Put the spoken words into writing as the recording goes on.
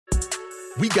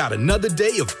We got another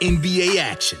day of NBA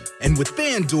action. And with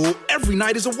FanDuel, every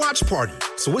night is a watch party.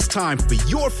 So it's time for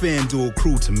your FanDuel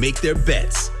crew to make their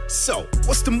bets. So,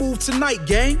 what's the move tonight,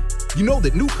 gang? You know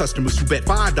that new customers who bet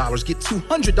 $5 get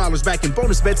 $200 back in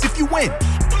bonus bets if you win.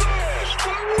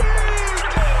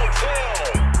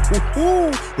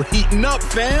 Woo-hoo, we're heating up,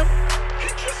 fam.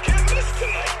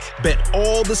 Bet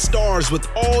all the stars with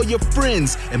all your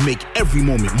friends and make every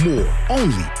moment more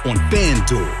only on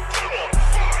FanDuel.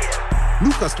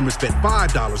 New customers bet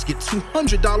 $5, get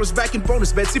 $200 back in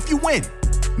bonus bets if you win.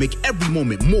 Make every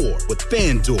moment more with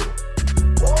FanDuel.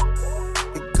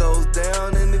 It goes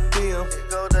down in the DM.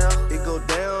 It go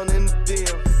down in the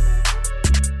DM.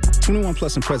 21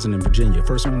 plus and present in Virginia.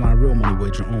 First online real money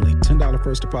wager only. $10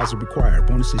 first deposit required.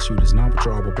 Bonus issued is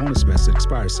non-withdrawable bonus bets that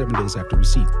expires 7 days after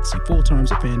receipt. See full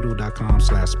terms at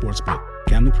FanDuel.com/sportsbook.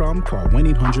 Gambling problem? Call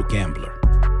 1-800-GAMBLER.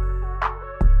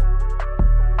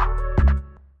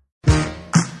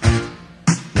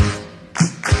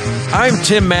 I'm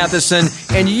Tim Matheson,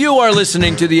 and you are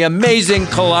listening to the amazing,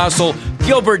 colossal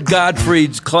Gilbert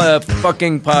Gottfried's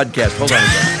fucking podcast. Hold on a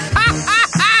second.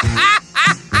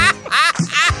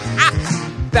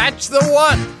 That's the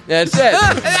one. That's it.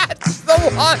 That's the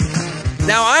one.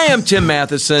 Now, I am Tim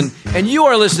Matheson, and you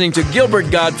are listening to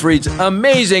Gilbert Gottfried's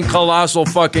amazing, colossal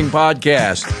fucking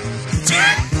podcast.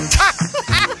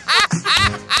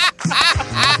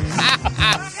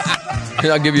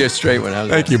 I'll give you a straight one.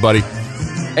 Thank you, buddy.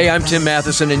 Hey, I'm Tim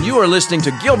Matheson, and you are listening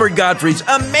to Gilbert Gottfried's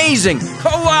amazing,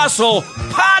 colossal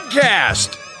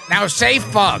podcast. Now say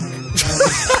fuck.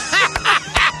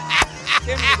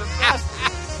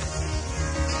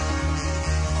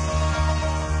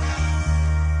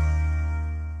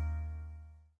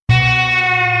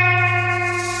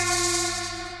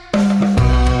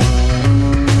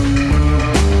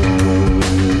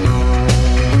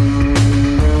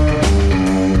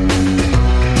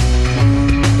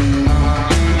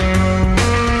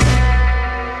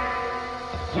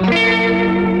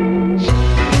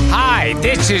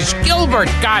 This is Gilbert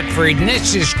Gottfried, and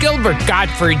this is Gilbert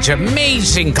Gottfried's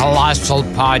amazing colossal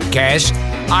podcast.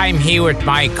 I'm here with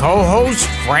my co-host,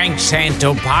 Frank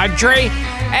Santopadre,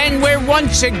 and we're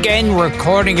once again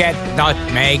recording at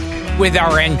Nutmeg with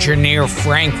our engineer,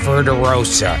 Frank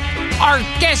Verderosa. Our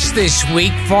guests this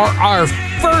week for our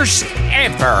first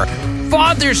ever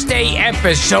Father's Day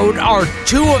episode are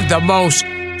two of the most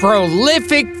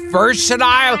prolific,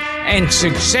 versatile, and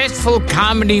successful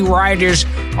comedy writers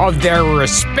of their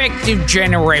respective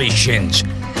generations.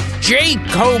 Jay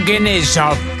Kogen is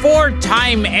a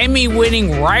 4-time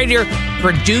Emmy-winning writer,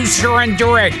 producer, and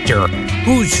director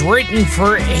who's written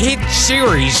for hit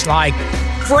series like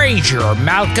Frasier,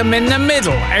 Malcolm in the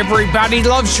Middle, Everybody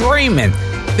Loves Raymond,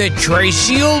 The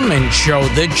Tracy Ullman Show,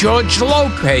 The George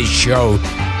Lopez Show,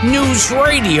 News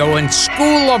Radio, and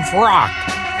School of Rock,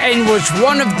 and was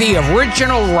one of the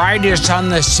original writers on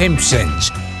The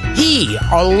Simpsons. He,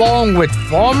 along with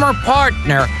former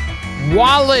partner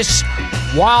Wallace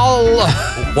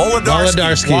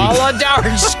Wolodarski,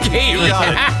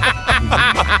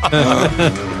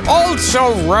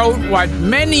 also wrote what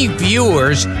many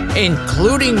viewers,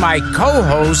 including my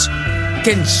co-host,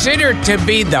 consider to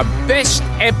be the best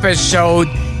episode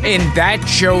in that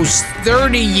show's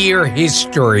 30-year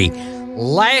history,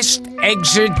 Last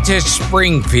Exit to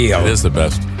Springfield. It is the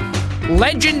best.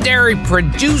 Legendary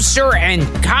producer and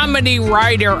comedy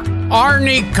writer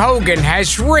Arnie Kogen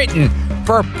has written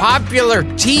for popular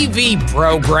TV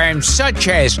programs such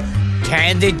as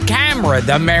Candid Camera,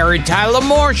 The Mary Tyler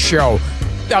Moore Show,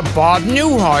 The Bob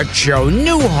Newhart Show,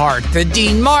 Newhart, The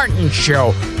Dean Martin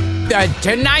Show, The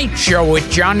Tonight Show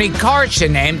with Johnny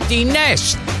Carson, Empty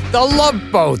Nest, The Love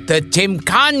Boat, The Tim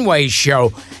Conway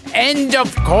Show, and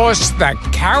of course The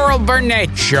Carol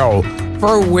Burnett Show,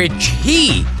 for which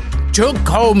he took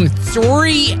home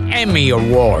 3 Emmy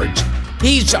Awards.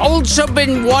 He's also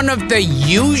been one of the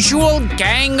usual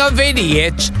gang of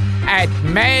idiots at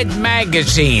Mad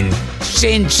Magazine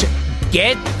since,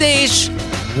 get this,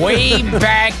 way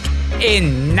back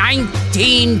in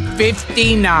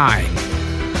 1959.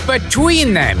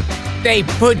 Between them, they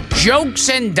put jokes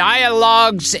and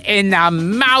dialogues in the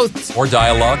mouth. Or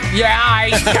dialogue. Yeah, I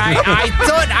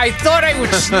thought I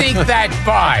would sneak that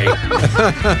by.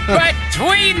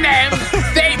 Between them,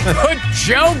 they put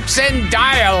jokes and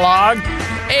dialogue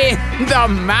in the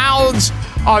mouths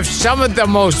of some of the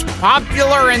most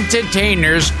popular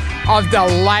entertainers of the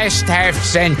last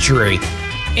half-century,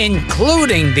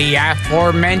 including the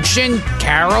aforementioned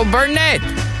Carol Burnett,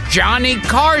 Johnny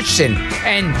Carson,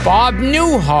 and Bob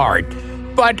Newhart,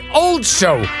 but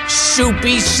also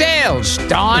Soupy Sales,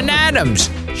 Don Adams,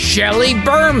 Shelley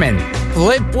Berman,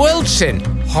 Flip Wilson,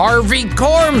 Harvey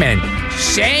Korman,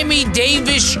 Sammy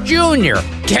Davis Jr.,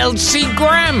 Kelsey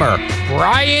Grammer,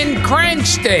 Bryan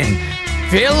Cranston,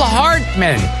 Phil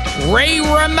Hartman, Ray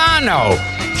Romano,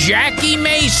 Jackie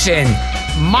Mason,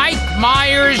 Mike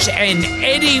Myers, and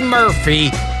Eddie Murphy,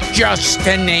 just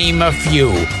to name a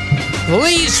few.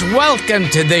 Please welcome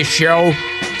to the show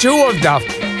two of the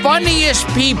funniest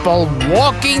people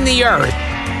walking the earth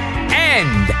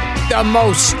and the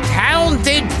most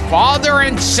talented father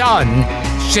and son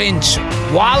since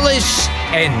Wallace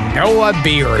and Noah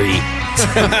Beery.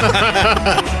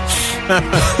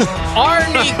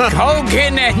 Arnie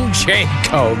Kogen and Jay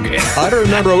Kogen. I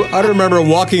don't remember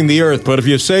walking the earth, but if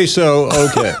you say so,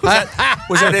 okay.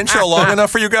 Was that intro long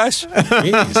enough for you guys?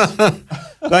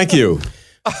 Thank you.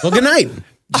 Well, good night.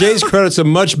 Jay's credits are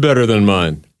much better than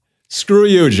mine. Screw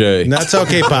you, Jay. That's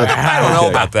okay, Pop. I don't know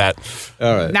about that.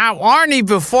 All right. Now, Arnie,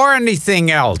 before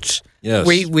anything else, Yes.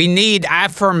 we need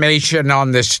affirmation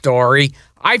on this story.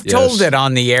 I've told Yes. it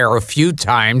on the air a few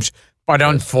times, but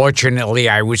unfortunately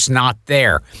I was not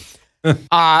there.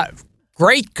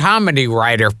 Great comedy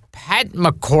writer Pat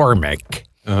McCormick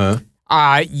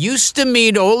used to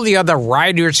meet all the other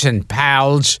writers and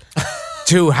pals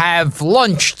to have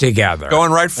lunch together.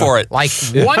 Going right for it. Like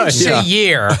once a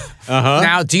year.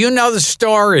 Now, do you know the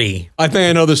story? I think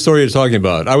I know the story you're talking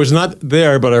about. I was not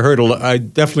there, but I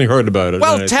definitely heard about it.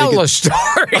 Well, and I tell think a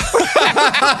story.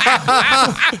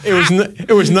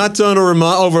 It was not done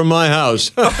over my house.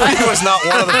 He was not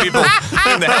one of the people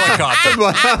in the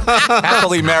helicopter.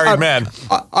 Happily married man.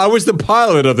 I was the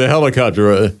pilot of the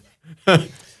helicopter.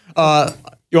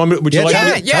 Would you like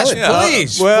me to yes, tell it?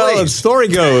 please. Well, please. the story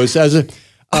goes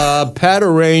Pat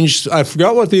arranged. I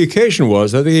forgot what the occasion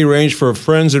was. I think he arranged for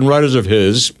friends and writers of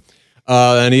his,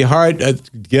 and he hired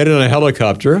get in a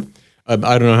helicopter. I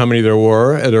don't know how many there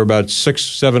were. There were about 6,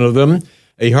 7 of them.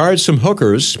 He hired some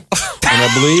hookers, and I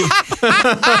believe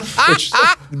which is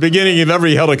the beginning of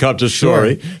every helicopter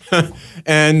story.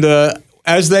 And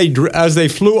as they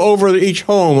flew over each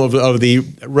home of the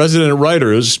resident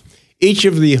writers, each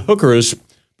of the hookers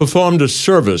performed a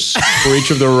service for each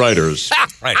of the writers.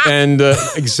 Right. And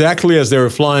exactly as they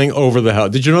were flying over the house.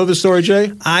 Did you know the story,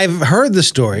 Jay? I've heard the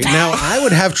story. Now, I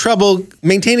would have trouble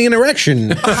maintaining an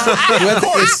erection.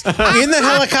 It's in the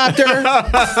helicopter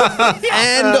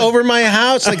and over my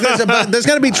house. Like there's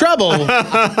going to be trouble.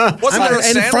 Wasn't there a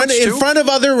sandwich, in too? front of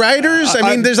other writers? I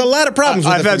mean, there's a lot of problems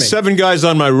with I've it for had me. 7 guys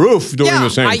on my roof doing the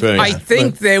same thing. I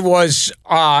think there was,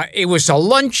 it was a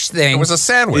lunch thing. It was a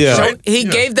sandwich, Yeah. right? He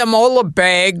gave them all a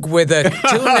bag with a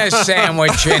tuna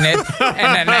sandwich in it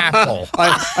and an apple.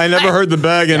 I never heard the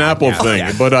bag and apple thing,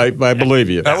 but I believe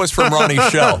you. That was from Ronnie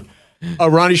Shell.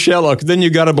 Ronnie Shell, then you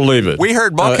got to believe it. We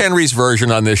heard Buck Henry's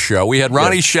version on this show. We had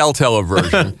Ronnie Shell tell a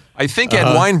version. I think Ed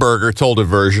Weinberger told a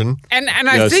version. And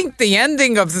I think the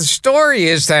ending of the story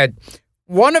is that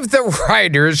one of the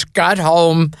writers got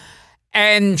home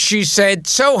and she said,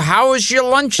 "So how was your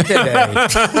lunch today?"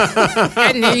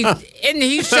 and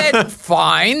he said,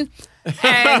 "Fine."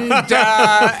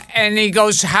 And he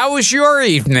goes, "How was your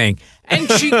evening?"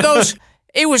 And she goes,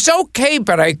 "It was okay,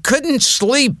 but I couldn't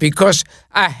sleep because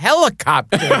a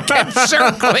helicopter kept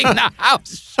circling the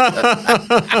house."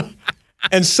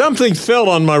 And something fell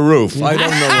on my roof. I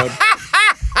don't know what.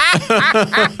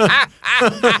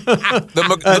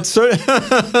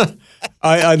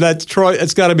 That's Troy.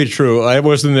 It's got to be true. I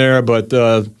wasn't there, but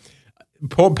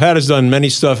Paul Pat has done many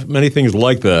things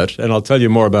like that, and I'll tell you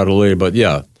more about it later. But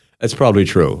yeah, that's probably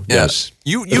true. Yeah. Yes,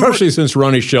 You especially since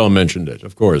Ronnie Shell mentioned it,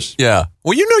 of course. Yeah.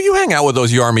 Well, you hang out with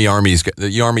those Army Yes,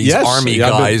 Army yeah,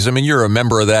 guys. I mean, you're a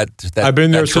member of that. I've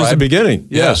been there that since the tribe. beginning.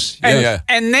 Yes.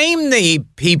 And name the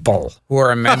people who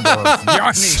are a member of the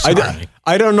Army.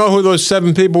 I don't know who those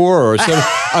 7 people were.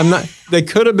 I'm not. They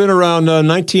could have been around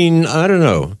 19. I don't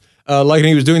know. Like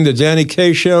he was doing the Danny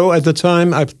Kaye show at the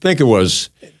time. I think it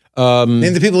was.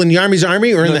 Name the people in Yarmy's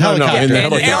Army or in the No, helicopter? in the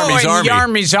And helicopter.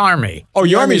 Yarmy's Army. Oh,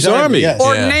 Yarmy's Army. yes.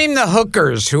 Or Yeah. name the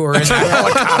hookers who are in the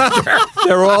helicopter.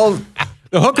 They're all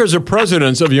the hookers are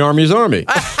presidents of Yarmy's Army.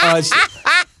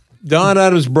 Don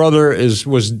Adams' brother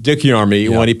was Dick Yarmy.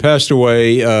 When he passed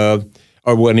away,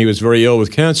 or when he was very ill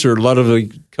with cancer, a lot of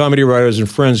the comedy writers and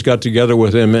friends got together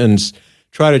with him and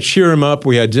tried to cheer him up.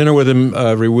 We had dinner with him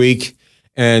every week.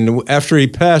 And after he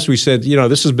passed, we said,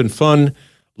 this has been fun.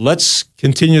 Let's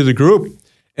continue the group.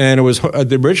 And it was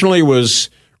originally was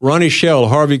Ronnie Shell,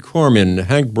 Harvey Korman,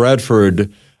 Hank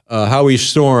Bradford, Howie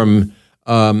Storm,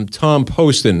 Tom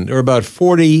Poston. There were about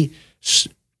 40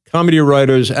 comedy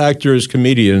writers, actors,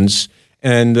 comedians,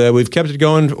 and we've kept it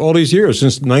going all these years,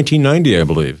 since 1990, I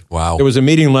believe. Wow. There was a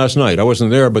meeting last night. I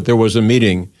wasn't there, but there was a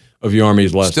meeting of the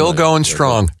Army's last night. Still going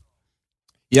strong.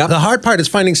 Yeah. The hard part is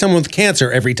finding someone with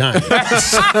cancer every time.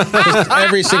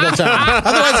 Every single time.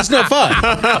 Otherwise, it's no fun.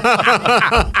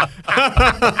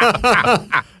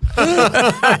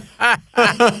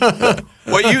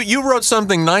 Well, you wrote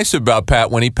something nice about Pat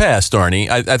when he passed, Arnie.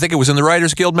 I think it was in the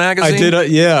Writers Guild magazine.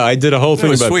 I did a whole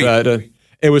thing about sweet. Pat.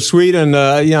 It was sweet, and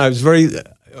it was very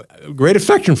great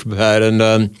affection for Pat,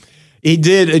 and he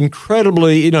did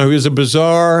incredibly. He was a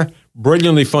bizarre,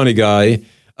 brilliantly funny guy,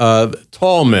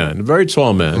 tall man, very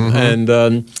tall man,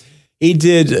 and he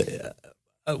did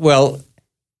well.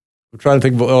 I'm trying to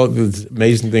think of all the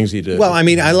amazing things he did. Well, I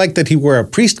mean, I like that he wore a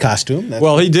priest costume.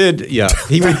 He did. Yeah,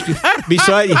 he would.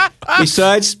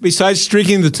 Besides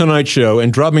streaking the Tonight Show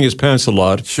and dropping his pants a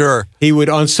lot, sure, he would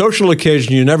on social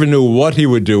occasion. You never knew what he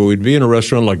would do. We'd be in a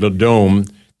restaurant like the Dome,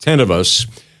 10 of us.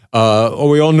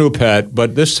 We all knew Pat,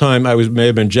 but this time may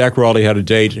have been Jack Raleigh had a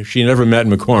date. She never met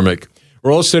McCormick.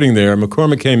 We're all sitting there.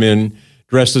 McCormick came in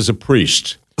dressed as a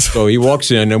priest. So he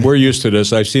walks in, and we're used to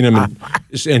this. I've seen him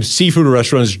in seafood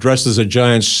restaurants dressed as a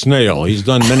giant snail. He's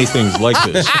done many things like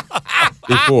this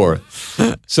before.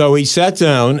 So he sat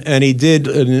down, and he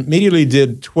immediately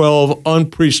did 12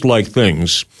 unpriest-like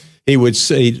things. He would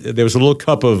say, there was a little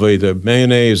cup of either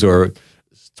mayonnaise or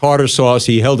tartar sauce.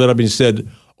 He held it up and said,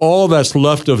 "All that's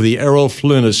left of the Errol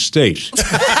Flynn estate."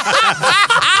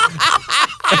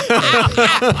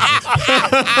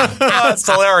 That's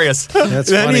hilarious.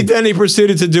 Then he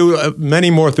proceeded to do many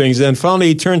more things. And finally,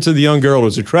 he turned to the young girl who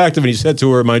was attractive, and he said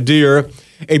to her, "My dear,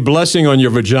 a blessing on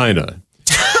your vagina."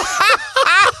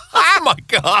 Oh, my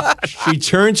gosh. She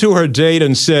turned to her date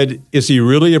and said, "Is he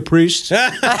really a priest?"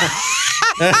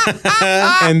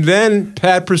 And then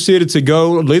Pat proceeded to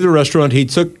leave the restaurant.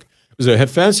 It was a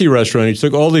fancy restaurant. He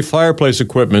took all the fireplace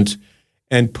equipment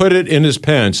and put it in his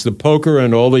pants, the poker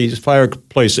and all the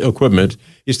fireplace equipment.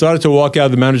 He started to walk out.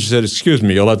 The manager said, "Excuse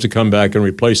me, you'll have to come back and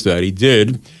replace that." He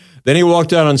did. Then he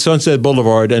walked out on Sunset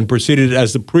Boulevard and proceeded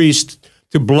as the priest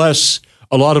to bless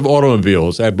a lot of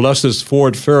automobiles. I blessed this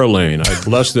Ford Fairlane. I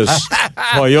blessed this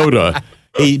Toyota.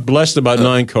 He blessed about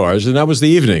 9 cars, and that was the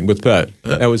evening with Pat.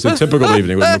 That was the typical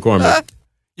evening with McCormick.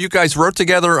 You guys wrote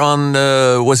together on,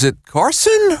 was it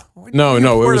Carson? No. It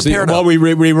was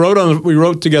we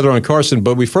wrote together on Carson,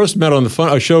 but we first met on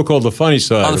a show called The Funny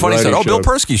Side. On The Funny Side. Bill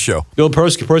Persky's show. Bill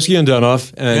Persky and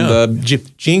Dunoff, and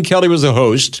Gene Kelly was the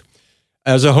host.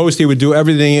 As a host, he would do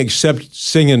everything except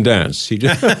sing and dance.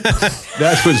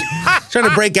 That was trying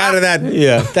to break out of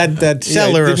that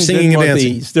cellar of singing and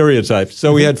dancing. The stereotype.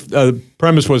 So we had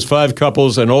premise was 5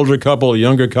 couples, an older couple, a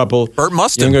younger couple. Burt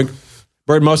Mustin.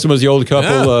 Burt Mustin was the old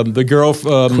couple. Yeah. The girl,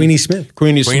 Queenie Smith.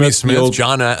 Queenie Smith,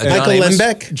 John Michael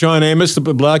Lembeck. John Amos, the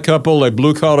black couple, a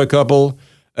blue collar couple,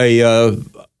 a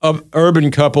urban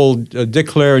couple, Dick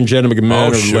Clare and Jenna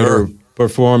McMahon, who later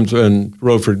performed and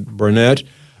wrote for Burnett.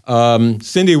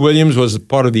 Cindy Williams was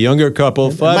part of the younger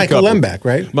couple. Michael Lembeck,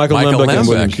 right? Michael Lembeck and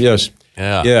Williams, yes.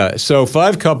 Yeah. So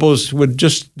 5 couples would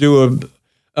just do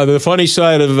the funny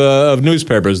side of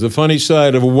newspapers, the funny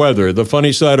side of weather, the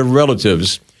funny side of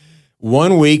relatives.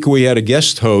 One week we had a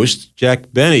guest host,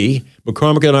 Jack Benny.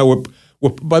 McCormick and I were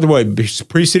by the way,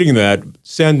 preceding that,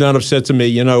 Sam Donoff said to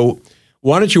me,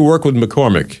 why don't you work with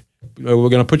McCormick? We're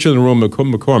going to put you in the room with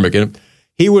McCormick. And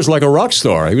he was like a rock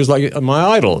star. He was like my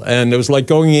idol. And it was like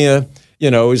going it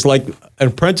was like an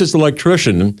apprentice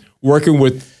electrician working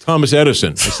with Thomas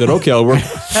Edison. I said, okay, I'll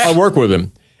work with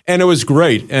him. And it was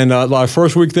great. And our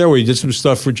first week there, we did some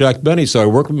stuff for Jack Benny. So I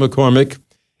worked with McCormick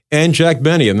and Jack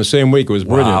Benny in the same week. It was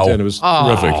brilliant. Wow. And it was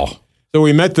terrific. So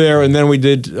we met there, and then we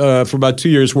did, for about 2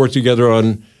 years, work together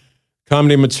on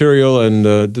comedy material and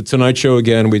The Tonight Show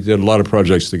again. We did a lot of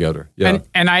projects together. Yeah.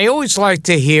 And I always like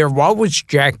to hear, what was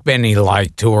Jack Benny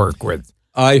like to work with?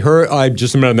 I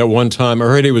just met him that one time. I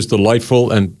heard he was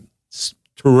delightful and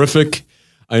terrific.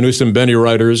 I knew some Benny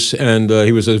writers, and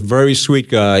he was a very sweet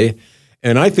guy.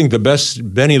 And I think the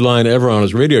best Benny line ever on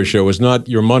his radio show was not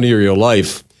your money or your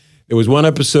life. There was one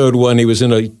episode when he was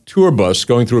in a tour bus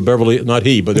going through not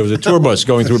he, but there was a tour bus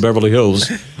going through Beverly Hills,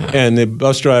 and the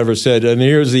bus driver said, and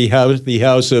here's the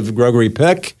house of Gregory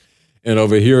Peck, and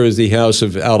over here is the house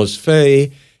of Alice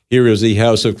Faye, here is the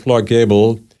house of Clark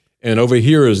Gable, and over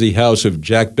here is the house of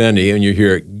Jack Benny, and you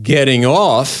hear, getting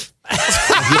off.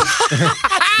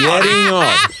 Getting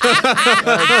off.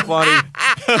 That's funny.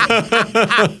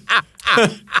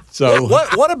 So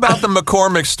what about the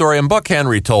McCormick story? And Buck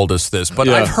Henry told us this, but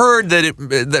I've heard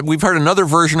that we've heard another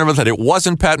version of it, that it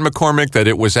wasn't Pat McCormick, that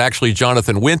it was actually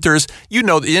Jonathan Winters.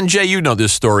 And Jay, you know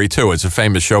this story too. It's a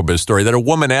famous showbiz story that a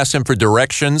woman asked him for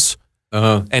directions.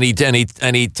 And he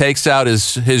takes out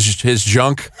his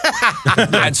junk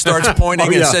and starts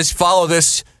pointing and says, "Follow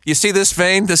this. You see this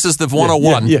vein? This is the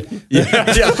 101. Yeah.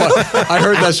 I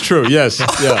heard that's true. Yes.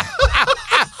 Yeah.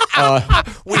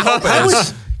 We hope it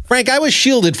is. Frank, I was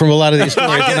shielded from a lot of these stories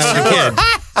when I was a kid,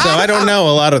 so I don't know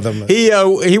a lot of them.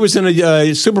 He was in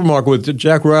a supermarket with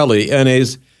Jack Riley, and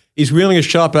he's wheeling his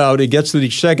shop out. He gets to the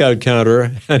checkout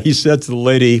counter, and he said to the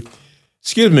lady,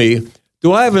 "Excuse me,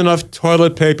 do I have enough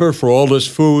toilet paper for all this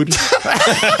food?"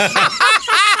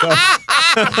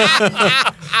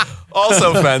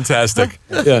 Also fantastic.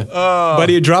 Yeah, but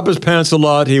he'd drop his pants a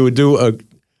lot. He would do a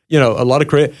lot of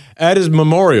crazy. At his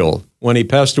memorial, when he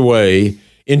passed away,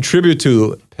 in tribute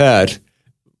to Pat,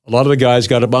 a lot of the guys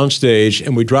got up on stage,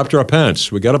 and we dropped our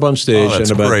pants. We got up on stage,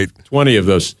 and about 20 of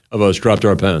us dropped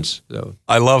our pants. So.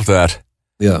 I love that.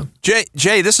 Yeah.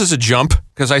 Jay, this is a jump,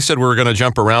 because I said we were going to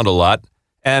jump around a lot.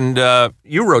 And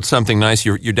you wrote something nice.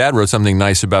 Your dad wrote something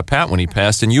nice about Pat when he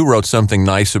passed, and you wrote something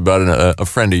nice about a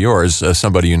friend of yours,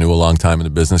 somebody you knew a long time in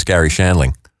the business, Gary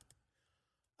Shandling.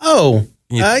 Oh,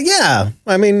 yeah.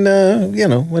 I mean,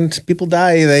 when people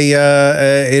die,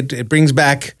 it brings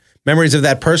back memories of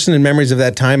that person and memories of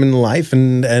that time in life.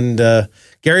 And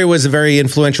Gary was a very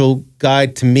influential guy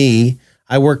to me.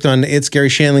 I worked on It's Gary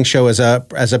Shandling show as a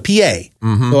PA,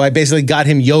 so I basically got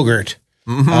him yogurt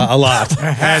a lot.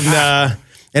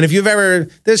 And if you've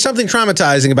there's something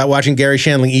traumatizing about watching Gary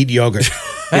Shandling eat yogurt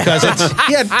because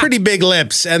he had pretty big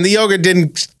lips, and the yogurt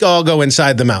didn't all go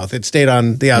inside the mouth; it stayed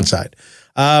on the outside.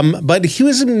 But he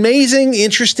was an amazing,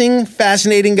 interesting,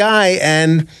 fascinating guy,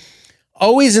 and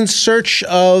always in search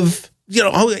of,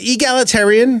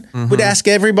 egalitarian, would ask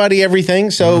everybody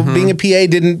everything. So being a PA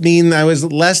didn't mean I was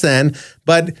less than,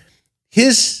 but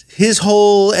his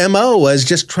whole MO was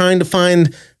just trying to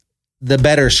find the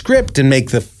better script and make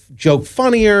the joke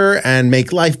funnier and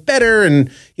make life better. And,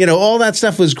 all that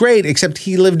stuff was great, except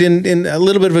he lived in a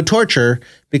little bit of a torture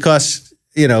because,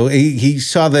 he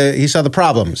saw the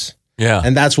problems. Yeah.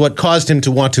 And that's what caused him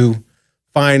to want to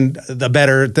find the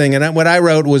better thing. And what I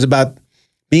wrote was about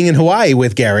being in Hawaii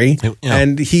with Gary,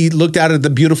 and he looked out at the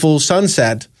beautiful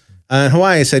sunset in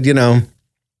Hawaii. I said,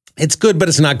 it's good, but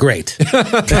it's not great.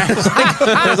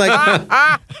 I was like,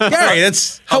 Gary,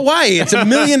 that's Hawaii. It's $1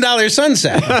 million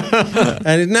sunset.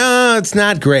 And no, it's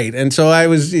not great. And so I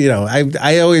was,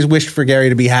 I always wished for Gary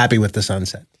to be happy with the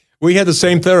sunset. We had the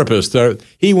same therapist.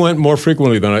 He went more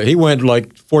frequently than I. He went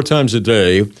like 4 times a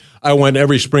day. I went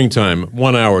every springtime,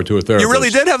 1 hour to a therapist. You really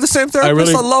did have the same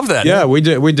therapist? I love that. Yeah, we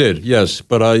did, yes.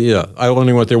 But I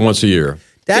only went there once a year.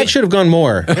 Dad should have gone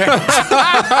more. How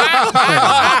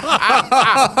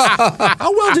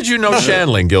well did you know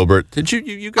Shandling, Gilbert? Did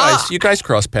you guys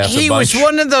cross paths a bunch? He was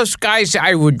one of those guys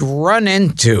I would run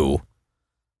into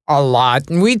a lot,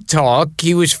 and we'd talk.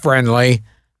 He was friendly.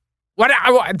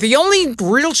 The only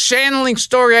real Shandling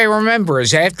story I remember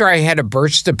is after I had a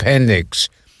burst appendix,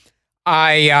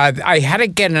 I had to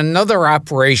get another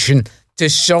operation to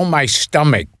sew my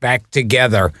stomach back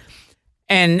together.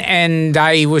 And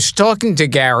I was talking to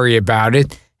Gary about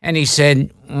it, and he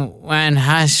said, "What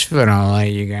hospital are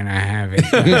you going to have it?"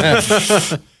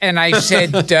 And I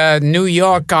said, New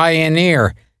York Eye and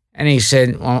Ear. And he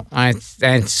said, "Well,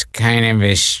 that's kind of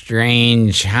a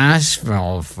strange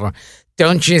hospital.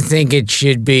 Don't you think it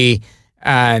should be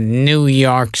New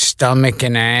York Stomach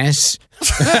and Ass?"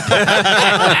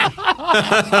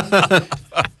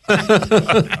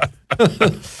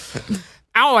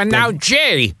 Oh, and now,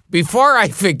 Jay, before I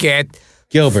forget.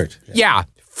 Gilbert. Yeah,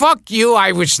 fuck you.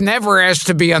 I was never asked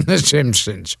to be on The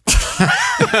Simpsons.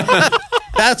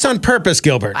 That's on purpose,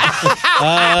 Gilbert.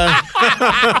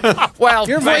 Well,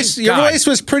 your voice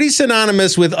was pretty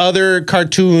synonymous with other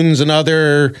cartoons and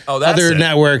other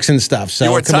networks and stuff. So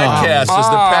you were typecast as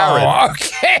the parrot.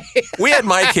 Okay. We had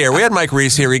Mike here. We had Mike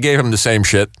Reese here. He gave him the same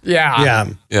shit.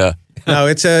 Yeah.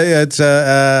 No,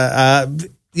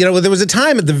 there was a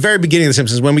time at the very beginning of The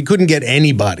Simpsons when we couldn't get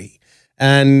anybody.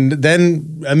 And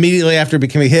then immediately after it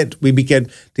became a hit, we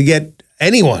began to get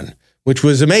anyone, which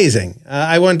was amazing.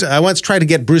 I once tried to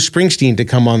get Bruce Springsteen to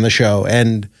come on the show,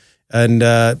 and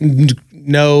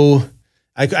no,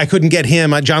 I couldn't get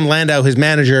him. John Landau, his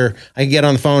manager, I could get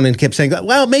on the phone and kept saying,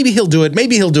 well, maybe he'll do it.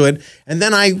 Maybe he'll do it. And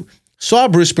then I saw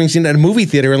Bruce Springsteen at a movie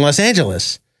theater in Los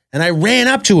Angeles, and I ran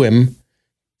up to him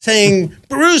saying,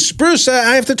 Bruce,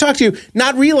 I have to talk to you,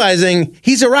 not realizing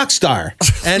he's a rock star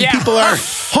and people are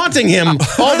haunting him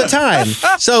all the time.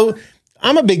 So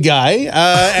I'm a big guy,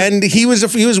 and he was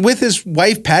with his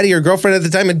wife, Patty, or girlfriend at the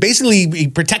time, and basically he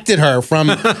protected her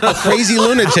from a crazy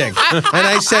lunatic. And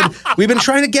I said, we've been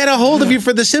trying to get a hold of you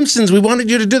for The Simpsons. We wanted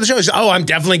you to do the show. He said, I'm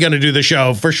definitely going to do the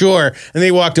show, for sure. And then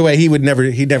he walked away. He never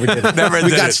did it.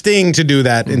 We got Sting to do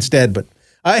that instead, but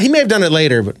he may have done it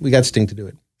later, but we got Sting to do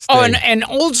it. Oh, and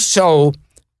also,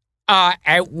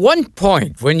 At one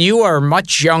point, when you were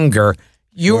much younger,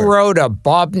 you wrote a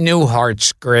Bob Newhart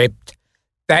script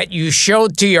that you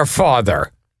showed to your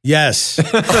father. Yes.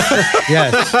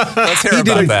 Yes. Let's hear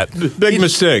about that. Big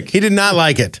mistake. He did not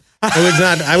like it. It was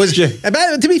not. I was.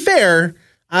 To be fair,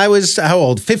 I was how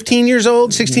old? 15 years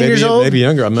old? 16 years old? Maybe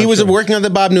younger. I'm not He was sure. working on the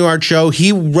Bob Newhart show.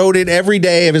 He wrote it every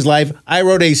day of his life. I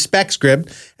wrote a spec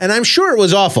script, and I'm sure it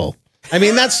was awful. I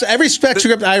mean, that's every spec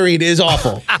script I read is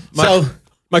awful.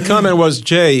 My comment was,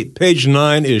 Jay, page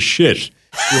 9 is shit.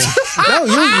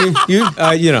 No,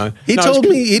 You know. He told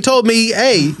me,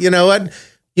 hey, you know what?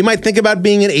 You might think about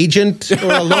being an agent or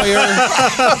a lawyer.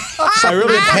 I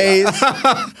really pays.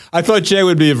 I thought Jay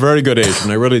would be a very good agent.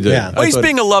 I really did. Yeah. Well, he's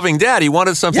being a loving dad. He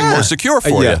wanted something more secure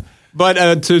for you.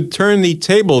 But to turn the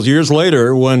tables, years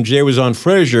later, when Jay was on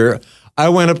Frasier, I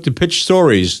went up to pitch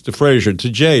stories to Frasier, to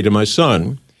Jay, to my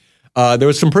son. There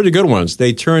were some pretty good ones.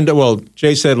 They turned,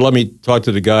 Jay said, let me talk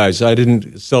to the guys. I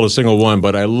didn't sell a single one,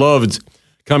 but I loved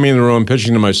coming in the room,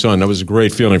 pitching to my son. That was a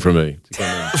great feeling for me. To come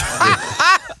in.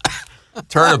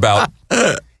 Turnabout.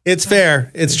 It's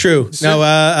fair. It's true.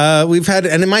 No, we've had,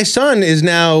 and my son is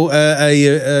now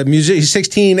a music. He's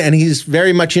 16, and he's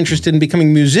very much interested in becoming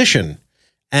a musician.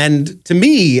 And to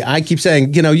me, I keep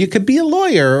saying, you know, you could be a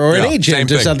lawyer or an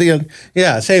agent or something.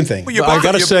 Yeah, same thing. Well, I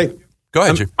got to say, go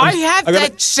ahead, Jim. I have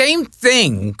that same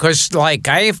thing because, like,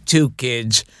 I have 2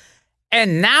 kids,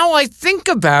 and now I think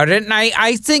about it, and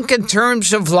I think in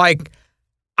terms of, like,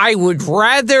 I would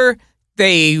rather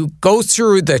they go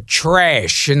through the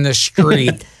trash in the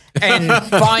street and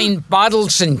find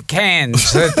bottles and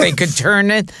cans that they could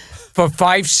turn in for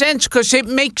 5 cents because it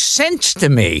makes sense to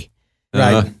me.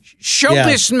 Right.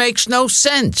 Showbiz makes no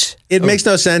sense. It makes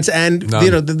no sense. And,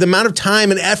 you know, the amount of time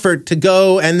and effort to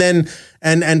go and then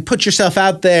and put yourself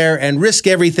out there and risk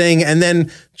everything. And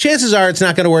then chances are it's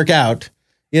not going to work out.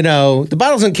 You know, the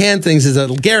bottles and can things is a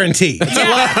guarantee. It's a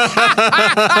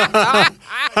lot.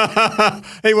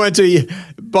 he went to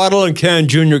Bottle and Can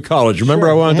Junior College. Remember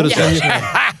I wanted to say?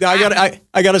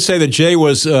 I got to say that Jay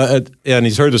was, and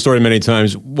he's heard the story many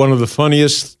times, one of the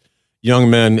funniest young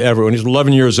men ever. When he was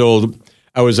 11 years old,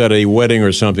 I was at a wedding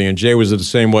or something, and Jay was at the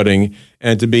same wedding.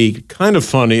 And to be kind of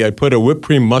funny, I put a whipped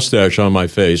cream mustache on my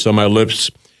face, on my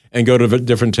lips, and go to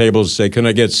different tables and say, can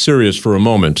I get serious for a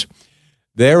moment?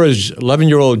 There is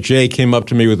 11-year-old Jay came up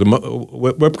to me with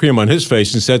the whipped cream on his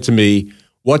face and said to me,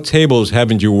 what tables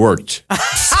haven't you worked?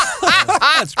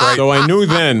 That's great. So I knew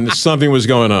then something was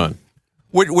going on.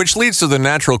 Which leads to the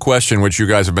natural question, which you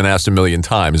guys have been asked a million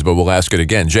times, but we'll ask it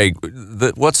again. Jay,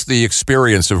 what's the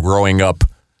experience of growing up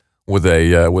with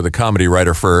a comedy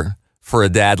writer for a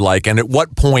dad like? And at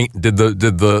what point did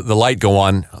the light go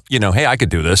on? You know, hey, I could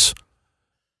do this.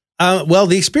 Well,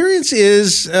 the experience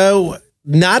is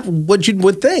not what you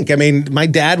would think. I mean, my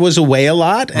dad was away a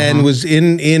lot and was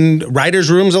in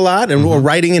writers' rooms a lot and or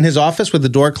writing in his office with the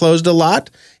door closed a lot.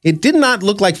 It did not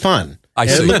look like fun.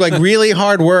 It looked like really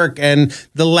hard work. And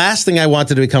the last thing I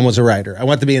wanted to become was a writer. I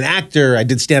wanted to be an actor. I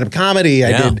did stand-up comedy.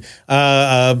 I did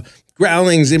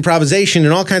growlings, improvisation,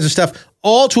 and all kinds of stuff,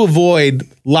 all to avoid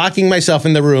locking myself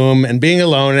in the room and being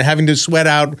alone and having to sweat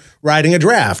out writing a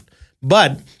draft.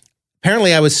 But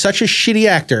apparently I was such a shitty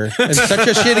actor and such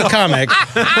a shitty comic.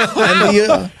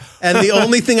 And the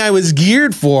only thing I was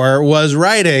geared for was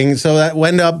writing. So that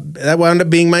wound up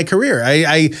being my career.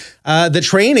 The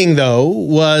training, though,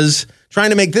 was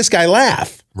trying to make this guy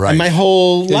laugh. Right. And my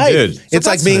whole life. It's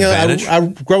like being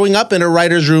growing up in a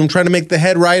writer's room, trying to make the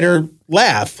head writer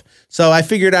laugh. So I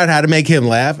figured out how to make him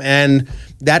laugh, and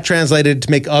that translated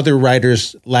to make other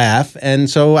writers laugh. And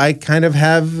so I kind of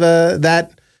have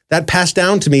that passed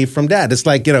down to me from Dad. It's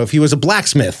like, you know, if he was a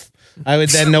blacksmith, I would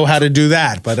then know how to do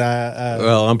that. But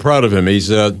well, I'm proud of him.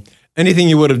 He's anything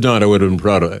you would have done, I would have been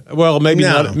proud of it. Well, maybe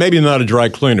not a dry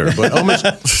cleaner, but almost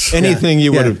anything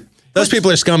you would have. Those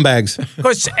people are scumbags.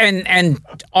 And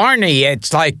Arnie,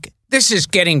 it's like, this is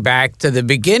getting back to the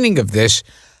beginning of this.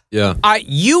 Yeah.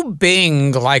 You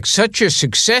being like such a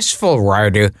successful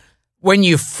writer, when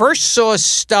you first saw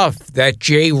stuff that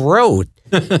Jay wrote,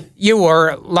 you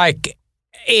were like,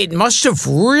 it must have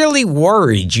really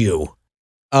worried you.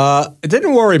 It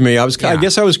didn't worry me. I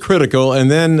guess I was critical,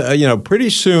 and then pretty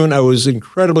soon I was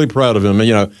incredibly proud of him.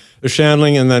 The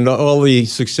Shandling, and then all the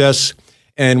success.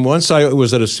 And once I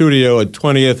was at a studio at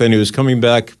 20th, and he was coming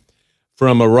back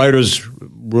from a writer's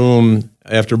room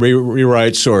after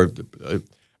rewrites or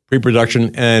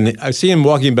pre-production, and I see him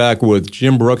walking back with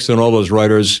Jim Brooks and all those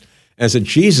writers. And I said,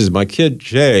 Jesus, my kid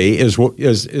Jay is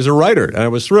a writer. And I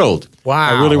was thrilled.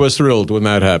 Wow. I really was thrilled when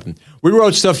that happened. We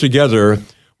wrote stuff together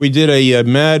we did a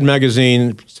Mad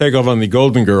magazine takeoff on the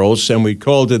Golden Girls, and we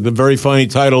called it the very funny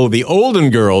title, The Olden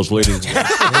Girls, ladies and gentlemen.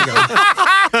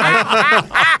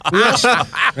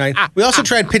 We also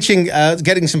tried pitching,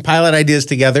 getting some pilot ideas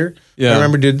together. Yeah. I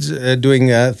remember doing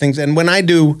things. And when I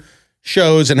do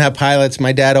shows and have pilots,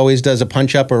 my dad always does a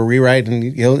punch-up or a rewrite, and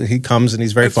he comes, and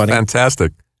he's very funny.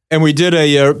 Fantastic. And we did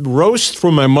a roast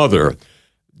for my mother.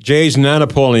 Jay's Nana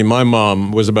Pauline, my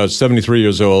mom, was about 73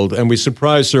 years old, and we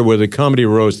surprised her with a comedy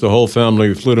roast. The whole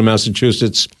family flew to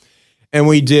Massachusetts, and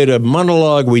we did a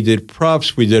monologue, we did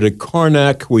props, we did a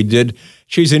Karnak,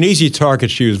 she's an easy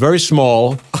target. She was very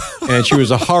small, and she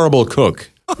was a horrible cook.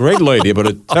 Great lady, but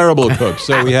a terrible cook.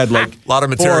 So we had like a lot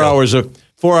of material.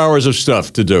 4 hours of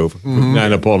stuff to do for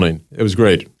Nana Pauline. It was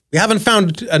great. We haven't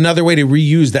found another way to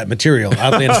reuse that material,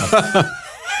 oddly enough.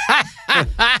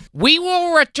 We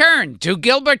will return to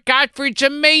Gilbert Gottfried's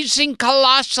amazing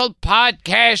colossal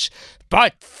podcast,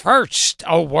 but first,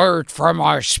 a word from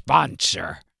our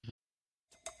sponsor.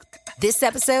 This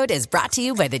episode is brought to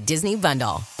you by the Disney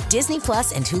Bundle. Disney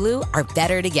Plus and Hulu are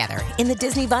better together in the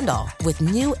Disney Bundle with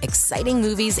new exciting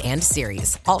movies and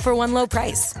series, all for one low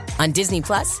price. On Disney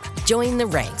Plus, join the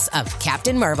ranks of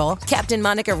Captain Marvel, Captain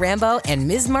Monica Rambeau, and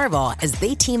Ms. Marvel as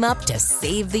they team up to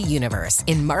save the universe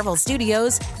in Marvel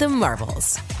Studios' The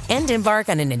Marvels. And embark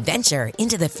on an adventure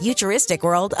into the futuristic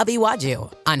world of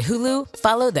Iwaju. On Hulu,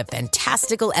 follow the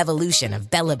fantastical evolution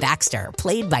of Bella Baxter,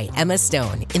 played by Emma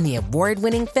Stone in the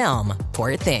award-winning film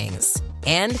Poor Things.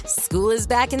 And school is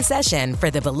back in session for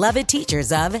the beloved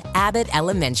teachers of Abbott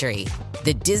Elementary.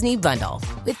 The Disney Bundle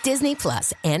with Disney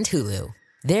Plus and Hulu.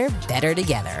 They're better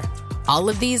together. All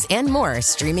of these and more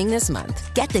streaming this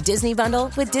month. Get the Disney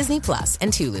Bundle with Disney Plus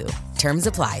and Hulu. Terms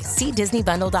apply. See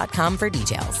DisneyBundle.com for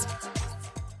details.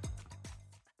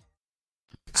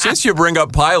 Since you bring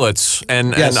up pilots,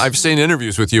 and I've seen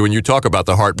interviews with you, and you talk about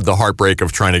the heartbreak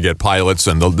of trying to get pilots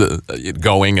and the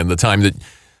going and the time that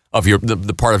of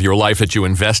the part of your life that you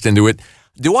invest into it.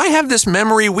 Do I have this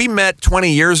memory? We met 20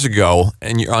 years ago,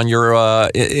 and on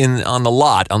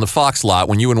the Fox lot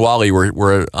when you and Wally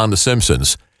were on The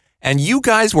Simpsons, and you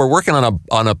guys were working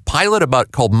on a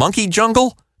pilot called Monkey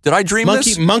Jungle. Did I dream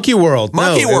this? Monkey World.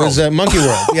 Monkey World. It was Monkey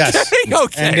World. Yes.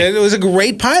 Okay. And it was a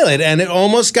great pilot, and it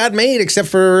almost got made, except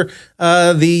for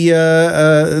the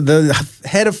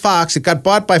head of Fox. It got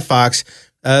bought by Fox.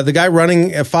 The guy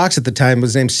running Fox at the time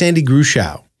was named Sandy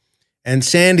Grushow. And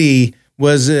Sandy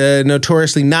was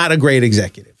notoriously not a great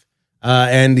executive.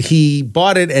 And he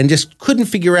bought it and just couldn't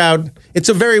figure out. It's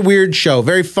a very weird show,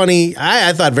 very funny.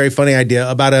 I thought very funny idea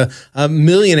about a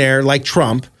millionaire like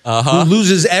Trump who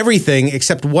loses everything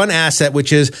except one asset,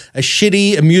 which is a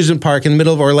shitty amusement park in the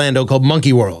middle of Orlando called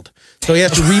Monkey World. So he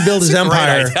has to rebuild his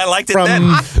empire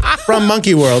from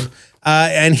Monkey World.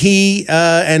 And he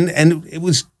and it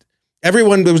was.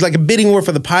 Everyone, it was like a bidding war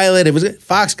for the pilot.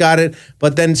 Fox got it,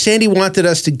 but then Sandy wanted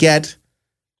us to get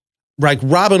like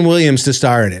Robin Williams to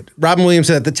star in it. Robin Williams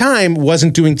at the time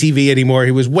wasn't doing TV anymore.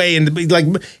 He was way into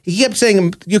he kept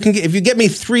saying, if you get me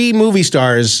 3 movie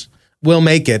stars, we'll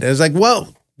make it. I was like,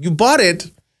 well, you bought it,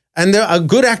 and a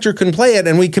good actor can play it,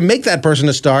 and we can make that person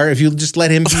a star if you just let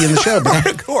him be in the show. But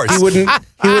of course, he wouldn't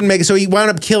make it. So he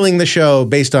wound up killing the show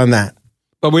based on that.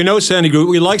 But we know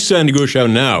we like Sandy Grushow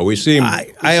now. We see him.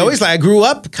 I grew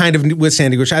up kind of with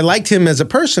Sandy Grushow. I liked him as a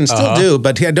person, still do,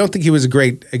 but I don't think he was a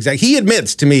great executive. He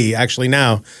admits to me, actually,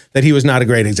 now that he was not a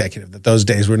great executive, that those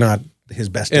days were not his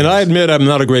best days. And I admit I'm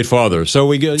not a great father. So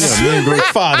we get, great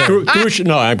father.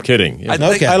 No, I'm kidding.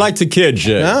 Okay. I like to kid.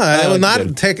 I will not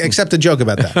accept a joke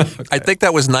about that. Okay. I think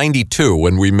that was 92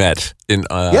 when we met at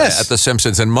The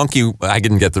Simpsons. And Monkey, I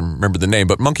didn't remember the name,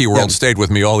 but Monkey World stayed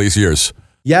with me all these years.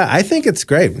 Yeah, I think it's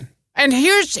great. And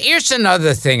here's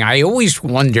another thing I always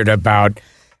wondered about.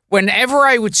 Whenever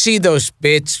I would see those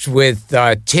bits with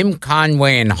Tim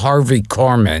Conway and Harvey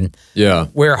Korman,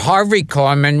 where Harvey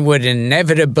Korman would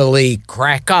inevitably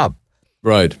crack up.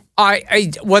 Right.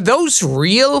 Were those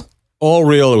real? All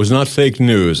real. It was not fake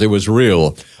news. It was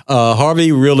real.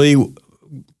 Harvey really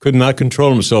could not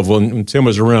control himself when Tim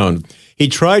was around. He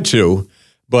tried to,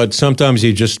 but sometimes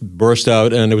he just burst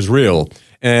out, and it was real.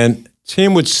 And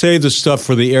Tim would save the stuff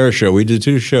for the air show. We did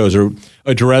 2 shows, or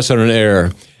a dress on an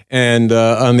air. And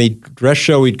on the dress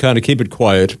show, we'd kind of keep it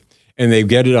quiet, and they'd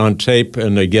get it on tape,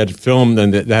 and they get it filmed,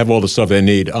 and they have all the stuff they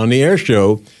need. On the air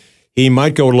show, he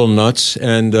might go a little nuts,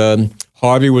 and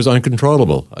Harvey was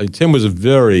uncontrollable. Tim was a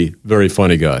very, very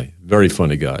funny guy. Very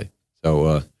funny guy.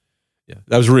 So,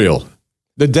 that was real.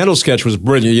 The dental sketch was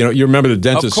brilliant. You remember the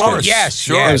dentist sketch? Of course. Yes,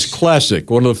 sure. It was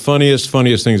classic. One of the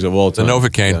funniest things of all time. The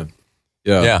Novocaine.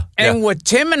 Yeah. And were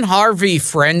Tim and Harvey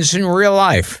friends in real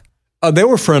life? They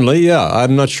were friendly, yeah.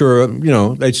 I'm not sure,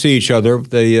 they'd see each other.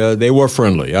 They were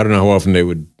friendly. I don't know how often they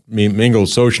would mingle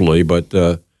socially, but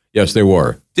yes, they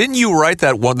were. Didn't you write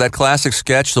that classic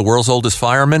sketch, The World's Oldest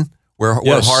Fireman, where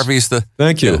Harvey's the...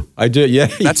 Thank you. Yeah. I did, yeah.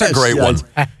 That's a great one.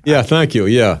 Yeah, thank you,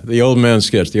 yeah. The old man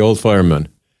sketch, the old fireman.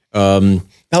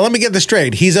 Now, let me get this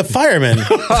straight. He's a fireman, but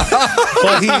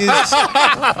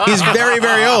he's very,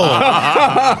 very old,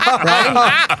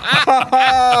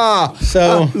 right?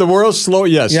 So the world's slow,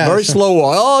 yes. Very slow.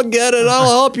 I'll get it. I'll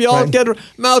help you. I'll get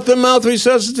mouth-to-mouth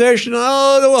resuscitation.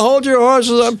 Oh, hold your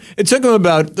horses up. It took him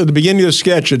about, at the beginning of the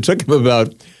sketch, it took him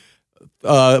about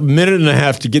a minute and a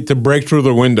half to break through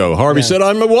the window. Harvey said,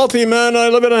 I'm a wealthy man. I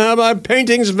live in a house. I have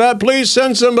paintings of that. Please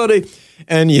send somebody.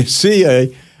 And you see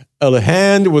a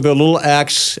hand with a little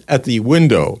axe at the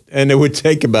window, and it would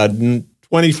take about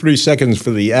 23 seconds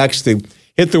for the axe to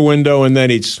hit the window, and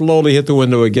then he'd slowly hit the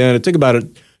window again. It took about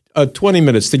 20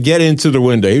 minutes to get into the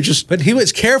window. But he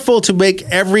was careful to make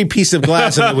every piece of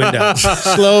glass in the window,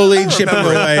 slowly chipping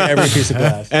away every piece of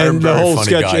glass. And the whole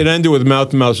sketch, it ended with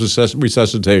mouth-to-mouth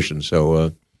resuscitation.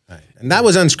 So, and that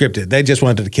was unscripted. They just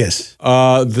wanted to kiss.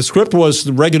 The script was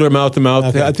the regular mouth-to-mouth.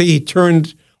 Okay. I think he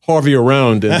turned Harvey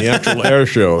around in the actual air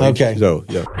show. Okay. So,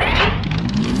 yeah.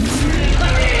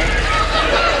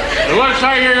 It looks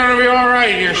like you're going to be all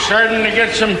right. You're starting to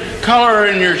get some color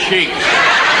in your cheeks.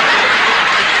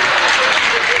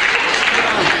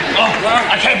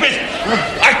 I can't breathe.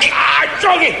 I'm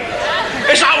choking.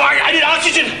 It's not working. I need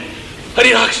oxygen.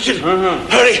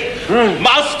 Hurry.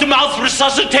 Mouth-to-mouth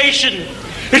resuscitation.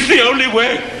 It's the only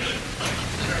way.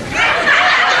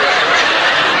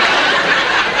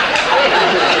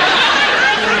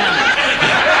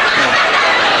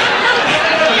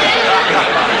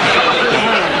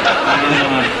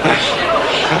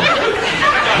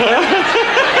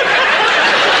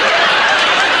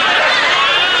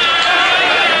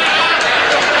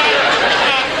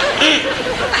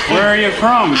 Where are you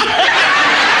from? I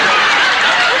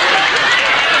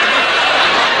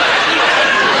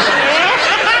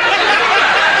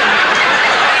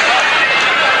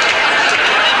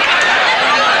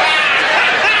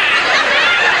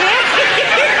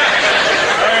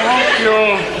hope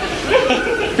you'll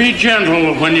be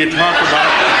gentle when you talk about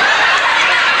it.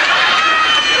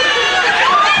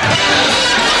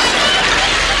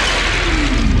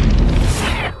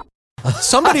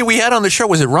 Somebody we had on the show,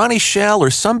 was it Ronnie Shell or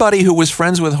somebody who was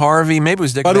friends with Harvey? Maybe it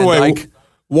was Dick Van Dyke.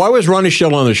 Why was Ronnie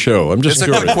Shell on the show? I'm just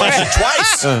curious. It's a good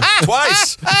question.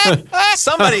 Twice.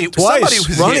 Somebody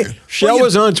was Ronnie here. Shell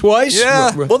was on twice?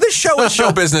 Yeah. Well, this show is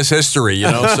show business history,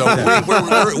 so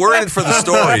we're in it for the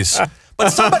stories. But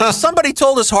somebody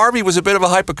told us Harvey was a bit of a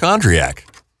hypochondriac.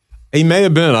 He may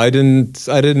have been. I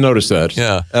didn't notice that.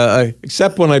 Yeah.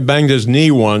 Except when I banged his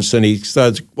knee once, and he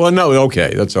said, "Well, no,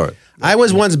 okay, that's all right." I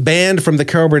was once banned from the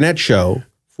Carol Burnett show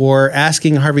for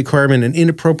asking Harvey Korman an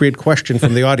inappropriate question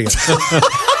from the audience.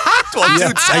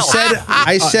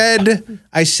 I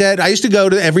said, I used to go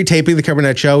to every taping of the Carol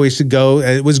Burnett show. We used to go.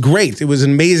 It was great. It was an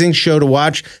amazing show to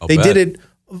watch. They did it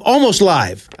almost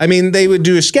live. I mean, they would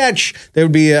do a sketch, there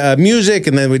would be music,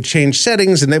 and they would change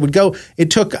settings, and they would go. It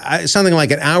took something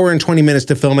like an hour and 20 minutes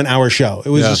to film an hour show. It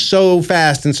was just so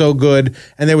fast and so good.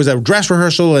 And there was a dress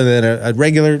rehearsal and then a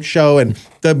regular show, and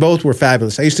they both were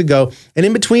fabulous. I used to go, and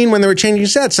in between when they were changing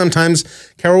sets, sometimes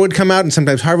Carol would come out and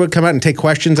sometimes Harvey would come out and take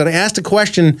questions. And I asked a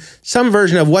question, some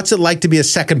version of what's it like to be a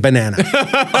second banana? I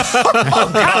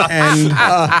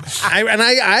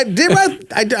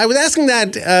was asking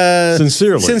that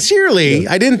sincerely.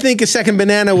 I didn't think a second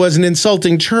banana was an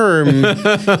insulting term,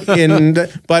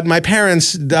 but my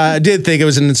parents did think it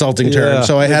was an insulting term,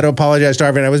 so I had to apologize to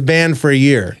Harvey, and I was banned for a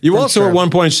year. You also at one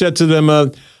point said to them,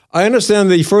 I understand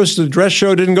the first dress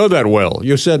show didn't go that well.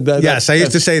 You said that. Yes, I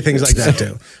used to say things like that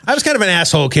too. I was kind of an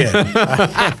asshole kid.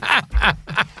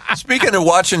 Speaking of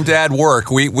watching Dad work,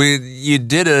 you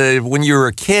did when you were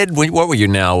a kid. What were you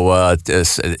now,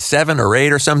 7 or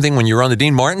 8 or something? When you were on the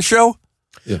Dean Martin show?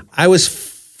 Yeah. I was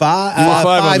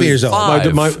 5 years old.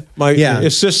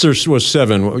 His sister was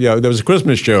 7. Yeah, there was a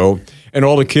Christmas show, and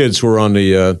all the kids were on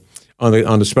the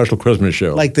special Christmas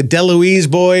show, like the DeLuise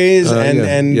boys, I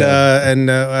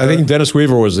think Dennis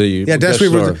Weaver was the Dennis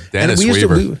Weaver.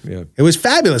 It was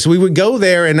fabulous. We would go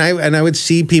there, and I would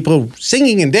see people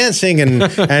singing and dancing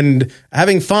and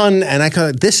having fun, and I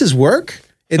thought, this is work.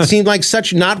 It seemed like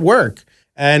such not work.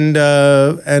 And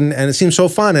it seemed so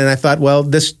fun, and I thought, well,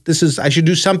 this is, I should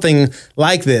do something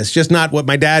like this, just not what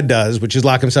my dad does, which is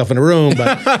lock himself in a room,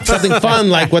 but something fun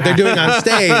like what they're doing on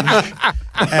stage.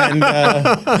 And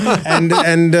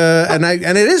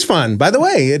it is fun. By the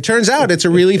way, it turns out it's a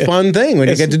really fun thing when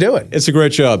you get to do it. It's a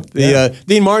great job. The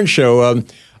Dean Martin show.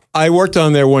 I worked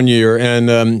on there one year,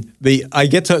 and I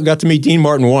got to meet Dean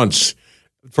Martin once.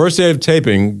 First day of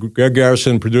taping, Greg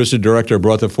Garrison, producer, director,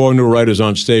 brought the 4 new writers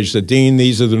on stage. Said, Dean,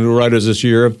 these are the new writers this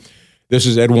year. This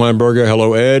is Ed Weinberger.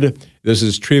 Hello, Ed. This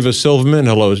is Treva Silverman.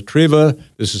 Hello, Treva.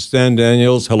 This is Stan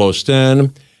Daniels. Hello,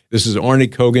 Stan. This is Arnie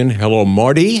Kogen. Hello,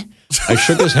 Marty. I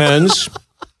shook his hands.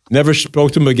 Never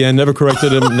spoke to him again. Never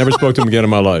corrected him. Never spoke to him again in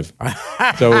my life.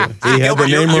 So he had the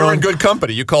name wrong. You're in good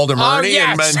company. You called him Ernie,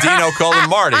 and Dino called him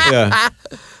Marty. Yeah.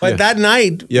 But that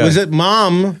night, was it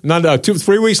Mom? Not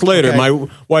 3 weeks later, my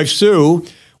wife Sue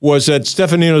was at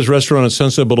Stefanino's restaurant on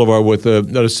Sunset Boulevard with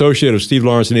an associate of Steve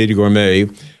Lawrence and Edie Gourmet.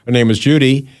 Her name was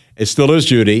Judy. It still is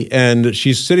Judy. And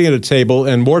she's sitting at a table,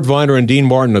 and Mort Viner and Dean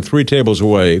Martin are 3 tables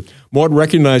away. Mort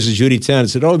recognizes Judy Tannen and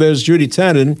said, oh, there's Judy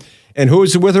Tannen. And who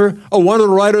is with her? Oh, one of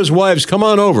the writers' wives. Come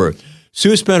on over.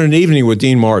 Sue spent an evening with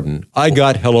Dean Martin. I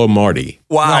got Hello, Marty.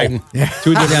 Wow. Right. 2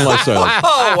 different lifestyles.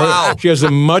 Oh, wow. She has a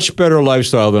much better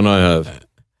lifestyle than I have.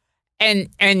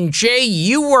 And Jay,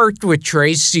 you worked with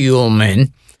Tracy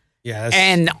Ullman. Yes.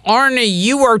 And Arnie,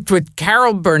 you worked with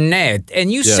Carol Burnett. And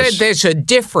you said there's a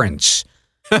difference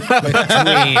between...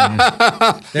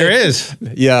 There is.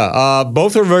 Yeah.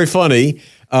 Both are very funny.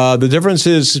 The difference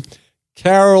is...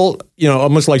 Carol,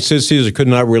 almost like Sid Caesar could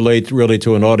not relate really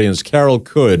to an audience. Carol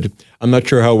could. I'm not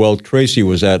sure how well Tracy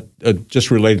was at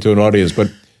just relating to an audience, but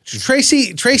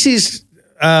Tracy's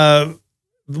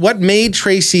what made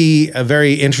Tracy a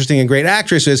very interesting and great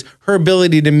actress is her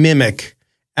ability to mimic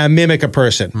a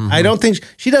person. Mm-hmm. I don't think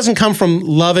she doesn't come from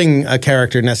loving a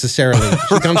character necessarily.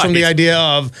 She comes from the idea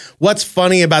of what's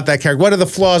funny about that character, what are the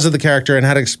flaws of the character, and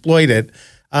how to exploit it.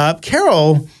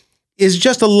 Carol is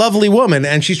just a lovely woman,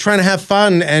 and she's trying to have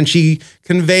fun, and she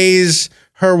conveys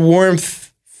her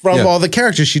warmth from all the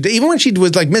characters she did. Even when she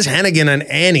was like Miss Hannigan and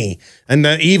Annie and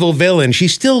the evil villain,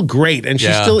 she's still great, and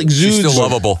she still exudes. She's still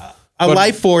lovable. A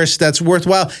life force that's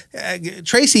worthwhile.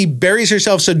 Tracy buries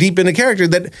herself so deep in the character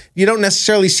that you don't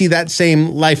necessarily see that same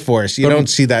life force. You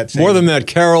don't see that same. More than that,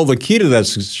 Carol, the key to that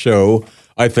show,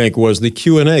 I think, was the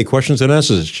Q&A, questions and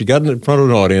answers. She got in front of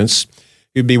an audience.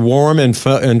 You'd be warm and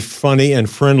funny and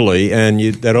friendly, and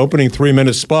that opening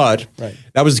 3-minute spot,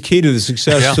 that was the key to the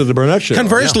success of the Burnett Show.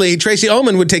 Conversely, Tracy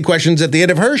Ullman would take questions at the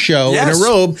end of her show in a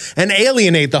robe and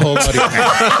alienate the whole audience.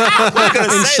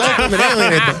 Insult them and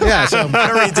alienate them. Yeah, so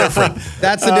very different.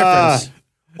 That's the difference.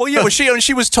 Well, yeah,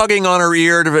 she was tugging on her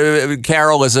ear to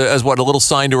Carol as a little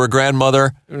sign to her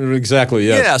grandmother. Exactly,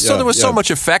 yes. Yeah, so there was so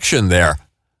much affection there.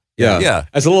 Yeah.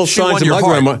 As a little sign to my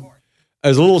grandma.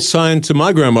 As a little sign to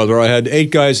my grandmother, I had 8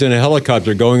 guys in a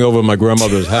helicopter going over my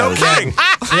grandmother's house. No kidding.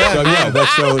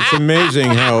 So it's amazing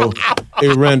how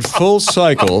it ran full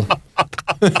cycle.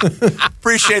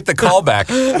 Appreciate the callback.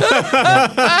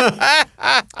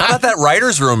 How about that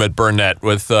writer's room at Burnett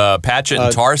with Patchett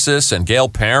and Tarsis and Gail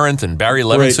Parent and Barry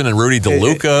Levinson and Rudy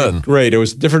DeLuca? Great. It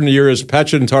was different years.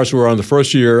 Patchett and Tarsis were on the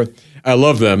first year. I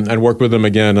love them and worked with them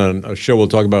again on a show we'll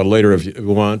talk about later if you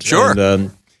want. Sure.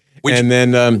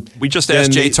 And, we just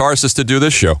asked Jay Tarsis to do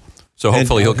this show, so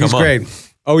hopefully he'll come on. He's great.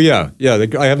 Oh yeah.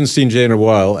 I haven't seen Jay in a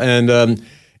while, and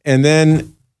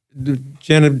then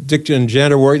Dick and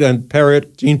Janet worked on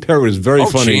Parrott. Gene Parrott was very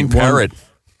funny. Gene Parrott,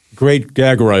 great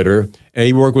gag writer, and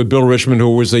he worked with Bill Richmond,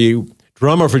 who was the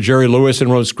drummer for Jerry Lewis and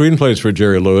wrote screenplays for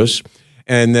Jerry Lewis,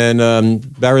 and then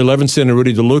Barry Levinson and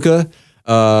Rudy DeLuca,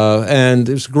 and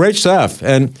it was a great staff,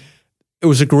 and it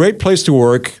was a great place to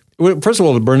work. First of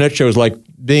all, the Burnett Show is like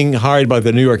being hired by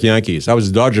the New York Yankees. I was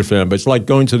a Dodger fan, but it's like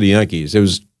going to the Yankees. It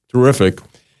was terrific.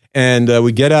 And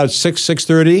we get out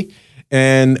 6:30,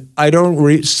 and I don't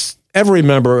ever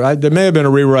remember. There may have been a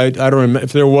rewrite. I don't remember.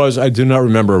 If there was, I do not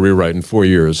remember a rewrite in 4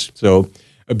 years. So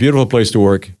a beautiful place to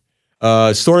work.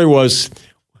 Story was,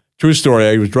 true story,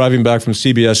 I was driving back from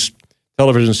CBS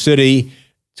Television City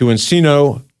to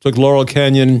Encino, took Laurel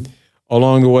Canyon.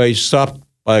 Along the way, stopped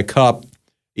by a cop.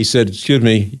 He said, excuse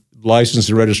me, license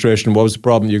and registration, what was the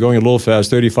problem? You're going a little fast,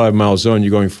 35-mile zone,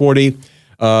 you're going 40.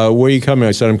 Where are you coming?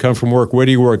 I said, I'm coming from work. Where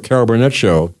do you work? Carol Burnett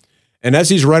Show. And as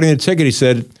he's writing the ticket, he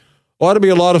said, ought to be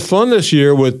a lot of fun this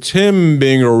year with Tim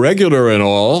being a regular and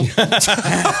all.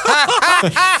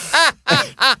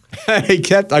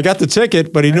 I got the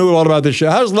ticket, but he knew all about the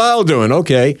show. How's Lyle doing?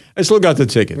 Okay. I still got the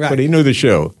ticket, but he knew the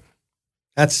show.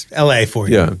 That's L.A. for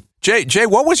you. Yeah. Jay,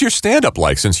 what was your stand-up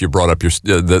like? Since you brought up your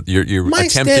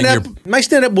attempting my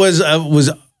stand-up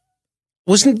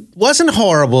wasn't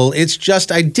horrible. It's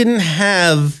just I didn't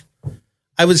have.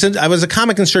 I was a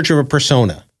comic in search of a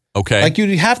persona. Okay, like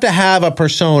you have to have a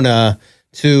persona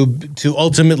to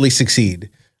ultimately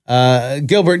succeed.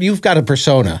 Gilbert, you've got a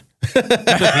persona. He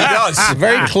does.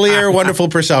 Very clear, wonderful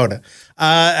persona.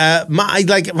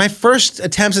 My first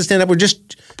attempts at stand-up were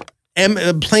just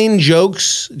plain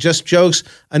jokes, just jokes.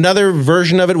 Another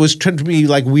version of it was trying to be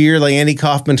like weird, like Andy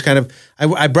Kaufman's kind of.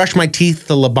 I brushed my teeth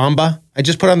to La Bamba. I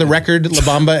just put on the record La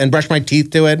Bamba and brushed my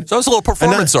teeth to it. So it's a little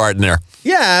performance art in there.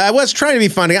 Yeah, I was trying to be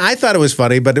funny. I thought it was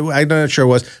funny, but I'm not sure it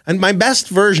was. And my best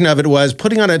version of it was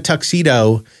putting on a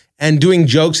tuxedo and doing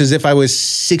jokes as if I was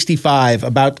 65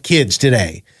 about kids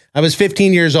today. I was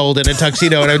 15 years old in a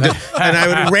tuxedo, and I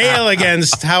would rail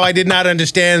against how I did not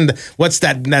understand what's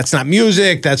that. That's not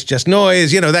music. That's just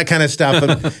noise. That kind of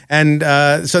stuff. And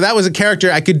so that was a character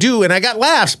I could do, and I got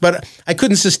laughs, but I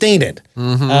couldn't sustain it.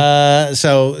 Mm-hmm.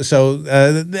 So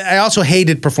I also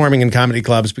hated performing in comedy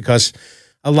clubs because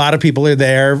a lot of people are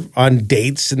there on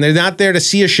dates, and they're not there to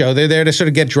see a show. They're there to sort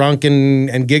of get drunk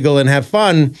and giggle and have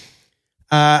fun.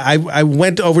 I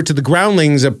went over to the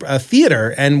Groundlings, a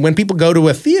theater, and when people go to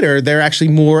a theater, they're actually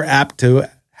more apt to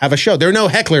have a show. There are no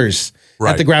hecklers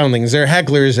at the Groundlings. There are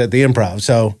hecklers at the Improv.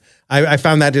 So I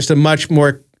found that just a much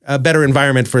more better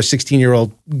environment for a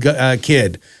 16-year-old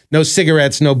kid. No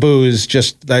cigarettes, no booze,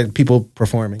 just people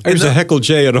performing. I used to heckle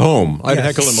Jay at home. I'd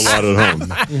heckle him a lot at home.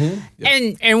 Mm-hmm.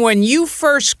 Yeah. And when you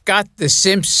first got The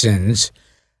Simpsons,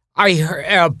 I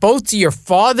heard both your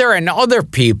father and other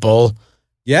people...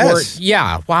 Yes.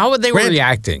 Well, how were they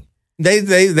reacting?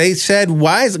 They said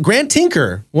Grant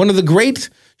Tinker, one of the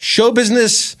great show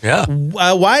business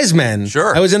wise men.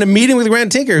 Sure. I was in a meeting with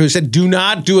Grant Tinker who said, "Do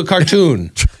not do a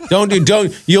cartoon. don't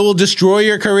you'll destroy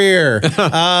your career."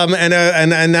 And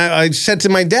I said to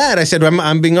my dad, I said,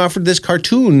 I'm being offered this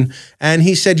cartoon, and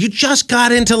he said, "You just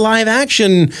got into live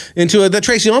action, into the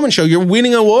Tracy Ullman show. You're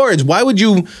winning awards. Why would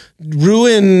you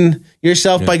ruin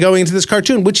yourself by going into this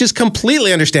cartoon?" Which is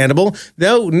completely understandable.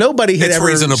 Though nobody had ever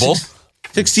reasonable.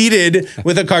 Succeeded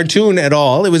with a cartoon at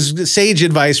all. It was sage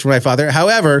advice from my father.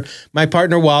 However, my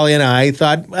partner Wally and I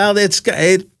thought, well, it's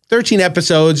 13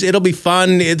 episodes. It'll be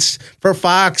fun. It's for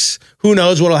Fox. Who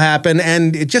knows what'll happen?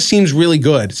 And it just seems really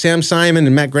good. Sam Simon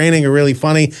and Matt Groening are really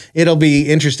funny. It'll be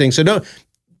interesting. So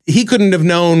he couldn't have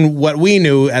known what we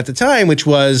knew at the time, which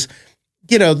was,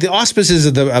 the auspices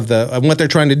of what they're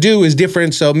trying to do is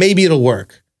different. So maybe it'll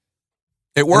work.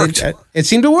 It worked. It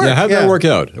seemed to work. Yeah, how'd that work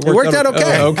out? It worked out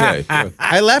okay. Okay.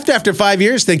 I left after 5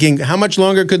 years thinking, how much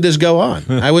longer could this go on?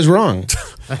 I was wrong.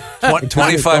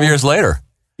 25 years later.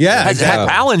 Yeah.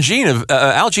 Al Jean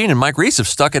and Mike Reese have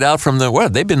stuck it out from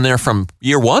they've been there from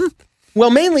year one? Well,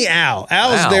 mainly Al.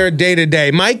 Al's there day to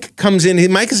day. Mike comes in.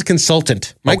 Mike is a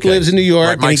consultant. Mike lives in New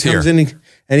York, and he comes in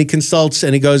and he consults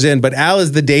and he goes in. But Al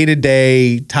is the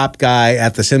day-to-day top guy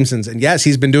at The Simpsons. And yes,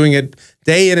 he's been doing it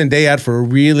day in and day out for a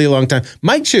really long time.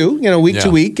 Mike too, week to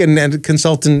week and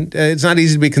consultant. It's not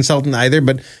easy to be a consultant either,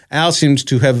 but Al seems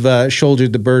to have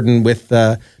shouldered the burden with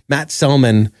Matt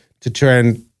Selman to try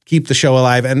and keep the show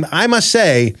alive. And I must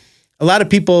say, a lot of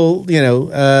people,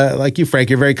 like you, Frank,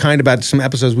 you're very kind about some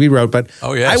episodes we wrote. But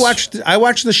I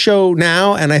watched the show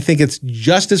now, and I think it's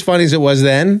just as funny as it was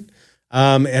then.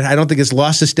 And I don't think it's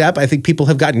lost a step. I think people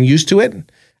have gotten used to it.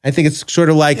 I think it's sort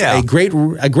of like a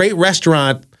great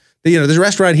restaurant. There's a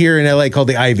restaurant here in LA called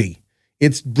the Ivy.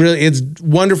 It's brilliant. It's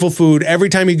wonderful food. Every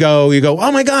time you go,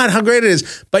 oh my God, how great it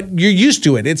is. But you're used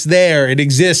to it. It's there. It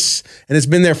exists. And it's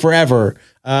been there forever.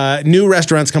 New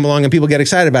restaurants come along and people get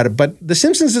excited about it. But The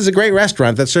Simpsons is a great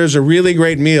restaurant that serves a really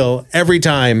great meal every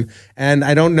time. And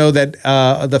I don't know that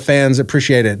the fans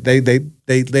appreciate it.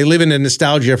 They live in a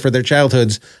nostalgia for their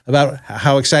childhoods about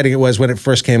how exciting it was when it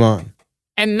first came on.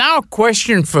 And now a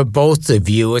question for both of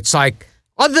you. It's like,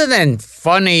 other than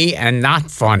funny and not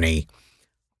funny,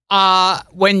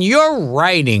 when you're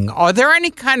writing, are there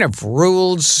any kind of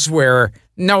rules where,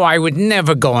 no, I would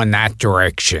never go in that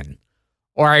direction,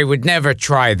 or I would never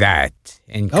try that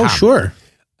in comedy? Oh, sure.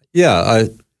 Yeah.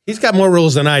 He's got more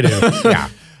rules than I do. Yeah.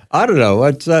 I don't know.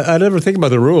 I never think about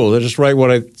the rules. I just write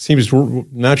what seems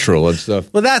natural and stuff.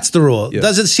 Well, that's the rule. Yeah.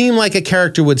 Does it seem like a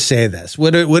character would say this?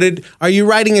 Would it? Are you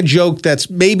writing a joke that's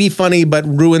maybe funny but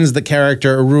ruins the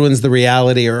character or ruins the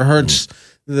reality or hurts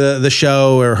the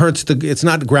show or hurts it's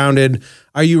not grounded?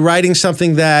 Are you writing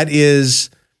something that is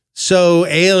so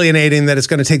alienating that it's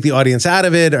going to take the audience out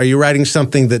of it? Are you writing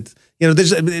something that,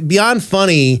 there's beyond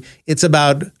funny, it's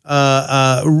about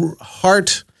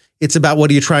heart. It's about what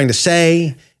are you trying to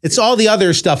say? It's all the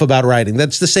other stuff about writing.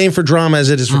 That's the same for drama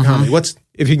as it is for comedy.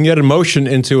 If you can get emotion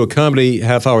into a comedy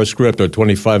half-hour script or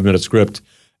 25-minute script,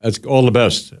 that's all the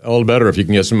best. All the better if you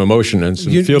can get some emotion and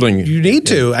some feeling. You need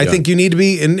to. I think you need to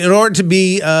be, in order to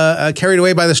be carried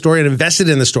away by the story and invested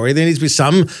in the story, there needs to be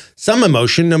some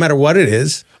emotion, no matter what it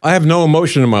is. I have no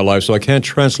emotion in my life, so I can't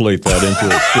translate that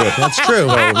into a script. That's true.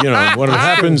 So, when it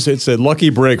happens, it's a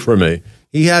lucky break for me.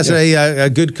 He has a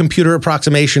good computer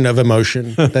approximation of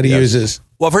emotion that he uses.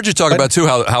 Well, I've heard you talk about, too,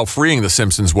 how freeing The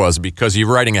Simpsons was because you're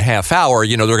writing a half hour.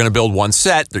 They're going to build one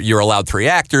set. You're allowed 3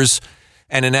 actors.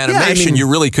 And in animation, you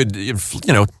really could,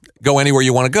 go anywhere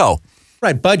you want to go.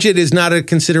 Right. Budget is not a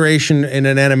consideration in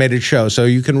an animated show. So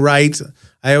you can write,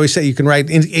 I always say you can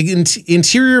write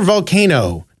interior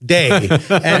volcano day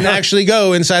and actually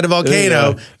go inside a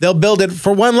volcano. They'll build it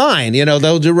for one line.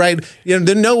 They'll do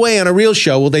there's no way on a real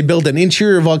show will they build an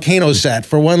interior volcano set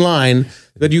for one line,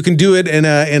 but you can do it in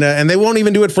a and they won't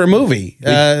even do it for a movie.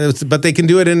 But they can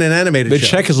do it in an animated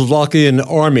show. The Czechoslovakian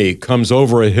army comes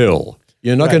over a hill.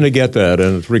 You're not going to get that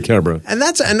in a 3-camera. And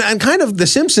that's and kind of The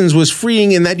Simpsons was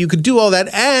freeing in that you could do all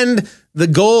that. And the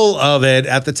goal of it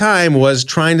at the time was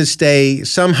trying to stay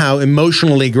somehow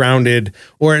emotionally grounded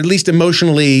or at least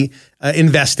emotionally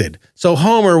invested. So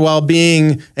Homer, while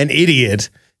being an idiot,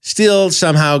 still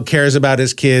somehow cares about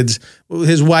his kids.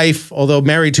 His wife, although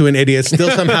married to an idiot,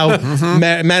 still somehow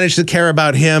managed to care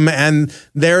about him. And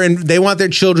they want their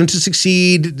children to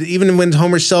succeed. Even when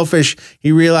Homer's selfish,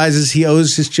 he realizes he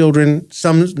owes his children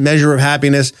some measure of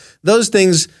happiness. Those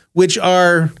things which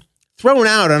are thrown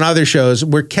out on other shows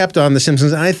were kept on The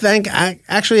Simpsons. And I think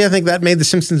that made The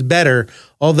Simpsons better,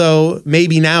 although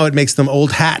maybe now it makes them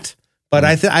old hat. But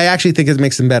I actually think it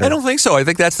makes them better. I don't think so. I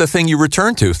think that's the thing you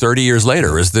return to 30 years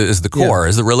later is the core,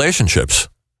 is the relationships.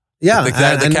 Yeah.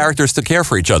 The characters to care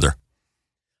for each other.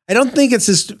 I don't think it's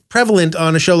as prevalent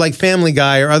on a show like Family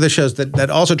Guy or other shows that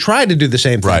also try to do the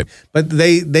same thing. Right. But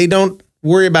they don't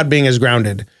worry about being as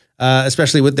grounded,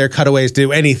 especially with their cutaways to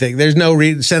do anything. There's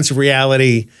no sense of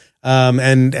reality.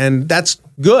 And that's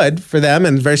good for them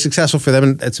and very successful for them.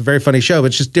 And it's a very funny show, but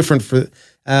it's just different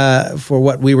for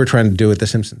what we were trying to do with The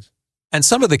Simpsons. And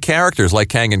some of the characters like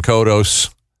Kang and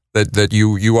Kodos that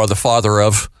you are the father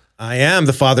of. I am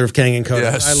the father of Kang and Kodos.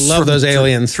 Yes. I love those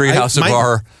aliens. Treehouse of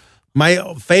Horror.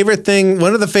 My favorite thing,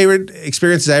 one of the favorite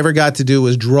experiences I ever got to do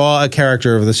was draw a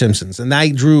character of The Simpsons. And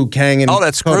I drew Kang and Kodos. Oh,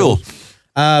 that's cool.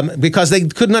 Because they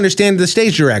couldn't understand the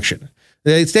stage direction.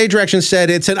 The stage direction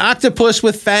said it's an octopus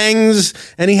with fangs,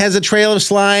 and he has a trail of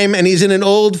slime, and he's in an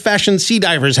old-fashioned sea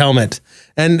diver's helmet.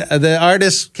 And the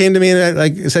artist came to me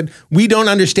and said, "We don't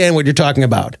understand what you're talking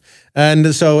about."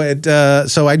 And so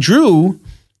I drew,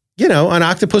 an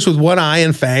octopus with one eye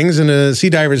and fangs and a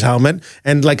sea diver's helmet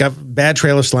and like a bad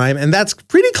trail of slime, and that's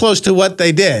pretty close to what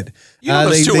they did.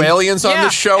 There's two aliens on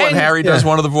this show, and Harry does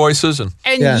one of the voices, and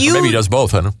maybe he does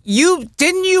both. I don't know.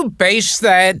 Didn't you base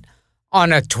that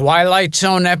on a Twilight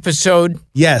Zone episode?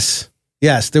 Yes,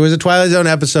 there was a Twilight Zone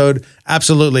episode,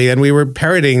 absolutely, and we were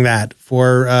parodying that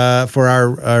for our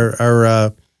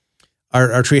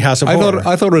Treehouse of Horror.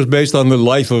 I thought it was based on the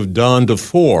life of Don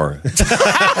DeFore.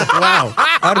 Wow,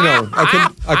 I don't know.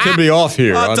 I could be off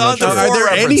here. Don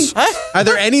DeFore Are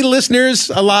there any listeners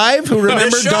alive who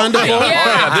remember Don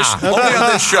DeFore? Only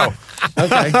on this show.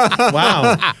 Okay.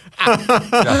 Wow.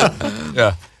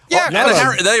 Yeah.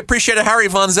 Yeah, they appreciate a Harry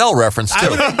Von Zell reference too.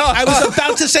 I was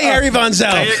about to say Harry Von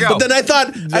Zell, there you go. but then I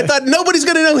thought nobody's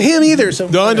going to know him either. So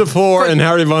Don DeFore and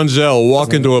Harry Von Zell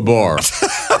walk into a bar.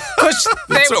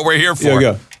 That's what we're here for.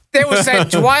 There was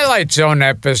that Twilight Zone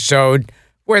episode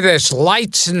where there's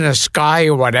lights in the sky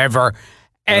or whatever,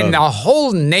 and the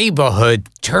whole neighborhood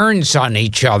turns on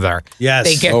each other. Yes.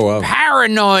 They get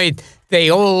paranoid. They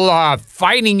all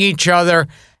fighting each other.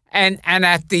 And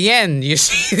at the end, you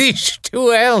see these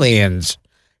two aliens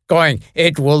going,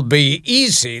 "It will be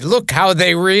easy. Look how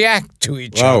they react to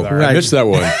each other." Right. I missed that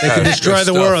one. They could destroy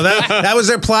the world. That was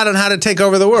their plot on how to take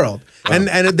over the world. And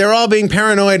they're all being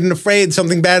paranoid and afraid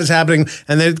something bad is happening,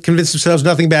 and they convince themselves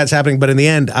nothing bad is happening. But in the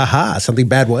end, something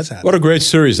bad was happening. What a great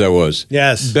series that was.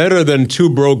 Yes. Better than Two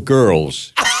Broke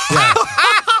Girls.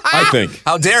 I think.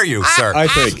 How dare you, sir? I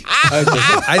think.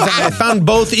 I found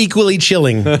both equally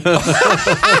chilling.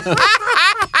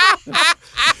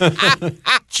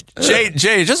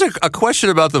 Jay, just a question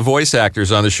about the voice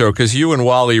actors on the show, because you and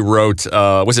Wally wrote,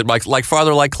 was it like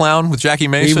Father Like Clown with Jackie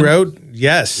Mason? He wrote,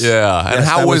 yes. Yeah, and yes,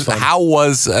 how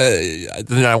was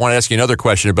then I want to ask you another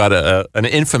question about an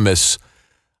infamous,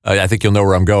 I think you'll know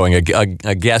where I'm going,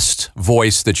 a guest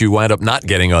voice that you wound up not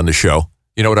getting on the show.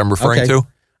 You know what I'm referring to?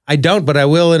 I don't, but I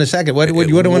will in a second. What do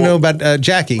you want to know about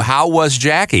Jackie? How was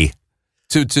Jackie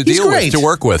to deal with, to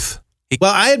work with?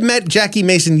 Well, I had met Jackie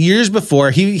Mason years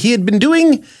before. He had been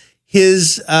doing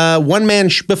his one-man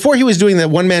before he was doing that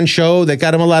one-man show that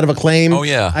got him a lot of acclaim. Oh,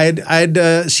 yeah.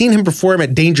 I'd seen him perform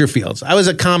at Dangerfields. I was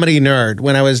a comedy nerd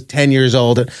when I was 10 years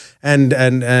old and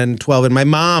 12, and my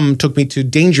mom took me to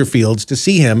Dangerfields to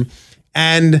see him,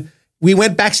 and we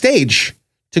went backstage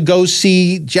to go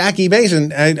see Jackie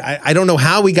Mason. I don't know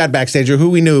how we got backstage or who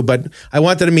we knew, but I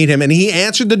wanted to meet him. And he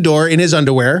answered the door in his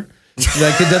underwear.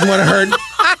 Like, he doesn't want to hurt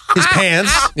his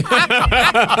pants.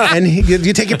 And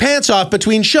you take your pants off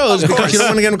between shows because you don't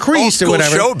want to get them creased or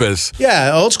whatever. Old school showbiz.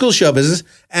 Yeah, old school show business.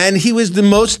 And he was the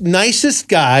most nicest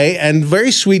guy and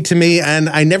very sweet to me. And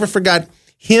I never forgot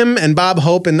him and Bob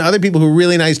Hope and other people who were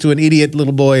really nice to an idiot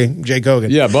little boy, Jay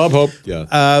Kogen. Yeah, Bob Hope.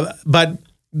 Yeah. But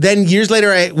then years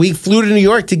later, we flew to New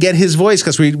York to get his voice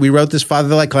because we wrote this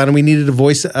Father Like Clown and we needed a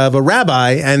voice of a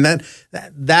rabbi. And that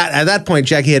at that point,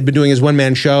 Jackie had been doing his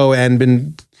one-man show and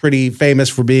been pretty famous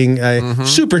for being a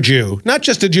super Jew. Not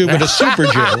just a Jew, but a super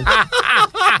Jew.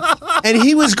 And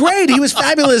he was great. He was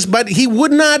fabulous, but he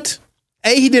would not,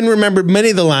 A, he didn't remember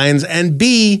many of the lines, and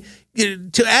B,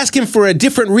 to ask him for a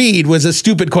different read was a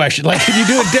stupid question. Like, can you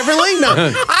do it differently?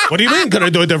 No. What do you mean, can I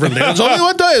do it differently? It's only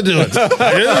one day I do it.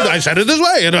 I said it this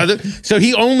way. So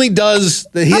he only does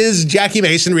his Jackie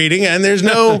Mason reading, and there's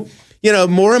no,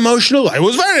 more emotional. I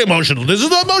was very emotional. This is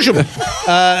not emotional.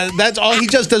 That's all. He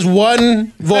just does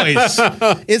one voice.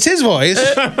 It's his voice,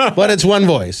 but it's one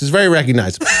voice. It's very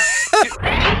recognizable.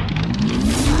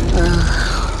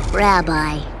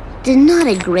 Rabbi, did not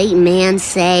a great man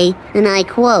say, and I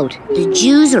quote, "The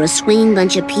Jews are a swinging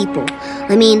bunch of people.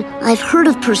 I mean, I've heard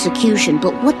of persecution,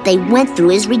 but what they went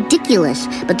through is ridiculous.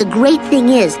 But the great thing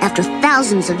is, after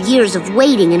thousands of years of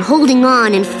waiting and holding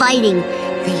on and fighting,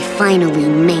 they finally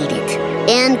made it."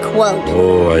 End quote.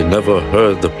 Oh, I never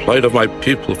heard the plight of my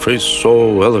people phrased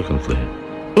so elegantly.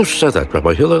 Who said that,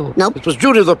 Rabbi Hillel? Nope. It was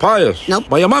Judah the Pious. Nope.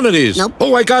 Maimonides. Nope.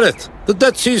 Oh, I got it. The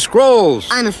Dead Sea Scrolls.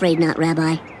 I'm afraid not,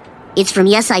 Rabbi. It's from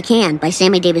Yes I Can by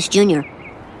Sammy Davis Jr.,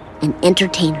 an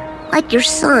entertainer, like your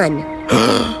son.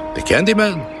 The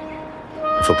Candyman?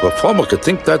 If a performer could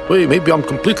think that way, maybe I'm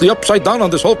completely upside down on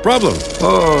this whole problem.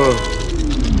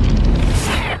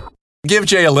 Give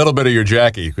Jay a little bit of your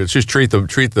Jackie. Let's just treat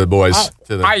the boys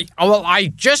to the.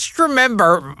 I just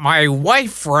remember my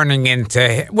wife running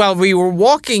into. Well, we were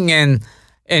walking in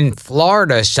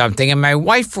Florida or something, and my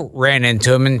wife ran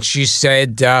into him, and she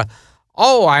said,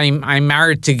 "Oh, I'm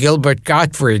married to Gilbert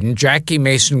Gottfried," and Jackie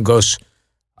Mason goes,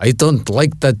 "I don't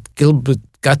like that Gilbert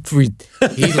Gottfried.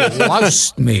 He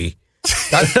loused me.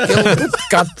 That Gilbert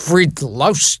Gottfried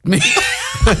loused me."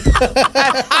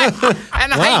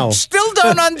 And Wow. I still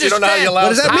don't understand. You don't know how you loused What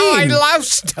does that how mean? I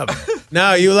loused him.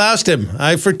 No, you loused him.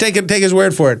 Take his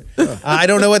word for it. I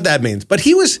don't know what that means, but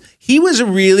he was a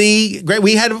really great.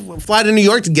 We had to fly to New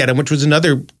York to get him, which was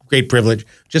another great privilege.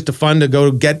 Just a fun to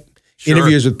go get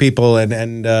interviews with people,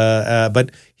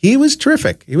 but he was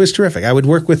terrific. He was terrific. I would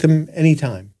work with him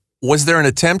anytime. Was there an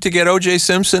attempt to get O.J.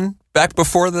 Simpson back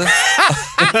before the?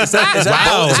 Is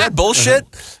that bullshit?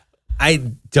 I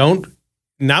don't.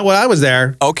 Not while I was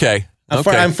there. Okay.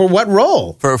 For what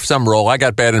role? For some role. I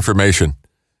got bad information.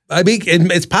 I mean,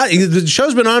 the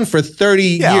show's been on for 30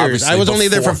 years. I was only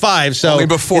there for 5, so only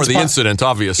before the incident,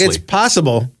 obviously. It's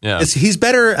possible. Yeah. He's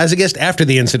better as a guest after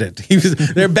the incident.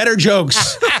 They're better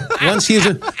jokes. Once he's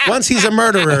a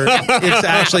murderer, it's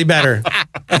actually better.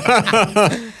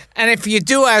 And if you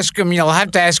do ask him, you'll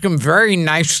have to ask him very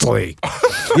nicely.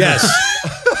 Yes.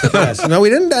 Yes. No, we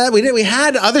didn't. We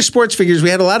had other sports figures. We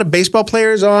had a lot of baseball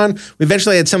players on. We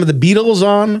eventually had some of the Beatles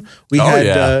on. We had,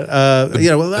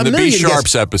 the B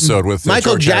Sharps episode with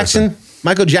Michael George Jackson. Harrison.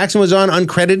 Michael Jackson was on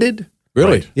uncredited.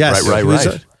 Really? Right. Yes. Right.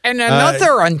 And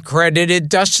another uncredited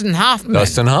Dustin Hoffman.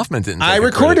 Dustin Hoffman didn't. I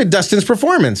recorded Dustin's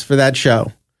performance for that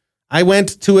show. I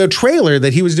went to a trailer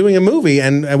that he was doing a movie,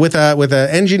 and with an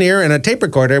engineer and a tape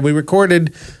recorder, we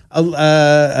recorded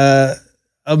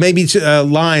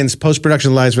lines,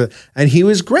 post-production lines, and he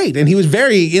was great, and he was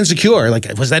very insecure. Like,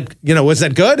 was that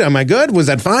good? Am I good? Was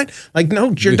that fine? Like,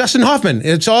 no, you're Dustin Hoffman.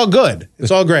 It's all good. It's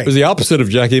all great. It was the opposite of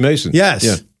Jackie Mason. Yes.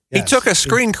 Yeah. He took a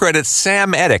screen credit,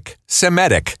 Semitic.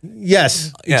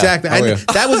 Yes, Yeah. exactly. Oh,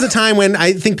 That was the time when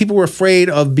I think people were afraid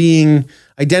of being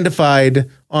identified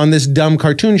on this dumb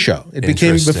cartoon show. It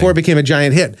became a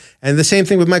giant hit. And the same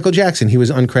thing with Michael Jackson. He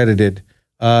was uncredited.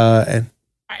 I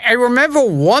remember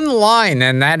one line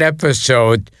in that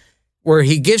episode where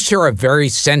he gives her a very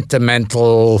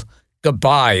sentimental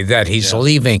goodbye that he's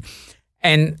leaving.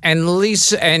 And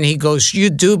Lisa, and he goes, "You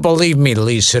do believe me,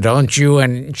 Lisa, don't you?"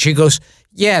 And she goes,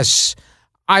 "Yes,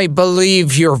 I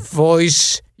believe your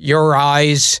voice, your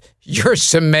eyes, your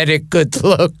Semitic good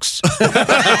looks."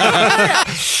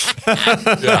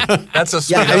 That's a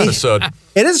sweet episode.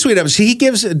 It is a sweet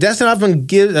episode. Dustin Hoffman,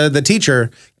 the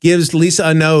teacher, gives Lisa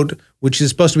a note, which is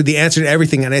supposed to be the answer to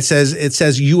everything, and it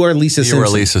says you are Lisa Simpson. You are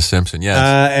Lisa Simpson, yes.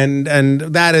 And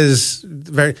that is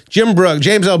very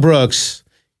James L. Brooks,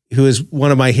 who is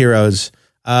one of my heroes.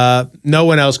 No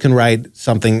one else can write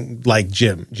something like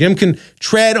Jim. Jim can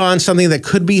tread on something that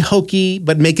could be hokey,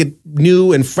 but make it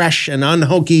new and fresh and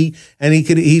unhokey. And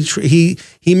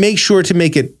he makes sure to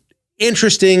make it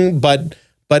interesting, but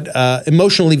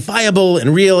emotionally viable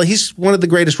and real. He's one of the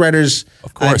greatest writers,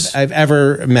 of course, I've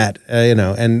ever met.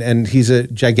 And he's a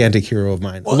gigantic hero of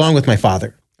mine, along with my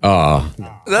father.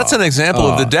 That's an example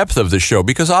of the depth of the show,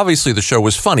 because obviously the show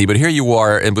was funny, but here you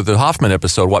are and with the Hoffman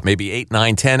episode, maybe 8,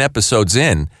 9, 10 episodes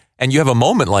in, and you have a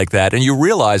moment like that, and you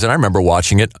realize, and I remember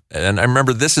watching it, and I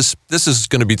remember this is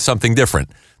going to be something different.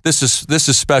 This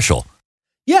is special.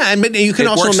 Yeah, and you can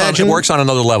also imagine it works on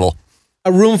another level.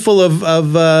 A room full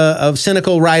of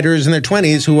cynical writers in their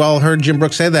 20s who all heard Jim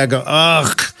Brooks say that, go,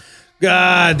 "Ugh,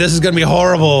 God, this is going to be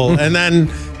horrible," and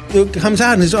then it comes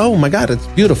out and he's, oh my God, it's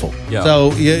beautiful. Yeah.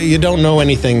 So you don't know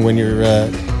anything when you're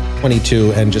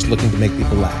 22 and just looking to make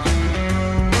people laugh.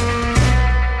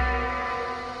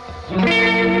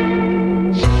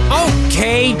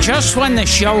 Okay, just when the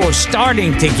show was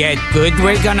starting to get good,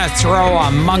 we're gonna throw a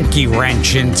monkey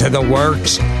wrench into the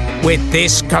works with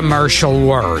this commercial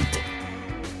word.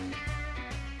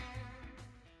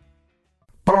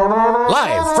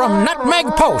 Live from Nutmeg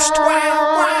Post,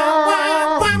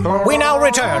 we now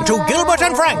return to Gilbert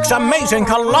and Frank's amazing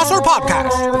colossal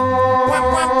podcast.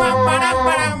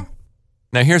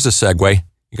 Now here's a segue.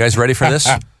 You guys ready for this?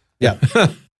 Yeah.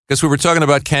 Because we were talking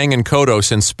about Kang and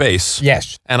Kodos in space.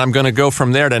 Yes. And I'm going to go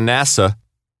from there to NASA,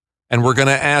 and we're going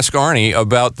to ask Arnie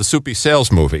about the Soupy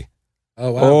Sales movie.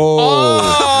 Oh, wow.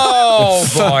 Oh,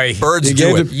 boy. Birds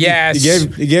do it. Yes.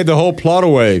 He gave the whole plot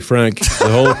away, Frank. The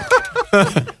whole.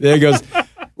 There he goes.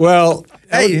 Well,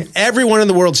 hey, everyone in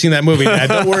the world's seen that movie, Dad.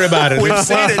 Don't worry about it. We've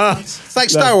seen it. It's like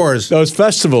Star Wars. Those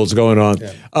festivals going on.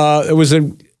 Yeah.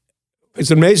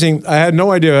 It's amazing. I had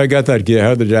no idea I got that gig. I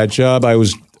had that job. I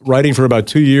was writing for about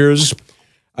 2 years.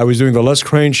 I was doing the Les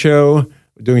Crane Show,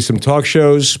 doing some talk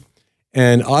shows,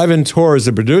 and Ivan Torres,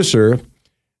 the producer,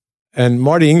 and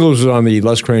Marty Ingalls was on the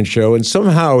Les Crane Show, and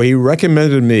somehow he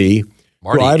recommended me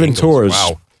to Ivan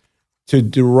Torres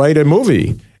to write a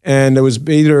movie. And it was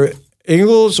either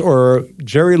Ingalls or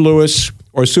Jerry Lewis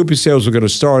or Soupy Sales were going to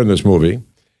star in this movie.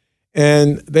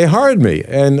 And they hired me.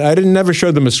 And I never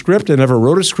showed them a script. I never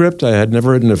wrote a script. I had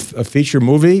never written a feature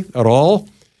movie at all.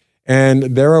 And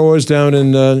there I was down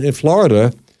in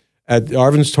Florida at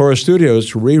Ivan Torres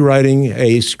Studios rewriting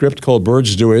a script called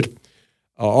Birds Do It.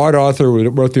 Art Arthur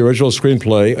wrote the original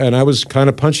screenplay, and I was kind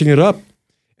of punching it up.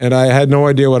 And I had no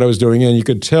idea what I was doing. And you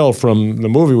could tell from the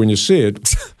movie when you see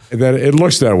it that it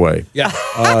looks that way. Yeah.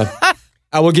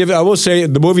 I will say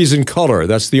the movie's in color.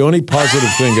 That's the only positive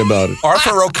thing about it.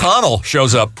 Arthur O'Connell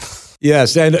shows up.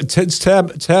 Yes, and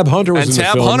Tab Hunter was in the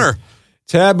film. And Tab Hunter.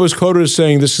 Tab was quoted as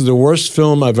saying, "This is the worst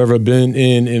film I've ever been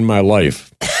in my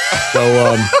life."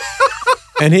 So,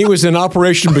 and he was in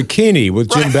Operation Bikini with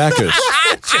Jim Backus.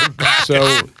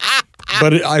 So,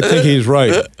 but I think he's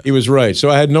right. He was right. So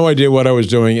I had no idea what I was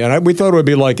doing, and we thought it would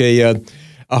be like a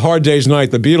Hard Day's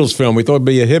Night, the Beatles film. We thought it'd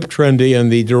be a hip, trendy,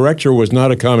 and the director was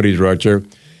not a comedy director.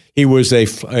 He was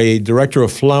a director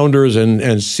of flounders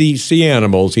and sea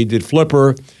animals. He did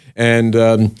Flipper, and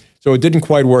so it didn't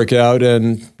quite work out.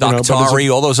 And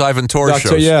Doctari, all those Ivan Torres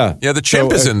shows. Yeah, the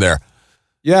chimp is in there.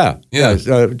 Yeah.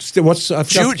 Judy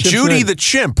the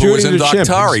chimp, who was in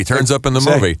Doctari, turns up in the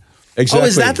movie. Exactly. Oh,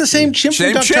 is that the same chimp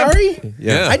from Doctari?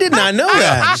 Yeah. I did not know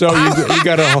that. So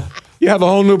you have a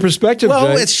whole new perspective.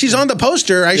 Well, Jay. she's on the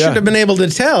poster. I should have been able to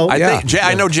tell.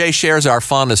 I know Jay shares our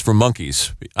fondness for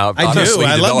monkeys. I do.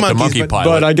 I love monkeys, monkey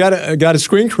but I got a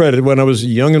screen credit when I was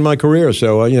young in my career,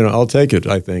 so I'll take it.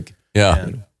 I think. Yeah.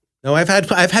 No, I've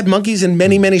had monkeys in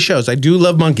many shows. I do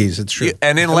love monkeys. It's true.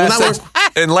 And in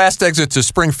Last Exit to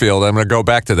Springfield, I'm going to go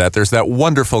back to that. There's that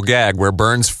wonderful gag where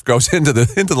Burns goes into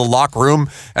the lock room,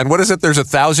 and what is it? There's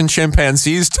 1,000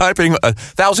 chimpanzees typing,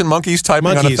 1,000 monkeys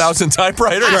typing on 1,000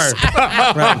 typewriters. Sure.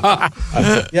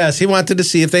 Right. Yes, he wanted to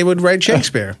see if they would write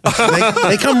Shakespeare.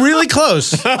 They come really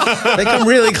close. They come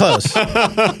really close.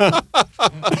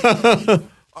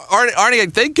 Arnie, I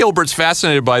think Gilbert's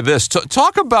fascinated by this.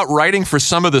 Talk about writing for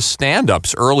some of the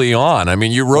stand-ups early on. I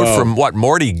mean, you wrote from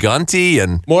Morty Gunty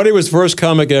and... Morty was the first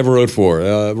comic I ever wrote for,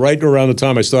 right around the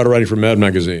time I started writing for Mad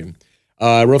Magazine.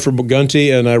 I wrote for Gunty,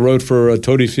 and I wrote for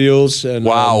Toady Fields. And,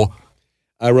 wow.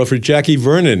 I wrote for Jackie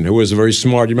Vernon, who was very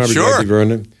smart. You remember Jackie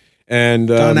Vernon? And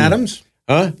Don Adams?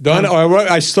 Huh? When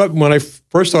I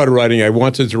first started writing, I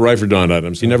wanted to write for Don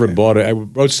Adams. He never bought it. I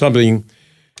wrote something...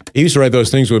 He used to write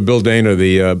those things with Bill Dana,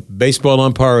 the baseball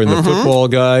umpire and the football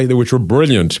guy, which were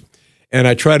brilliant. And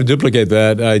I tried to duplicate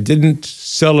that. I didn't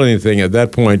sell anything at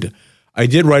that point. I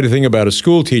did write a thing about a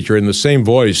school teacher in the same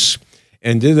voice.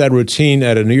 and did that routine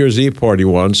at a New Year's Eve party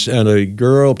once, and a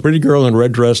pretty girl in a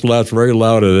red dress laughed very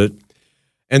loud at it,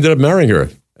 ended up marrying her.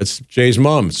 That's Jay's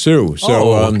mom, Sue.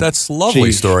 So that's a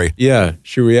lovely story. Yeah,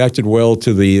 she reacted well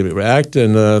to the act,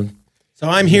 and so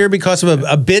I'm here because of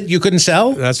a bit you couldn't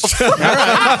sell? That's all right,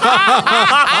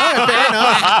 fair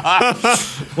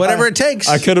enough. Whatever it takes.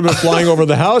 I could have been flying over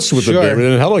the house with Sure.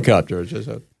 in a helicopter.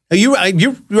 You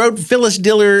wrote Phyllis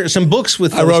Diller some books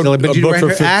with Phyllis Diller, but did you write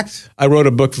her act? I wrote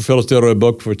a book for Phyllis Diller, a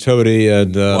book for Toady,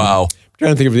 and wow. I'm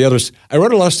trying to think of the others. I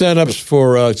wrote a lot of stand-ups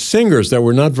for singers that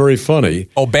were not very funny.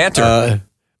 Oh, banter.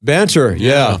 Banter,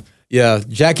 yeah.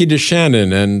 Jackie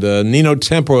DeShannon and Nino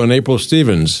Tempo and April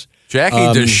Stevens. Jackie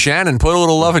DeShannon, put a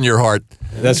little love in your heart.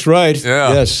 That's right.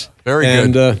 Yeah. Yes. Very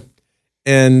good.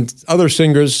 And other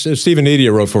singers, Stephen Eady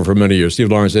I wrote for many years, Steve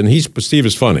Lawrence, and Steve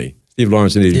is funny. Steve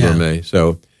Lawrence and Eady Gourmet.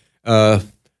 So, a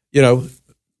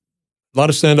lot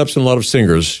of stand-ups and a lot of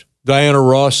singers. Diana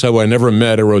Ross, who I never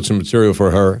met, I wrote some material for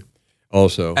her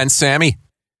also. And Sammy?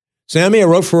 Sammy, I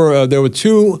wrote for, there were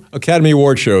 2 Academy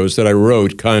Award shows that I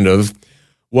wrote, kind of.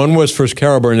 One was for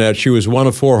Carol Burnett. She was one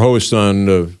of 4 hosts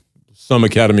on some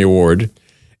Academy Award.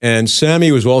 And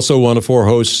Sammy was also one of 4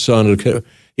 hosts on,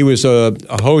 he was a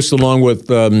host along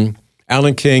with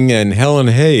Alan King and Helen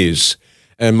Hayes.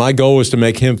 And my goal was to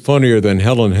make him funnier than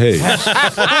Helen Hayes.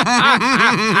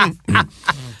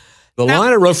 The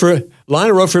line I wrote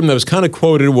for him that was kind of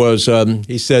quoted was,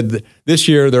 he said, this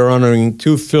year they're honoring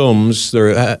 2 films,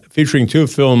 they're featuring 2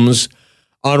 films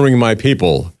honoring my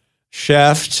people,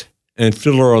 Shaft and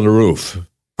Fiddler on the Roof.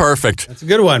 Perfect. That's a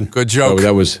good one. Good joke. So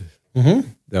that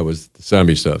was the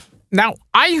Sammy stuff. Now,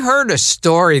 I heard a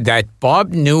story that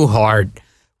Bob Newhart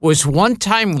was one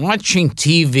time watching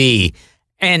TV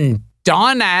and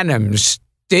Don Adams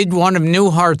did one of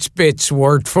Newhart's bits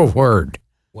word for word.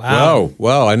 Wow,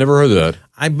 I never heard of that.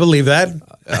 I believe that.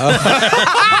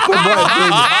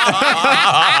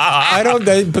 I don't.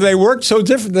 But they work so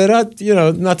different. They're not,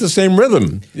 not the same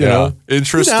rhythm. You know,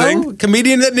 interesting.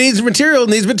 Comedian that needs material.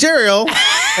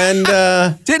 And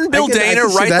didn't Bill Dana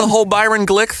write the whole Byron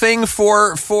Glick thing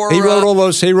for? He wrote all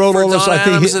those. He wrote all those. Don I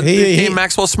think Adams he became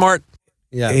Maxwell Smart.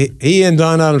 Yeah, he and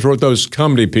Don Adams wrote those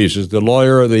comedy pieces. The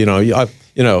lawyer, the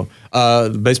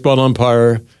baseball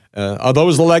umpire. Are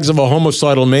those the legs of a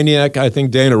homicidal maniac? I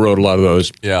think Dana wrote a lot of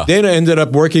those. Yeah. Dana ended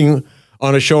up working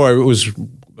on a show I was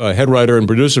head writer and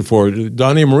producer for,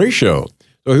 Donnie and Marie Show.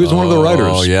 So he was one of the writers.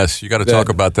 Oh, yes. You got to talk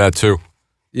about that, too.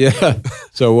 Yeah.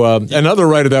 So another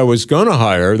writer that I was going to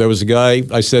hire, there was a guy,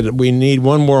 I said, we need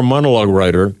one more monologue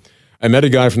writer. I met a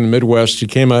guy from the Midwest. He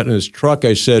came out in his truck.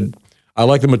 I said, I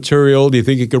like the material. Do you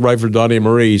think you could write for Donnie and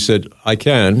Marie? He said, I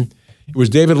can. It was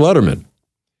David Letterman.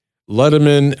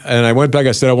 And I went back,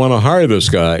 I said, I want to hire this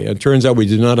guy. It turns out we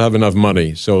did not have enough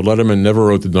money. So Letterman never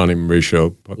wrote the Donnie and Marie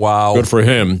show. Wow. Good for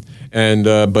him. And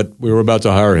but we were about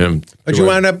to hire him. But you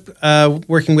wound up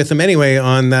working with him anyway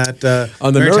on that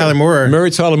on the Mary Tyler Moore.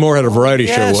 Mary Tyler Moore had a variety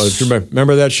show.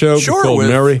 Remember that show? Sure. Called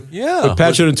Mary? Yeah. With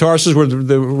Patchett and Tarsus were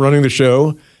running the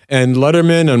show. And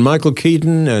Letterman and Michael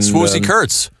Keaton and Swoozie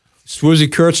Kurtz.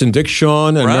 Swoozie Kurtz and Dick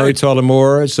Shawn and Mary Tyler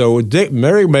Moore. So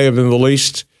Mary may have been the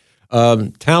least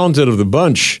talented of the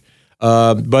bunch,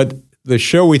 but the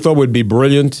show we thought would be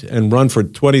brilliant and run for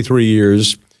 23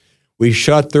 years. We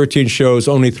shot 13 shows,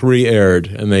 only 3 aired,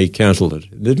 and they canceled it.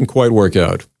 It didn't quite work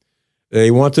out.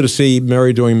 They wanted to see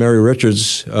Mary doing Mary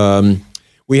Richards.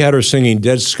 We had her singing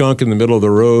Dead Skunk in the middle of the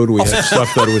road. We had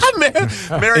stuff that was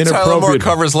Mary Tyler Moore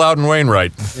covers Loudon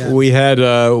Wainwright. Yeah. We had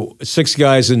 6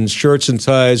 guys in shirts and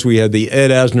ties. We had the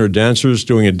Ed Asner dancers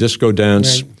doing a disco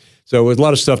dance. Right. So it was a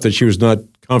lot of stuff that she was not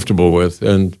comfortable with,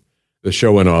 and the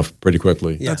show went off pretty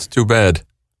quickly. Yeah. That's too bad.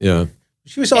 Yeah.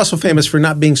 She was also famous for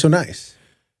not being so nice.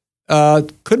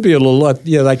 Could be a little lot.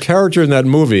 Yeah, that character in that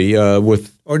movie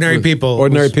with Ordinary People.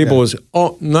 Was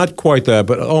not quite that,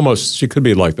 but almost. She could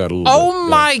be like that a little bit. Oh,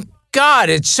 my God.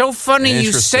 It's so funny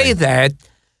you say that,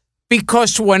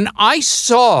 because when I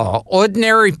saw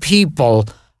Ordinary People,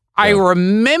 I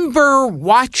remember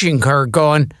watching her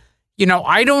going,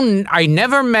 I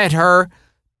never met her,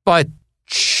 but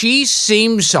she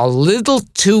seems a little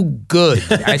too good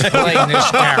at playing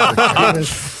this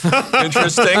character.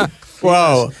 Interesting.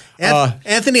 Wow.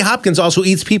 Anthony Hopkins also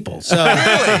eats people. So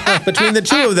between the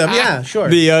two of them, yeah, sure.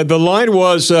 The line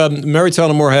was Mary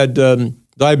Tyler Moore had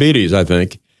diabetes, I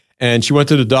think, and she went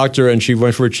to the doctor and she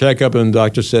went for a checkup, and the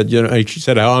doctor said, she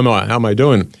said, how am I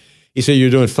doing? He said, you're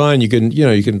doing fine. You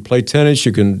can play tennis,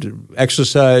 you can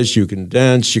exercise, you can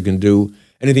dance, you can do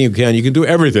anything you can. You can do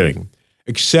everything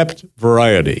except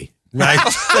variety. Right.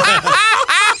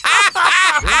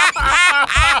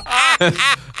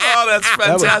 Oh, that's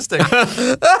fantastic.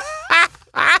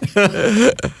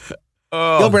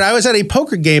 Gilbert, I was at a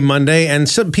poker game Monday, and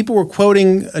some people were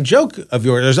quoting a joke of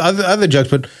yours. There's other jokes,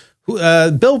 but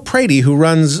Bill Prady, who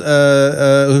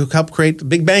helped create The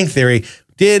Big Bang Theory,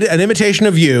 did an imitation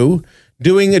of you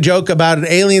doing a joke about an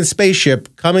alien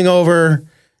spaceship coming over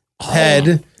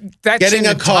head, getting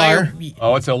a car.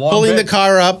 It's a long pulling bit. the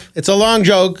car up. It's a long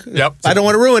joke. Yep. I don't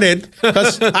want to ruin it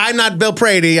because I'm not Bill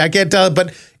Prady. I can't tell,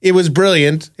 but it was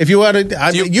brilliant. If you want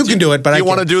to, you can do it. But you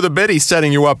want to do the bit? He's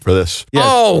setting you up for this. Yes.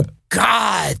 Oh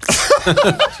God!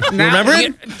 Remember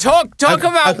it? Talk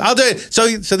about. I'll do it. So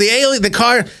the alien, the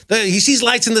car, he sees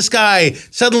lights in the sky.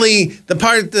 Suddenly,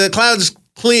 the clouds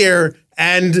clear,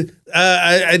 and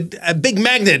a big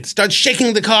magnet starts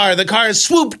shaking the car. The car is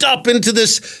swooped up into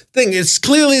this thing. It's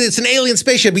an alien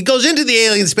spaceship. He goes into the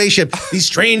alien spaceship. These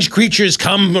strange creatures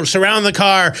come, surround the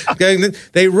car.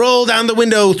 They roll down the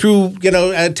window through,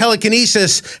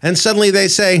 telekinesis, and suddenly they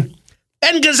say,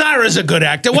 Ben Gazzara's a good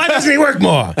actor. Why doesn't he work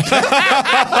more? Is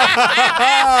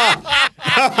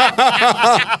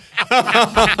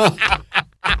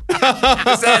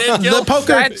that it, Gil? The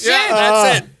poker. That's it.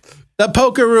 That's it. The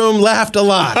poker room laughed a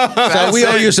lot. So we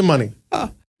owe you some money.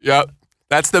 Yep.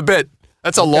 That's the bit.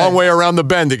 That's a long way around the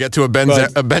bend to get to a Ben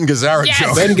Gazzara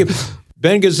joke.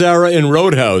 Ben Gazzara in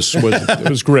Roadhouse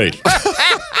was great.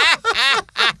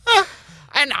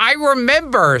 And I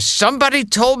remember somebody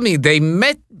told me they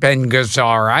met Ben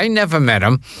Gazzara. I never met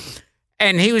him.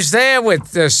 And he was there with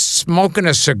smoking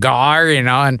a cigar,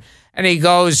 and he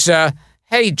goes,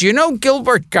 hey, do you know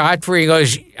Gilbert Gottfried? He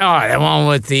goes, oh, the one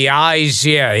with the eyes,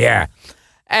 yeah.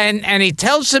 And he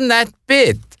tells him that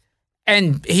bit.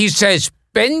 And he says,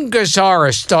 Ben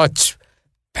Gazzara starts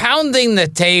pounding the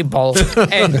table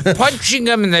and punching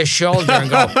him in the shoulder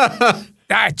and go,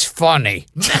 that's funny.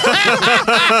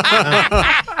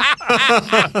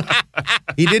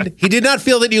 He did not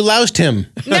feel that you loused him.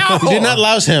 No. You did not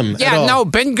louse him. Yeah, at all. no,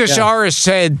 Ben Gazzara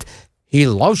said he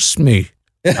loused me.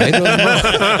 I don't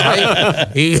know.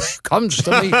 He comes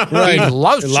to me. Right. He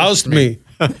loused me.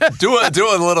 Do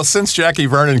a little. Since Jackie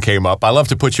Vernon came up, I love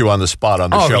to put you on the spot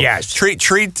on the show. Yes.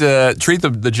 Treat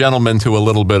the gentleman to a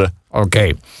little bit of.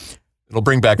 Okay. It'll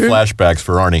bring back flashbacks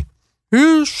for Arnie.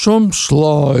 Here's some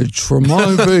slides from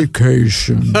my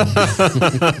vacation.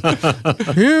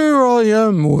 Here I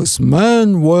am with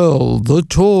Manuel, the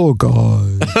tour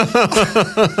guide.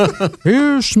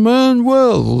 Here's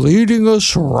Manuel leading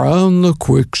us around the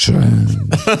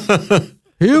quicksand.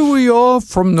 Here we are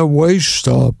from the waist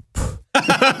up.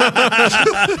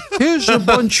 Here's a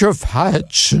bunch of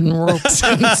hats and ropes.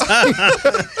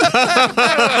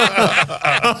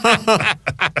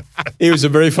 He was a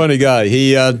very funny guy.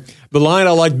 The line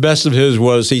I liked best of his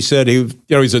was he said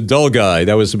he's a dull guy.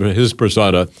 That was his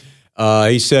persona.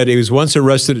 He said he was once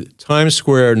arrested at Times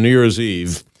Square New Year's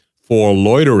Eve for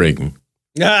loitering.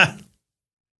 Yeah,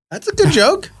 that's a good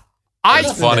joke.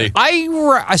 That's funny.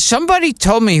 Somebody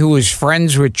told me who was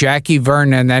friends with Jackie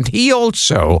Vernon that he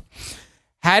also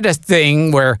had a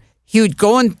thing where he would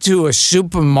go into a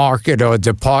supermarket or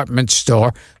department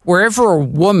store wherever a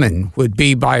woman would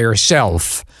be by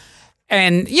herself.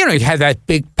 And, he had that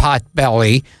big pot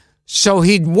belly. So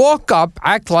he'd walk up,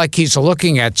 act like he's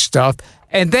looking at stuff,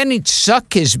 and then he'd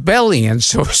suck his belly in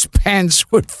so his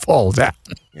pants would fall down.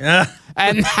 Yeah.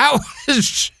 And that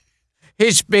was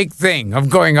his big thing of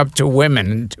going up to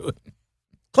women and doing.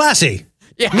 Classy.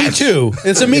 Yes. Me too.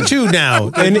 It's a Me Too now,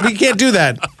 and we can't do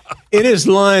that. In his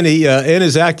line, in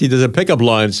his act, he does a pickup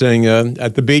line saying,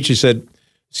 at the beach, he said,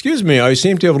 "Excuse me, I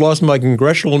seem to have lost my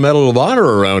Congressional Medal of Honor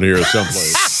around here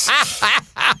someplace."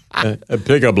 A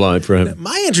pickup line for him.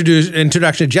 My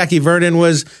introduction to Jackie Vernon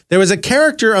was there was a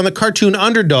character on the cartoon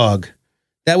Underdog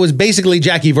that was basically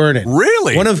Jackie Vernon.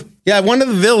 Really? One of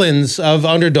the villains of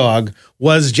Underdog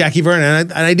was Jackie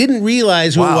Vernon, and I didn't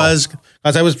realize who it was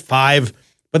because I was 5.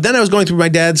 But then I was going through my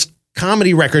dad's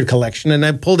comedy record collection, and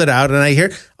I pulled it out, and I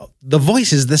hear the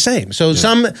voice is the same. So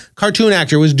some cartoon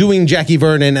actor was doing Jackie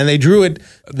Vernon, and they drew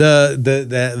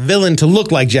the villain to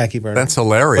look like Jackie Vernon. That's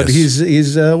hilarious. But he's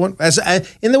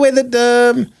in the way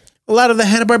that a lot of the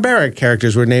Hanna-Barbera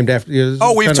characters were named after.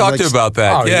 We've talked about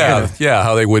that. Yeah.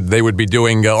 How they would be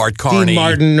doing Art Carney, Dean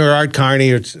Martin, or Art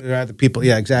Carney, or other people.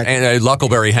 Yeah, exactly. and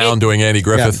Luckleberry Hound doing Andy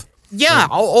Griffith. Yeah,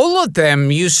 all of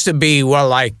them used to be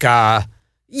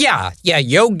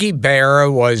Yogi Bear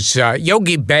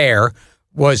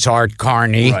was Art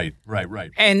Carney.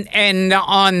 Right. And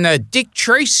on the Dick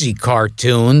Tracy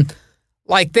cartoon,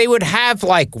 they would have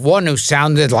one who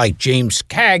sounded like James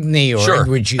Cagney or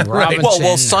Edward G. Robinson.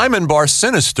 Well, Simon Bar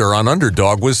Sinister on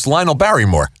Underdog was Lionel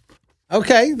Barrymore.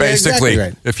 Okay, basically, exactly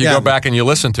right. If you go back and you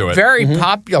listen to it. Very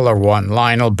popular one,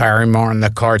 Lionel Barrymore in the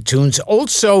cartoons.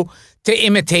 Also, to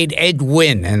imitate Ed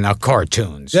Wynn in the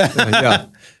cartoons. Yeah.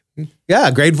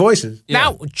 Yeah, great voices.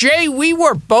 Now, Jay, we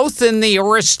were both in the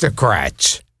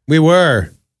Aristocrats. We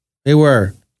were. You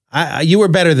were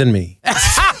better than me.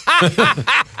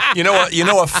 You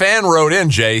know, a fan wrote in,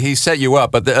 Jay. He set you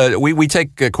up, but we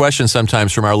take questions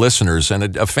sometimes from our listeners,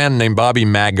 and a fan named Bobby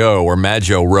Maggio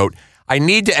wrote, "I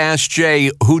need to ask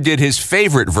Jay who did his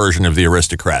favorite version of the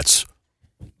Aristocrats."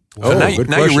 So now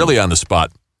you're really on the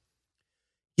spot.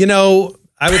 You know,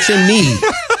 I would say me.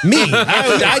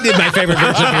 I did my favorite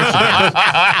version of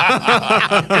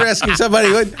Aristocrats. You're asking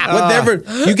somebody whatever.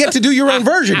 You get to do your own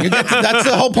version. That's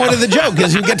the whole point of the joke,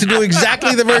 is you get to do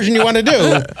exactly the version you want to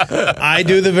do. I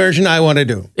do the version I want to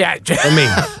do. Yeah. For me.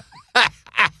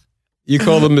 You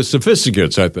call them the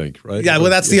sophisticates, I think, right? Yeah, well,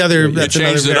 that's another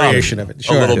variation of it.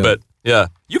 Sure, a little bit. Yeah.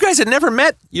 You guys had never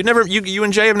met? You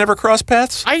and Jay have never crossed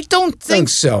paths? I don't think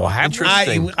so.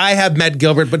 Interesting. I have met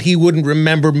Gilbert, but he wouldn't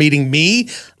remember meeting me.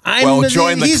 Join the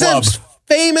club. He's a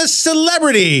famous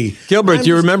celebrity. Gilbert, do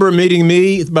you remember meeting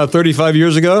me about 35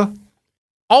 years ago?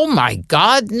 Oh, my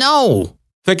God, no.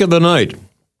 Thick of the Night.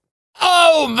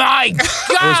 Oh, my God.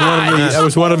 I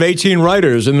was one of 18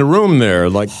 writers in the room there.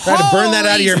 Try to burn that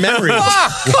out of your memory.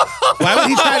 Why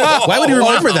would he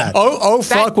remember that?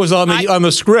 Fuck was on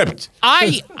the script.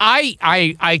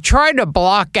 I try to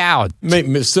block out.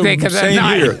 Same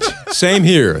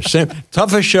here.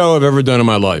 Toughest show I've ever done in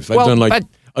my life. I've done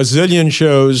a zillion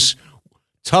shows.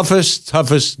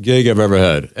 Toughest gig I've ever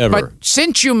had, ever. But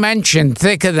since you mentioned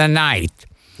Thick of the Night,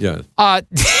 yeah.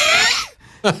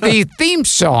 The theme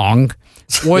song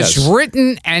was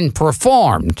written and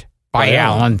performed by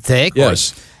Alan Thicke.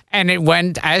 Yes. And it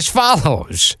went as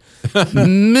follows.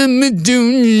 Mama,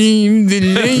 don't leave the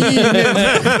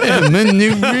light. I'm on the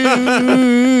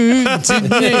road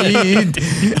tonight.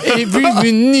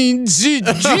 Everyone needs a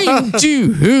drink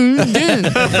to hold on.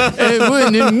 I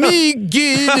want to make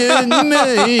it on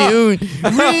my own.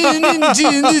 Run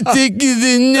into the thick of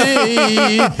the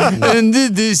night. Under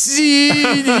the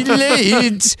city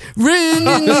lights.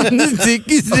 Running in the thick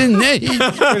of the night.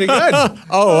 Pretty good.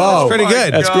 Oh, wow. Pretty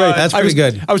good. That's great. That's pretty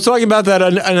good. I was talking about that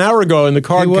an hour ago in the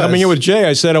car coming in with Jay.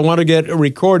 I said I want to get a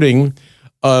recording,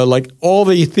 all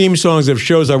the theme songs of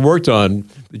shows I've worked on,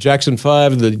 the Jackson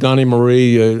 5, the Donnie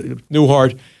Marie,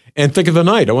 Newhart, and Thick of the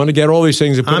Night. I want to get all these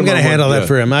things. I'm going to handle that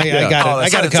for him. I got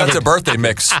it covered. That's a birthday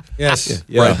mix. Yes.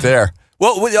 Right there.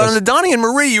 Well, on the Donnie and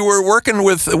Marie, you were working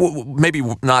with, maybe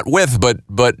not with,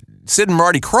 but Sid and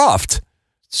Marty Krofft.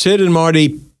 Sid and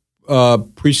Marty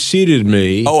preceded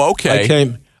me. Oh,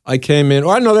 okay. I came in.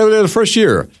 Oh, no, they were there the first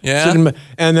year. Yeah.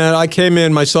 And then I came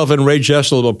in, myself and Ray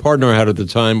Jessel, a partner I had at the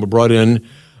time, were brought in.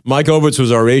 Mike Ovitz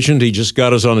was our agent. He just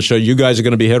got us on the show. You guys are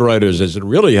going to be head writers. I said,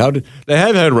 really? How did they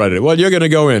have head writers? Well, you're going to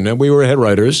go in. And we were head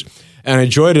writers. And I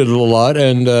enjoyed it a lot.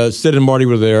 And Sid and Marty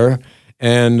were there.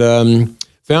 And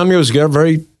found me. It was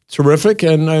very terrific.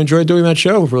 And I enjoyed doing that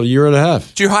show for a year and a half.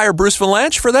 Did you hire Bruce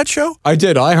Valanche for that show? I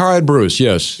did. I hired Bruce,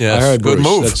 yes. I hired good Bruce.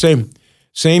 move. That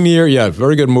same year,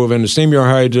 very good move. And the same year I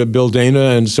hired Bill Dana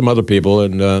and some other people.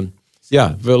 And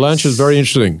Valanche is very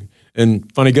interesting and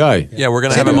funny guy. Yeah, we're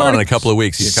going to have him on in a couple of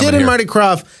weeks. He's Sid and Marty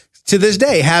Krofft, to this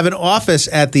day, have an office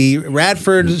at the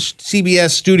Radford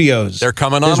CBS studios. They're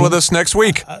coming on with us next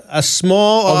week. A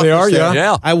small office. Oh, they are? There.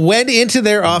 Yeah. I went into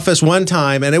their office one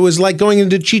time, and it was like going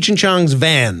into Cheech and Chong's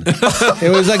van. It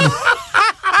was like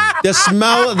the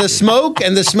smoke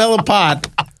and the smell of pot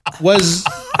was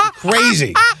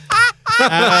crazy.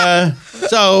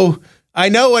 So I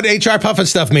know what HR Puffin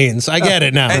stuff means. I get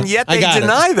it now. And yet they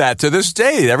deny that to this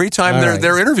day. Every time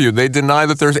they're interviewed, they deny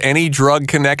that there's any drug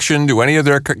connection to any of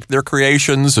their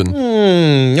creations. And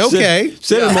okay.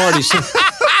 Sid and Marty.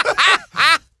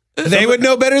 They would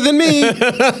know better than me.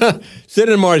 Sid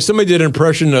and Marty. Somebody did they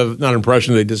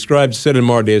described Sid and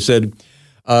Marty. They said,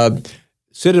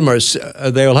 Sid and Marty,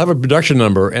 they will have a production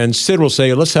number, and Sid will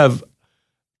say, let's have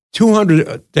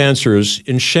 200 dancers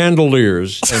in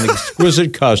chandeliers and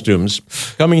exquisite costumes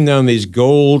coming down these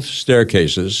gold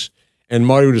staircases. And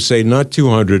Marty would say, not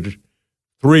 200,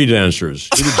 3 dancers.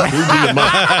 He'd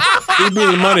be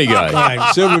the money guy.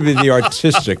 Right. Sid would be the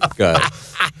artistic guy.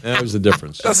 That was the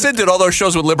difference. Now, Sid did all those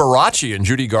shows with Liberace and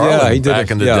Judy Garland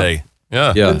back in the day.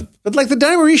 Yeah. But like the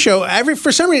Donnie Marie show,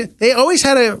 for some reason, they always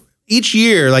had each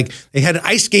year, like they had an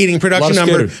ice skating production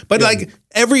number, but like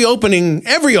every opening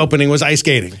was ice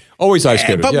skating. Always ice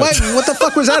skating. But what the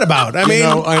fuck was that about? I mean,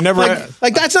 I never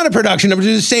like that's not a production number.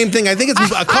 It's the same thing. I think it's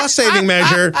a cost saving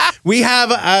measure. We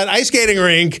have an ice skating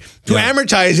rink to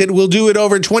amortize it. We'll do it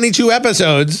over 22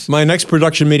 episodes. My next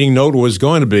production meeting note was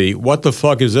going to be, "What the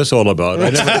fuck is this all about?"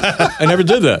 I never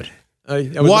did that.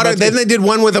 Water. Then they did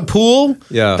one with a pool.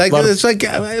 Yeah. It's like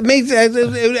it made,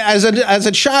 as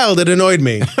a child, it annoyed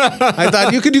me. I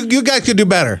thought you guys could do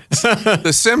better.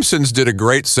 The Simpsons did a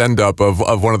great send-up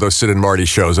of one of those Sid and Marty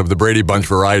shows of the Brady Bunch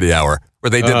Variety Hour, where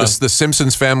they did the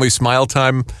Simpsons Family Smile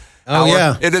Time hour.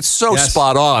 Yeah. And it's so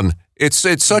spot on. It's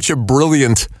such a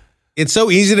brilliant... It's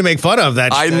so easy to make fun of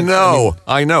that. I know.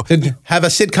 To have a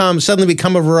sitcom suddenly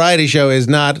become a variety show is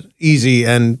not easy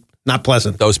and not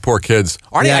pleasant. Those poor kids.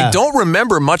 Arnie, I don't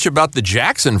remember much about the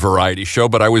Jackson variety show,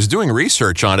 but I was doing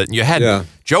research on it, and you had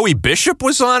Joey Bishop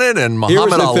was on it and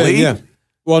Muhammad Ali. Yeah.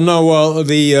 Well,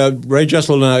 the Ray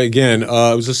Jessel and I, again, it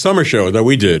was a summer show that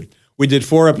we did. We did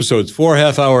 4 episodes, 4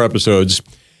 half-hour episodes.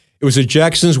 It was the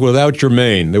Jacksons without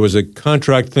Jermaine. There was a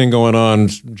contract thing going on.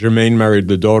 Jermaine married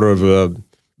the daughter of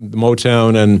the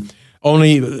Motown, and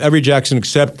only every Jackson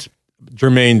except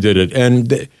Jermaine did it.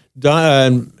 And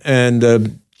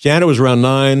Janet was around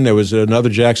 9. There was another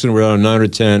Jackson around 9 or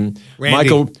 10.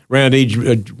 Michael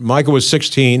was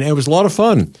 16. And it was a lot of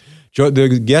fun.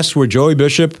 The guests were Joey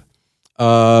Bishop, Ed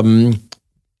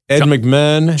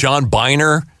McMahon, John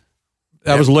Biner.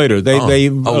 That was later. They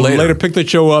later picked the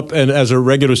show up, and as a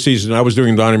regular season, I was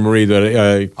doing Donnie Marie.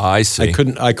 That I see.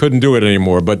 I couldn't do it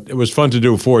anymore, but it was fun to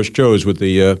do 4 shows with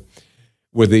the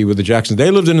Jacksons.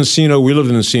 They lived in Encino. We lived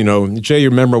in Encino. Jay,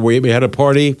 you remember we had a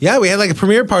party? Yeah, we had like a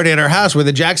premiere party at our house where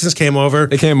the Jacksons came over.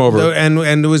 They came over, and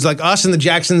it was like us and the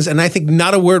Jacksons, and I think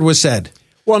not a word was said.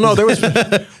 Well, no, there was.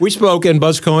 We spoke, and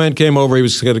Buzz Cohen came over. He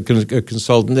was a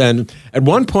consultant, and at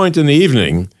one point in the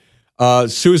evening,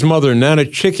 Sue's mother, Nana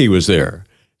Chicky, was there.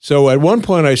 So at one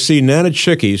point, I see Nana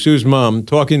Chicky, Sue's mom,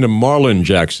 talking to Marlon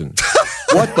Jackson.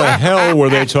 What the hell were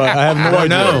they talking? I have no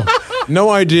idea.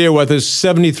 No idea what this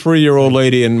 73-year-old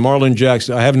lady and Marlon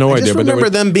Jackson. I have no idea. I just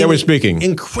remember them being they were speaking.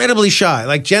 Incredibly shy.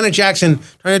 Like Janet Jackson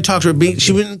trying to talk to her,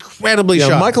 she was incredibly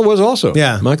shy. Michael was also.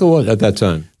 Yeah, Michael was at that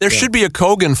time. There should be a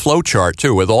Kogen flow chart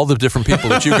too, with all the different people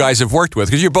that you guys have worked with,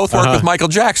 because you both worked with Michael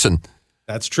Jackson.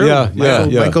 That's true.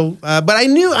 Michael, but I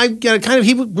knew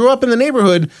he grew up in the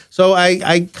neighborhood, so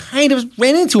I kind of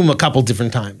ran into him a couple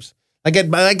different times. Like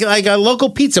a local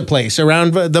pizza place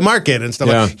around the market and stuff.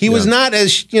 Yeah, he was not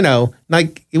as he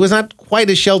was not quite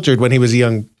as sheltered when he was a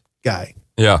young guy.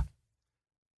 Yeah,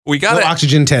 we got no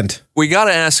oxygen tent. We got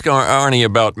to ask Arnie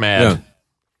about Mad.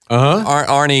 Yeah.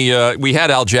 Arnie, we had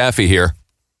Al Jaffe here.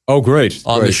 Oh, great.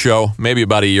 On the show, maybe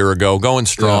about a year ago. Going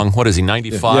strong. Yeah. What is he,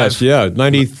 95? Yes,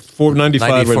 94,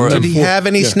 95. Did he have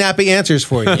any snappy answers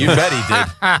for you? You bet he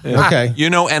did. Okay. You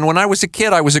know, and when I was a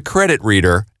kid, I was a credit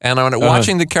reader, and I was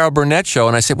watching the Carol Burnett show,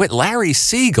 and I said, wait, Larry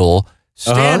Siegel,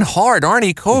 Stan Hart,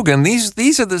 Arnie Kogen,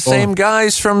 these are the same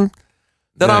guys from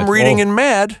that I'm reading in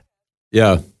Mad.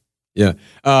 Yeah. Yeah.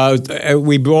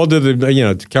 We all did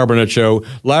the Carol Burnett show.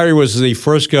 Larry was the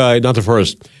first guy, not the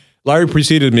first. Larry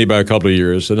preceded me by a couple of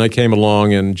years, and I came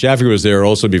along, and Jaffe was there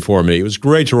also before me. It was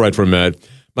great to write for Mad.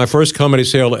 My first comedy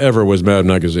sale ever was Mad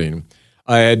Magazine.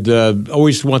 I had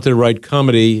always wanted to write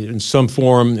comedy in some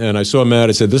form, and I saw Mad.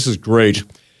 I said, this is great.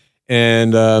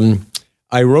 And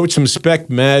I wrote some spec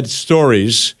Mad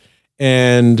stories,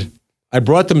 and I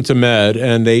brought them to Mad,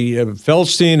 and they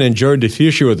Feldstein and Jared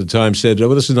DeFuscio at the time said,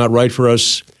 oh, this is not right for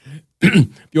us. If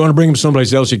you want to bring them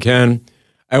someplace else, you can.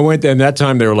 I went, and that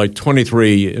time there were like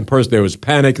 23 in person. There was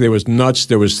Panic, there was Nuts,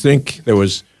 there was Think, there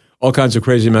was all kinds of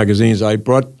crazy magazines. I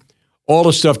brought all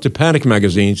the stuff to Panic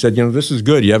magazine, said, this is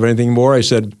good. You have anything more? I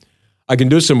said, I can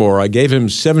do some more. I gave him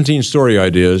 17 story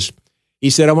ideas. He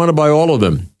said, I want to buy all of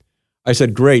them. I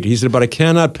said, great. He said, but I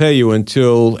cannot pay you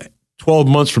until 12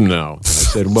 months from now. I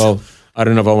said, well, I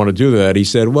don't know if I want to do that. He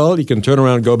said, well, you can turn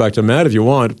around and go back to Mad if you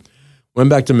want. Went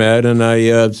back to Mad, and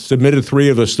I submitted 3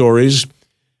 of the stories.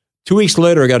 2 weeks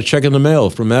later, I got a check in the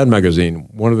mail from Mad Magazine.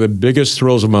 One of the biggest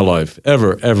thrills of my life,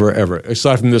 ever,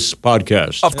 aside from this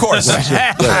podcast. Of course.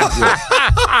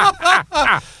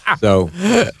 So,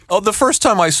 the first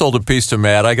time I sold a piece to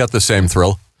Mad, I got the same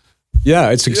thrill. Yeah,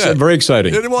 it's very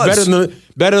exciting. It was.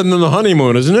 Better than the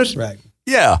honeymoon, isn't it? Right.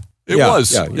 Yeah, it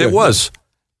was. It was.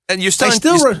 And you still...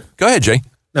 Go ahead, Jay.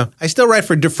 No, I still write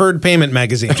for Deferred Payment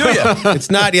Magazine. Do you?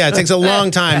 It's not, it takes a long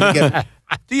time to get...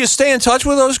 Do you stay in touch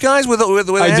with those guys, with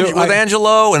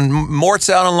Angelo and Mort's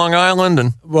out on Long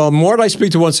Island? Well, Mort I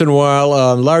speak to once in a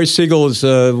while. Larry Siegel he's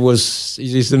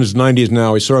in his 90s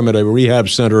now. I saw him at a rehab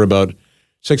center about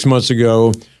 6 months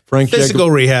ago.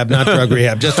 Physical rehab, not drug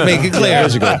rehab, just to make it clear.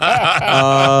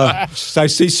 I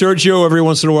see Sergio every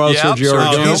once in a while. Yep,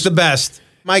 Sergio. He's the best.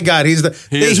 My God, he is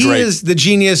the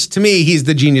genius. To me, he's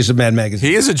the genius of Mad Magazine.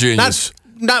 He is a genius.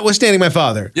 Notwithstanding my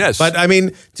father. Yes. But I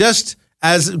mean, just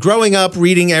as growing up,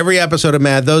 reading every episode of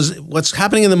Mad, what's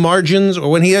happening in the margins, or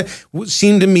when he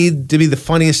seemed to me to be the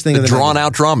funniest thing. The drawn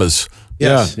out dramas.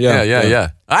 Yes. Yeah.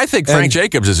 I think Frank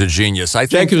Jacobs is a genius.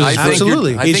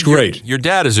 Absolutely. He's great. Your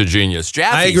dad is a genius.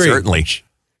 Jaffe, I agree. certainly.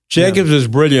 Jacobs is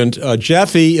brilliant.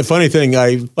 Jaffe, a funny thing,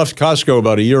 I left Costco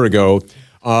about a year ago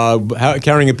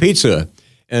carrying a pizza,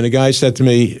 and a guy said to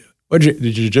me,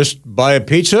 did you just buy a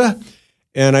pizza?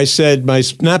 And I said, my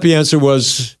snappy answer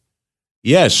was,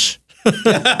 yes. So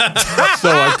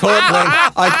I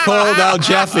called out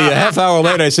Jaffe a half hour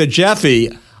later. I said, Jaffe,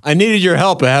 I needed your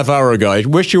help a half hour ago. I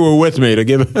wish you were with me to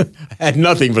give. I had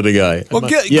nothing for the guy. Well,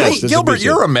 Gilbert,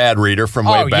 you're a Mad reader from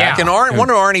way back, and one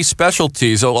of Arnie's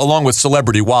specialties, along with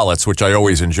celebrity wallets, which I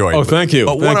always enjoyed. Oh, thank you.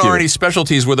 But one of Arnie's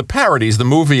specialties were the parodies, the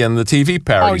movie and the TV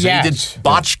parodies. Oh, yes. And he did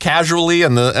Botch Casually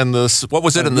and the what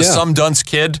was it? And the Some Dunce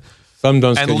Kid. And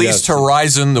Least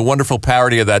Horizon, the wonderful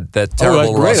parody of that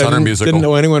terrible Ross Hunter musical. Didn't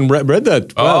know anyone read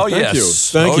that. Wow, thank you.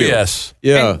 Thank you. Yes.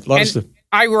 Yeah. And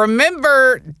I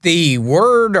remember the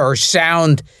word or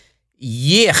sound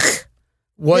 "yich"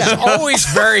 was always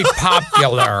very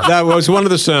popular. That was one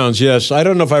of the sounds, yes. I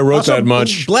don't know if I wrote Also, that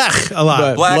much. Blech a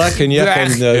lot. Blech and yech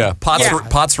and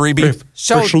Potts Reby.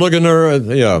 So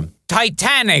Verschlugener, yeah.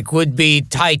 Titanic would be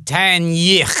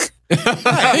Titan-yich.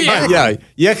 Yeah,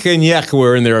 yech and yech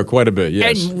were in there quite a bit,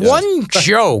 yes. And one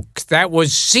joke that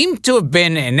seemed to have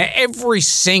been in every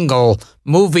single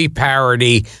movie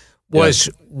parody was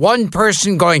one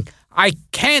person going, I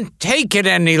can't take it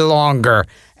any longer.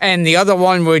 And the other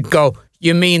one would go,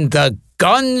 you mean the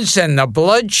guns and the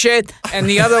bloodshed? And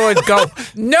the other would go,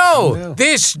 no,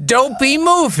 this dopey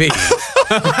movie.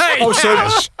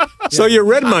 So you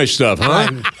read my stuff, huh?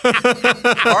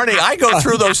 Arnie, I go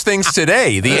through those things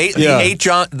today.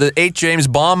 The eight James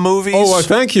Bond movies. Oh, well,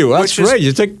 thank you. That's great.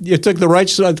 You took the right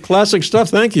classic stuff.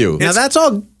 Thank you. Now that's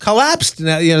all collapsed.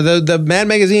 Now the Mad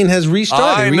magazine has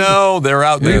restarted. I know they're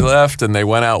out. They left and they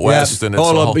went out west. And it's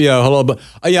hold up.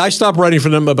 I stopped writing for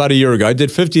them about a year ago. I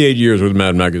did 58 years with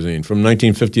Mad magazine from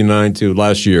 1959 to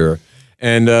last year,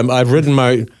 and I've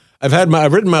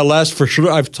typed my last for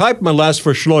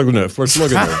Schlugener,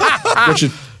 which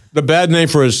is the bad name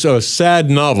for a sad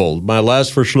novel. My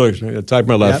last for Schlugener. Type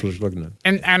my last for Schlugener.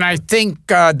 And I think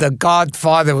The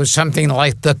Godfather was something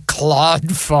like The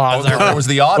Clodfather. It was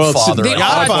The Oddfather. The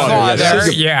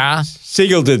Oddfather, yeah.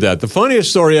 Siegel did that. The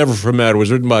funniest story ever for Mad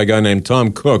was written by a guy named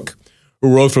Tom Cook,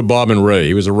 who wrote for Bob and Ray.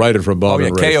 He was a writer for Bob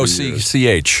and Ray.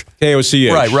 K-O-C-C-H.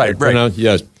 K-O-C-H. Right.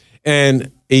 Yes.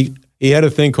 And he had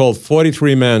a thing called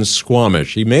 43-Man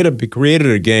Squamish. He created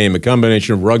a game, a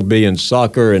combination of rugby and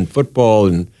soccer and football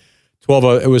and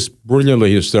 12. It was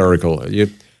brilliantly hysterical.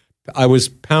 I was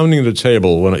pounding the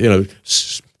table when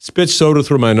spit soda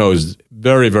through my nose.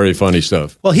 Very, very funny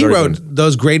stuff. Well, he very wrote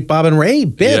those great Bob and Ray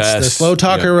bits, the Slow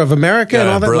Talker of America and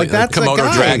all that. Brilliant. Like that's Komodo a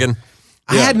guy. Dragon.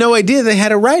 I had no idea they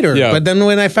had a writer, but then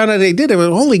when I found out they did, it was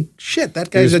holy shit, that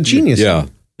guy's a genius. Yeah.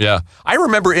 I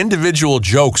remember individual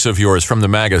jokes of yours from the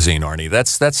magazine, Arnie.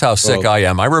 That's how sick I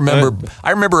am. I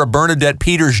remember a Bernadette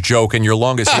Peters joke in your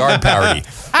Longest Yard parody.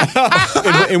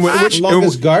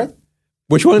 Longest Yard?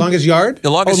 Which one? Longest Yard? The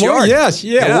Longest Yard. Yes.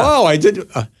 Yeah. Wow. I did.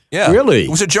 Really? It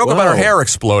was a joke about her hair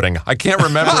exploding. I can't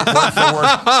remember it word for word.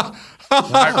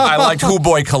 I liked Who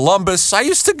Boy Columbus. I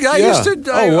used to. Yes,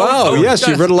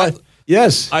 you read a lot.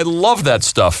 Yes. I love that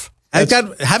stuff.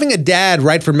 Having a dad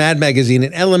write for Mad Magazine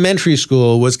in elementary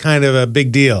school was kind of a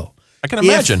big deal. I can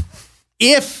imagine.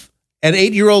 If an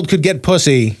 8-year-old could get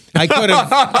pussy, I could have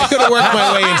worked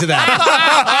my way into that.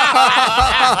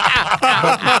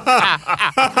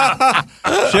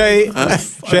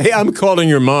 Jay, I'm calling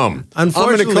your mom.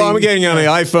 Unfortunately, I'm getting on the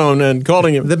iPhone and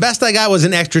calling him. The best I got was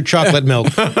an extra chocolate milk.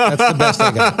 That's the best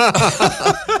I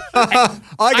got.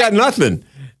 I got nothing.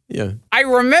 Yeah. I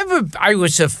remember I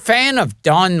was a fan of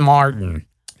Don Martin.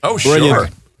 Oh,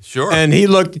 Brilliant. Sure. And he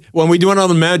looked, when we went on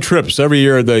the Mad trips every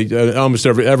year, almost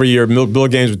every year, Bill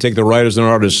Gaines would take the writers and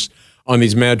artists on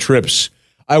these Mad trips.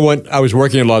 I was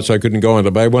working a lot, so I couldn't go on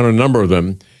them, but I went on a number of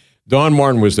them. Don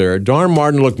Martin was there. Don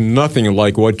Martin looked nothing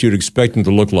like what you'd expect him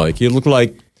to look like. He looked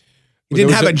like... He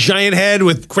didn't have a giant head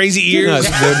with crazy ears.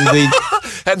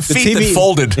 And feet that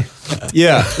folded.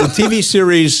 Yeah. The TV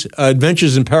series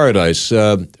Adventures in Paradise,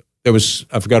 I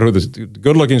forgot who the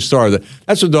good-looking star.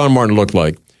 That's what Don Martin looked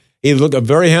like. He looked a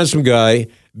very handsome guy,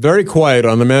 very quiet.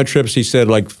 On the Mad trips, he said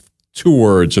like 2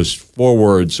 words or 4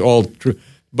 words, all true.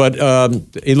 But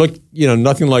he looked,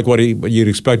 nothing like what you'd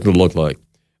expect him to look like.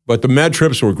 But the Mad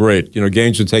trips were great.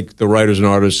 Gaines would take the writers and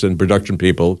artists and production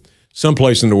people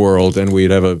someplace in the world, and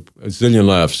we'd have a zillion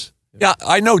laughs. Yeah,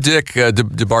 I know Dick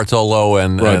DeBartolo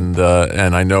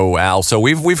and I know Al. So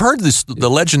we've heard the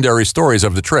legendary stories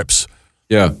of the trips.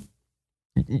 Yeah.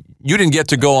 You didn't get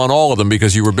to go on all of them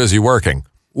because you were busy working.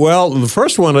 Well, the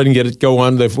first one I didn't get to go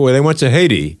on. They went to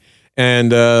Haiti,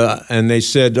 and they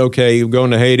said, "Okay, you're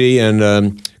going to Haiti, and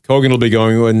Kogen will be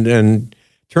going." And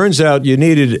turns out you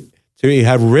needed to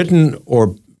have written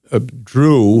or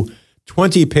drew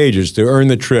 20 pages to earn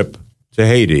the trip to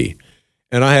Haiti.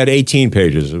 And I had 18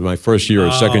 pages in my first year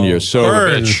or second year.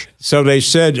 So they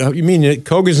said, "You mean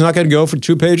Kogen's not going to go for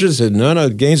 2 pages?" I said, No,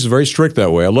 Gaines is very strict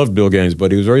that way. I love Bill Gaines,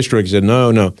 but he was very strict. He said,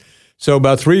 No. So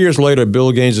about 3 years later,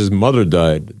 Bill Gaines' mother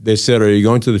died. They said, "Are you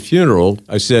going to the funeral?"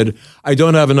 I said, "I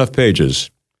don't have enough pages."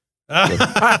 So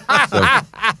I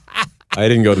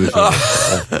didn't go to the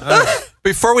funeral.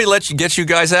 Before we get you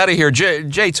guys out of here,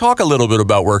 Jay, talk a little bit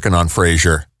about working on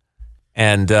Frasier.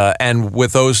 And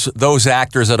with those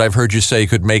actors that I've heard you say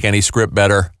could make any script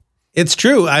better. It's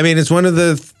true. I mean, it's one of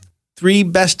the 3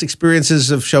 best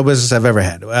experiences of show business I've ever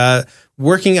had.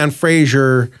 Working on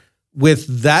Frasier with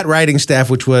that writing staff,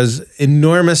 which was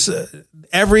enormous.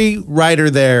 Every writer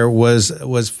there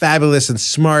was fabulous and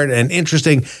smart and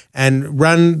interesting, and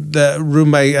run the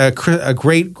room by a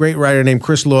great writer named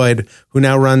Chris Lloyd, who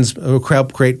now runs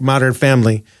helped create Modern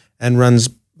Family and runs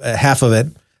half of it.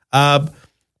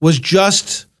 Was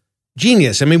just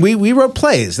genius. I mean, we wrote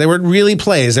plays. They were really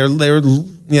plays. They were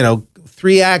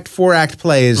 3-act, 4-act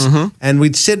plays, and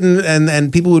we'd sit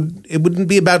and people would. It wouldn't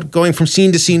be about going from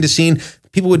scene to scene to scene.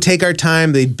 People would take our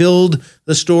time. They'd build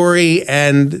the story,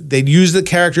 and they'd use the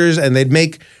characters, and they'd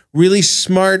make really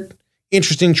smart,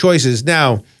 interesting choices.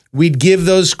 Now, we'd give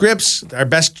those scripts our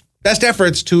best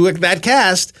efforts to that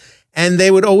cast, and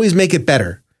they would always make it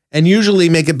better. And usually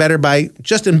make it better by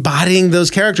just embodying those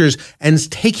characters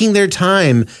and taking their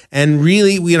time and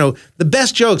really, the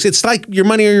best jokes, it's like your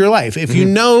money or your life. If you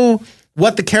know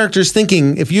what the character's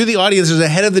thinking, if you, the audience, is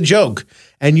ahead of the joke,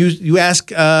 and you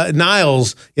ask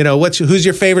Niles, who's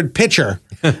your favorite pitcher?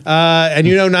 And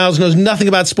Niles knows nothing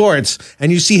about sports,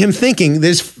 and you see him thinking,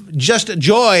 there's just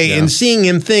joy in seeing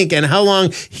him think and how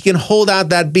long he can hold out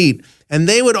that beat. And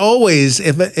they would always,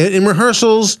 in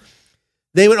rehearsals,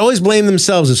 they would always blame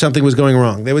themselves if something was going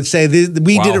wrong. They would say,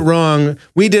 we did it wrong,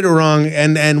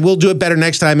 and we'll do it better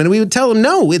next time. And we would tell them,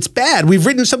 no, it's bad. We've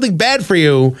written something bad for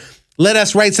you. Let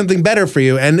us write something better for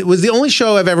you. And it was the only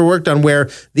show I've ever worked on where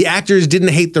the actors didn't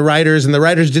hate the writers and the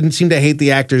writers didn't seem to hate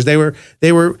the actors. They were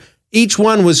each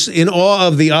one was in awe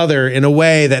of the other in a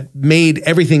way that made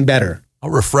everything better. Oh,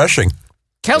 refreshing.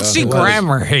 Kelsey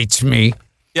Grammer hates me.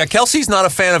 Yeah, Kelsey's not a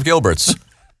fan of Gilbert's.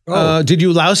 Did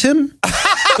you louse him?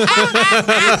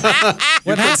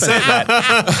 What happened?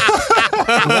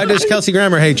 Why does Kelsey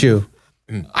Grammer hate you?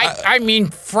 I mean,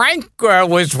 Frank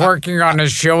was working on a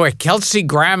show. Kelsey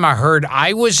Grammer heard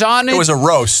I was on it. It was a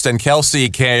roast, and Kelsey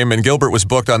came, and Gilbert was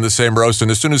booked on the same roast. And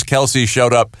as soon as Kelsey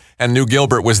showed up and knew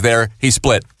Gilbert was there, he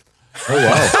split. Oh,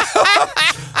 wow.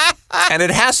 And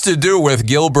it has to do with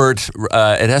Gilbert.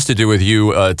 It has to do with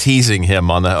you teasing him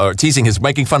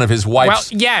making fun of his wife's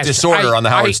disorder on the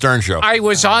Howard Stern show. I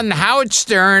was on Howard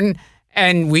Stern,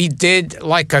 and we did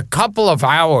like a couple of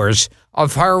hours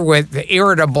of her with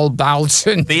irritable bowel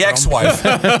syndrome. The ex-wife.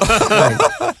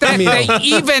 They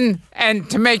even, and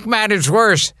to make matters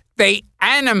worse, they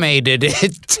animated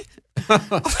it.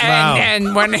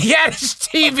 And when he had his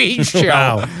TV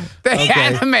show, they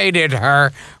animated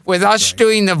her with us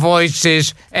doing the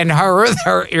voices and her with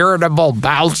her irritable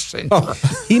bowel syndrome.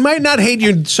 He might not hate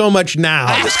you so much now.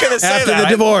 I'm just going to say after the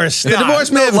divorce. The divorce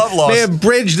may have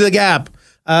bridged the gap.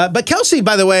 But Kelsey,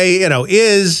 by the way,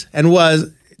 is and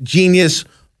was genius,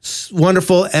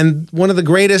 wonderful, and one of the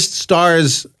greatest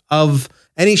stars of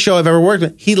any show I've ever worked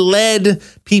with. He led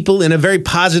people in a very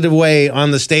positive way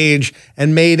on the stage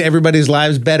and made everybody's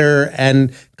lives better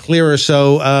and clearer.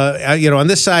 So, on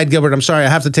this side, Gilbert, I'm sorry, I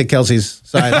have to take Kelsey's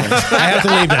side. I have to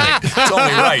leave now. It's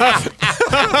only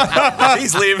right.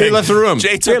 He's leaving. He left the room.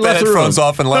 Jay took the headphones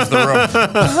off and left the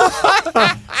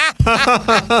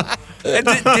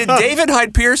room. Did David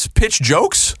Hyde Pierce pitch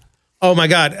jokes? Oh, my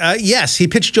God. Yes, he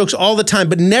pitched jokes all the time,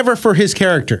 but never for his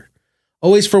character.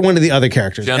 Always for one of the other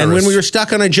characters. Generous. And when we were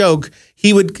stuck on a joke,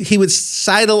 he would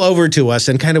sidle over to us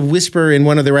and kind of whisper in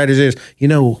one of the writers' ears,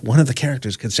 one of the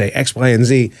characters could say X, Y, and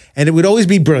Z. And it would always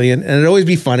be brilliant and it'd always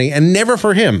be funny, and never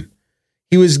for him.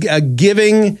 He was a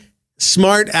giving,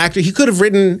 smart actor. He could have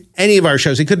written any of our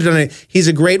shows. He could have done it. He's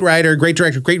a great writer, great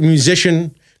director, great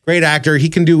musician, great actor.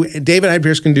 David Hyde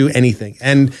Pierce can do anything.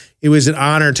 And it was an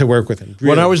honor to work with him. Really.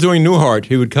 When I was doing Newhart,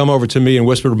 he would come over to me and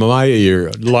whisper in my ear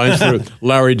lines for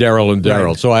Larry, Daryl, and Daryl.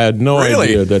 Right. So I had no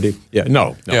idea that he... Yeah,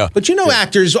 no. Yeah. But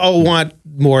actors all want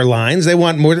more lines. They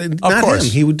want more... Not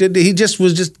him. He just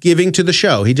was giving to the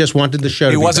show. He just wanted the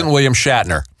show to be wasn't better. William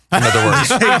Shatner. In other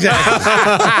words.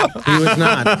 Exactly. He was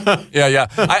not. Yeah.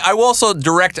 I will also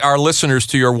direct our listeners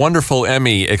to your wonderful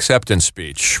Emmy acceptance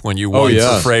speech when you won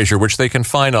for Frasier, which they can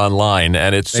find online,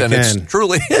 and it's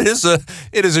truly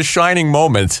it is a shining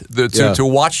moment to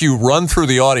watch you run through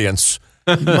the audience,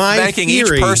 thanking each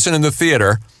person in the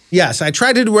theater. Yes, I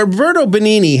tried to. Roberto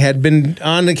Benigni had been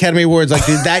on the Academy Awards like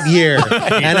that year,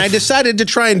 and I decided to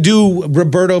try and do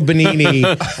Roberto Benigni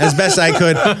as best I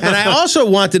could. And I also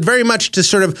wanted very much to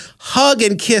sort of hug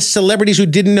and kiss celebrities who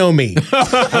didn't know me.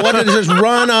 I wanted to just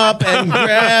run up and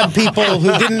grab people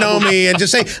who didn't know me and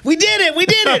just say, "We did it, we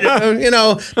did it,"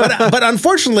 But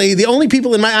unfortunately, the only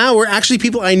people in my aisle were actually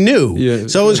people I knew,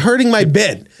 so it was hurting my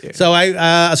bit. So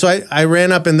I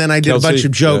ran up and then I did Kelsey, a bunch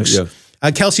of jokes.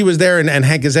 Kelsey was there, and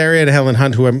Hank Azaria and Helen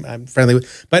Hunt, who I'm friendly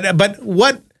with. But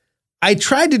what I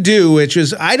tried to do, which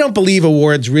is, I don't believe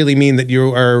awards really mean that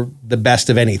you are the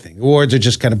best of anything. Awards are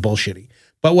just kind of bullshitty.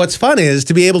 But what's fun is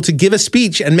to be able to give a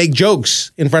speech and make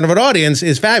jokes in front of an audience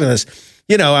is fabulous.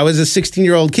 I was a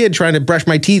 16-year-old kid trying to brush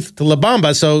my teeth to La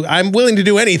Bamba, so I'm willing to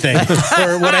do anything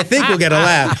for what I think will get a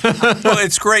laugh. Well,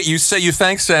 it's great. You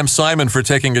thank Sam Simon for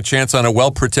taking a chance on a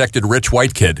well-protected rich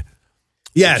white kid.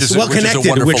 Yes, well-connected.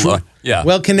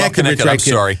 Well-connected rich white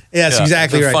kid. Sorry. Yes,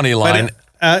 exactly right. Funny line.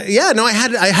 But,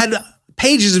 I had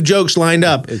pages of jokes lined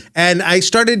up, and I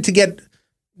started to get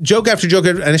joke after joke,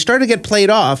 and I started to get played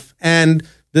off, and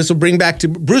this will bring back to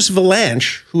Bruce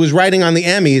Vilanch, who was writing on the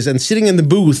Emmys and sitting in the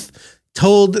booth,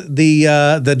 told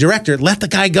the director, let the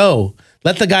guy go.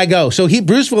 Let the guy go. So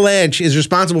Bruce Vilanch is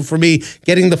responsible for me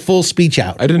getting the full speech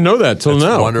out. I didn't know that till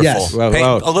now. Wonderful. Yes.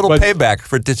 Wow. A little payback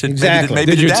for exactly.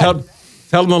 Maybe did you tell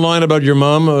them a line about your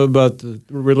mom, about the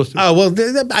real estate? Oh, well,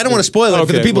 I don't want to spoil it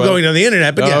for the people going on the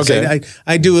internet, but yes,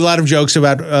 I do a lot of jokes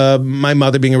about my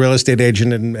mother being a real estate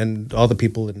agent and all the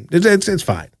people. And it's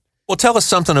fine. Well, tell us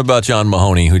something about John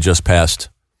Mahoney, who just passed.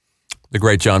 The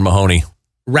great John Mahoney.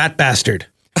 Rat bastard.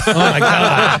 Oh, my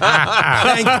God.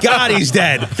 Thank God he's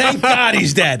dead. Thank God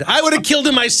he's dead. I would have killed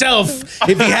him myself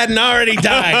if he hadn't already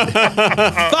died.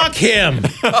 Fuck him.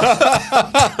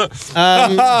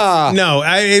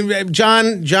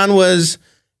 John was,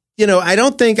 I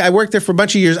don't think I worked there for a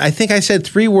bunch of years. I think I said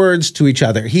 3 words to each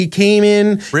other. He came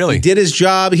in. Really? He did his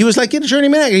job. He was like a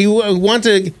journeyman actor.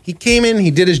 He came in,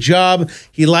 he did his job.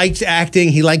 He liked acting.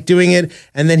 He liked doing it.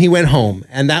 And then he went home.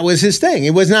 And that was his thing.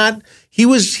 It was not... He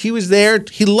was there.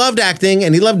 He loved acting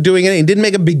and he loved doing it. And he didn't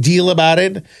make a big deal about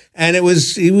it. And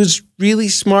he was really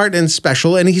smart and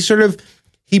special. And he fully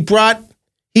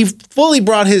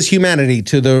brought his humanity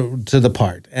to the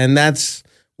part. And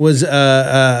was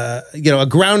a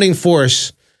grounding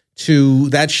force to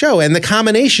that show. And the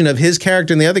combination of his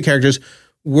character and the other characters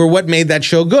were what made that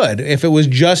show good. If it was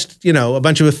just, a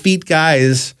bunch of effete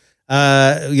guys,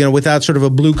 without sort of a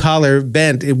blue collar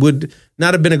bent, it would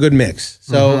not have been a good mix.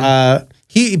 So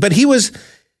he was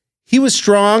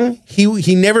strong.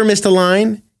 He never missed a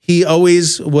line. He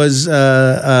always was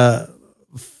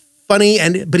funny,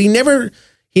 but he never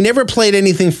played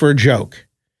anything for a joke.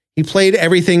 He played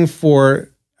everything for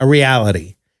a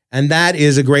reality, and that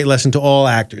is a great lesson to all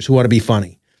actors who want to be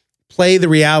funny. Play the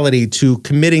reality to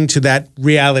committing to that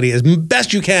reality as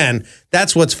best you can.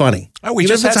 That's what's funny. Oh, we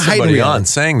just had somebody on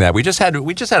saying that. We just had a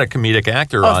comedic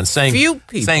actor on saying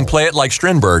play it like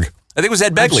Strindberg. I think it was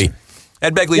Ed Begley.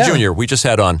 Ed Begley Jr. We just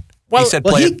had on. Well, he said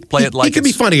play it like he could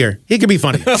be funnier. He could be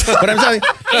funnier. But I'm telling you,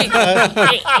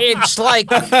 it's like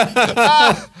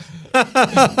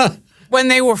when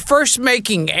they were first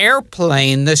making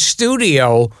Airplane, the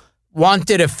studio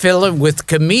wanted to fill it with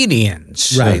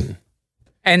comedians. Right.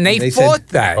 And they fought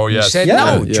that. Oh, yes. Said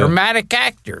no, dramatic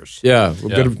actors. Yeah.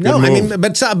 Good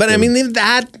that's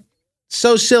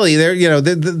so silly. There,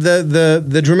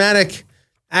 the dramatic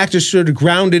actors sort of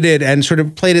grounded it and sort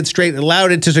of played it straight,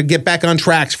 allowed it to sort of get back on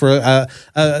tracks for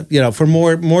for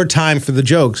more time for the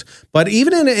jokes. But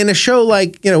even in a show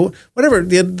like whatever,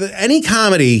 any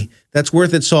comedy that's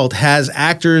worth its salt has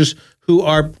actors who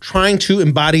are trying to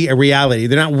embody a reality.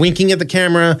 They're not winking at the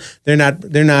camera. They're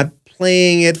not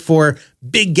playing it for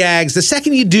big gags. The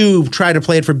second you do try to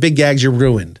play it for big gags, you're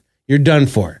ruined. You're done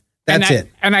for. That's it.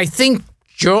 And I think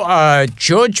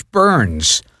George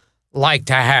Burns liked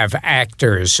to have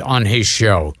actors on his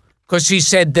show because he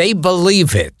said they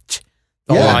believe it,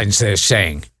 the lines they're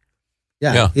saying.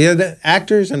 Yeah, the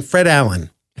actors and Fred Allen.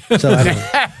 So I don't know.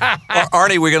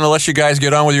 Arnie, we're going to let you guys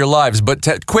get on with your lives,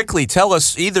 but quickly tell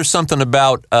us either something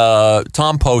about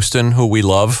Tom Poston, who we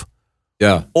love.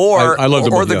 Yeah, or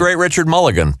the great Richard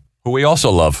Mulligan, who we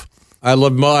also love.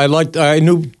 I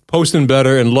knew Poston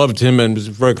better and loved him and was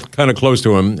very kind of close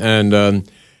to him, and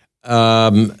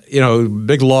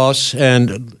big loss.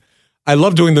 And I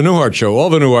love doing the Newhart show. All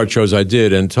the Newhart shows I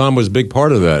did, and Tom was a big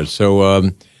part of that.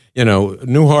 So,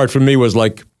 Newhart for me was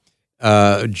like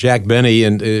Jack Benny,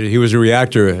 and he was a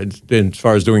reactor as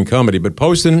far as doing comedy. But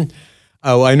Poston,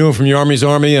 I knew him from Army's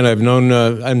Army, and I've known.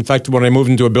 In fact, when I moved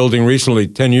into a building recently,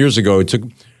 10 years ago,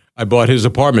 I bought his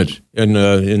apartment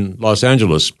in Los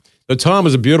Angeles. But Tom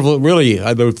was a beautiful, really,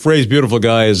 the phrase "beautiful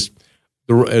guy" is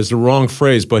the wrong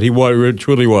phrase, but he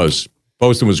truly was.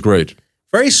 Poston was great.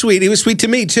 Very sweet. He was sweet to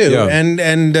me too, Yeah.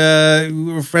 and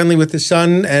we were friendly with his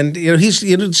son. And he's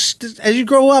as you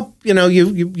grow up,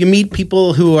 you meet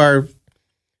people who are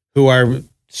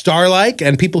star-like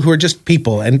and people who are just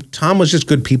people. And Tom was just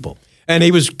good people. And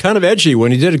he was kind of edgy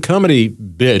when he did a comedy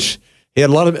bit. He had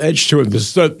a lot of edge to it.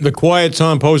 The quiet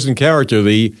Tom Poston character,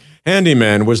 the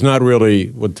handyman, was not really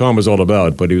what Tom was all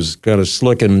about, but he was kind of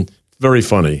slick and very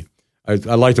funny. I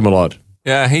liked him a lot.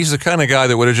 Yeah, he's the kind of guy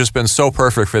that would have just been so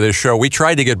perfect for this show. We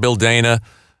tried to get Bill Dana,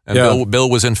 and Bill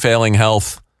was in failing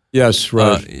health. Yes,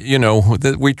 right.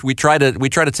 We try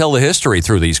to tell the history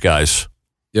through these guys.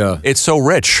 Yeah, it's so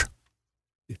rich.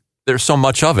 There's so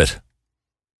much of it.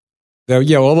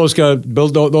 Yeah, all those guys,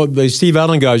 the Steve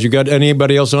Allen guys. You got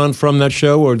anybody else on from that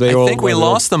show, or I think we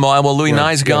lost them all. Well, Louis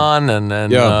Nye's gone, and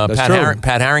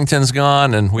Pat Harrington's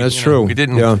gone, and that's true. We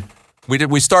didn't. Yeah.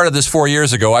 We started this 4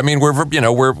 years ago. I mean,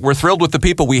 we're thrilled with the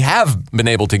people we have been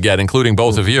able to get, including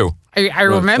both of you. I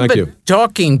remember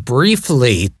talking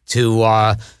briefly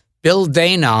to Bill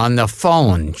Dana on the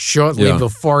phone shortly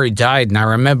before he died, and I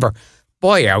remember,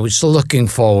 boy, I was looking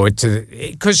forward to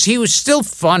it because he was still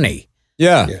funny.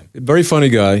 Yeah, very funny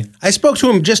guy. I spoke to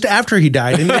him just after he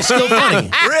died, and he was still funny.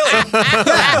 Really?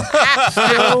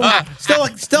 Yeah.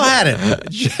 Still had it.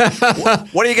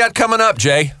 What do you got coming up,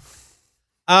 Jay?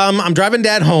 I'm driving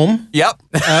Dad home. Yep.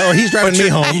 Or he's driving me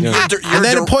home. And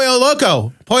then Pollo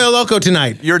Loco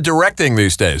tonight. You're directing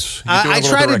these days. I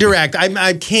try to direct.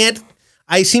 I can't.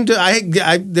 I seem to.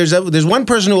 There's one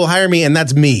person who will hire me, and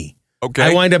that's me. Okay.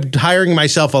 I wind up hiring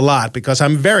myself a lot because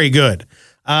I'm very good.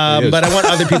 But I want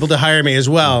other people to hire me as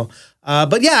well.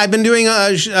 But yeah, I've been doing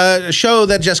a show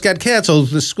that just got canceled,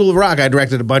 The School of Rock. I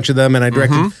directed a bunch of them, and I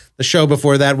directed the show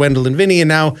before that, Wendell and Vinny, and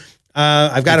now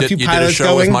I've got a few pilots going. You did a show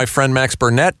going. with my friend Max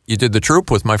Burnett. You did The Troop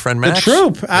with my friend Max. The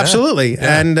Troop, absolutely,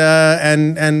 and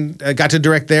got to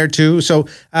direct there too. So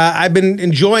I've been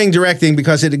enjoying directing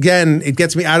because it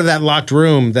gets me out of that locked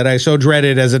room that I so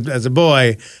dreaded as a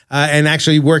boy, and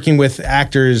actually working with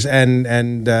actors,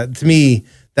 and to me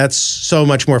that's so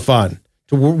much more fun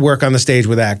to work on the stage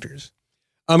with actors.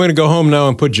 I'm going to go home now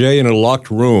and put Jay in a locked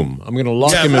room. I'm going to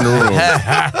lock him in a room.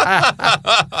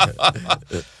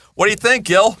 What do you think,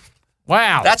 Gil?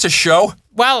 Wow. That's a show.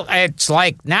 Well, it's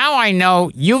like, now I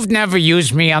know you've never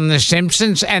used me on The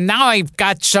Simpsons, and now I've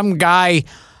got some guy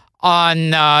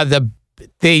on what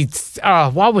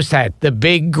was that? The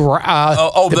Big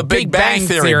the Big Bang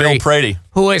Theory, Bill Prady,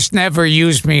 who has never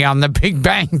used me on The Big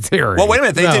Bang Theory. Well, wait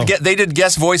a minute. They did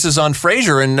guest voices on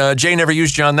Frasier, and Jay never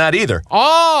used you on that either.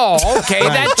 Oh, okay,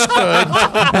 that's good.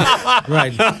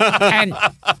 Right.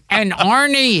 And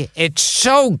Arnie, it's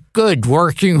so good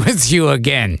working with you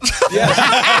again.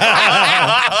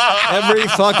 Every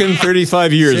fucking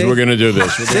 35 years we're going to do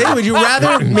this. Would you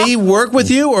rather me work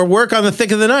with you or work on The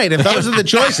Thick of the Night? If those are the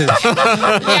choices.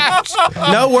 Yes.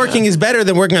 No working is better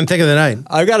than working on Thick of the Night.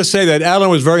 I've got to say that Alan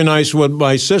was very nice with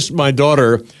my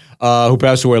daughter, who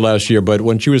passed away last year, but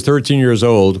when she was 13 years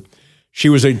old, she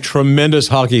was a tremendous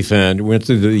hockey fan. Went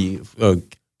to the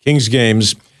Kings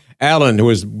games. Alan, who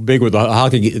was big with the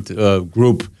hockey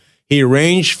group, he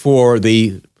arranged for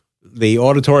the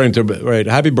auditorium to write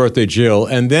 "Happy Birthday, Jill,"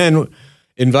 and then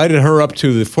invited her up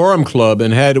to the Forum Club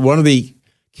and had one of the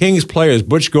Kings players,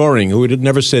 Butch Goring, who had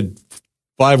never said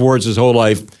 5 words his whole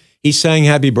life. He sang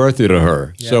 "Happy Birthday" to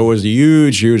her, so it was a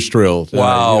huge thrill.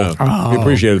 Wow, we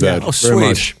appreciated that very sweet.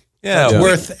 much. Yeah,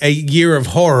 worth a year of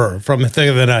horror from The Thick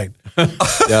of the Night.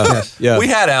 Yeah. We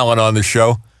had Alan on the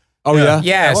show. Oh yeah,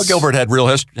 yes. Well, Gilbert had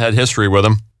had history with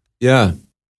him. Yeah,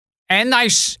 and I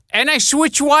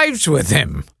switched wives with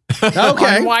him.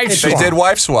 Okay, they did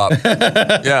wife swap.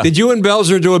 Yeah. Did you and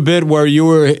Belzer do a bit where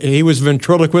he was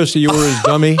ventriloquist and you were his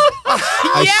dummy?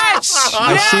 Yes.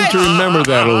 I seem to remember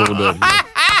that a little bit.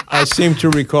 I seem to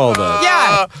recall that.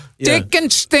 Yeah. Dick and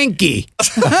Stinky.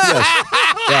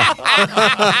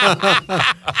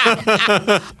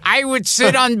 I would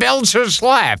sit on Belzer's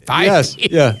lap. Yeah.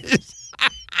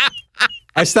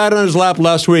 I sat on his lap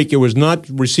last week. It was not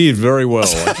received very well.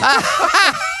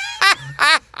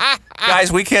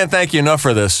 Guys, we can't thank you enough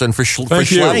for this and for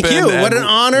Thank you. What an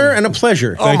honor and a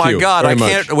pleasure. Oh my God,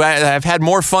 I've had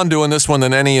more fun doing this one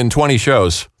than any in 20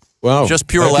 shows. Wow. Just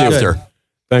pure laughter.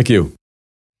 Thank you.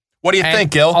 What do you think,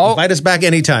 Gil? Invite us back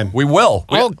anytime. We will.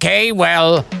 Okay,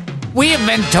 well, we have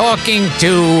been talking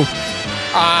to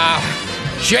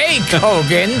Jay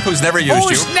Kogen. Who's never used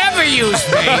Who's never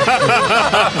used me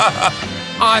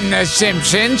on The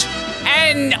Simpsons.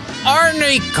 And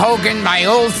Arnie Kogen, my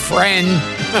old friend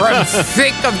from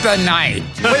Thick of the Night.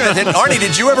 Wait a minute, Arnie,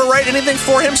 did you ever write anything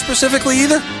for him specifically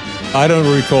either? I don't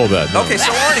recall that. No. Okay,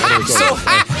 so Arnie,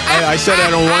 I said I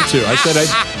don't want to. I said,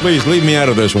 please leave me out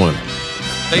of this one.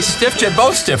 They stiffed you,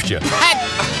 both stiffed you.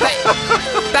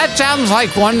 That sounds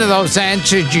like one of those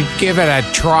answers you'd give at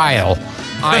a trial.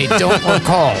 I don't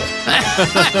recall.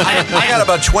 I got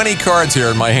about 20 cards here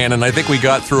in my hand, and I think we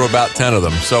got through about 10 of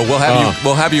them. So we'll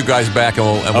have you guys back, and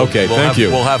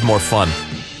we'll have more fun.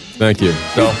 Thank you.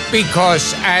 So,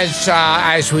 because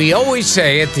as we always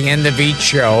say at the end of each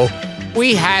show,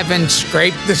 we haven't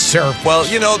scraped the surface. Well,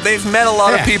 they've met a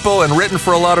lot of people and written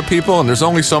for a lot of people, and there's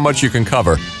only so much you can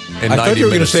cover. I thought you were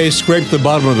going to say scrape the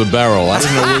bottom of the barrel. I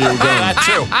didn't know where you were going that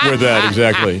too. With that,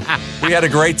 exactly. We had a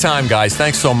great time, guys.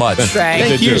 Thanks so much.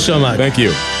 Thank you so much. Thank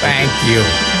you. Thank you.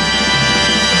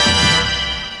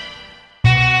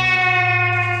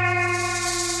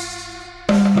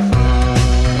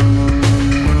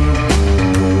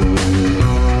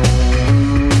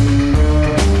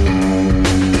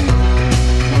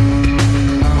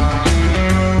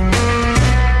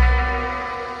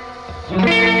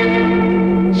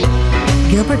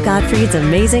 Gottfried's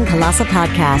Amazing Colossal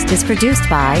Podcast is produced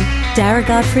by Dara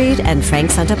Gottfried and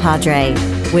Frank Santapadre,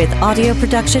 with audio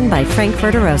production by Frank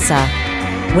Verderosa.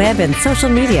 Web and social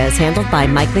media is handled by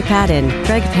Mike McFadden,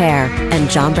 Greg Pear, and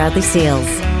John Bradley Seals.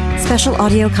 Special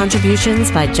audio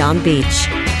contributions by John Beach.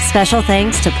 Special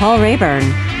thanks to Paul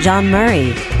Rayburn, John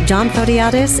Murray, John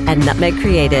Fodiatis, and Nutmeg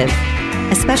Creative.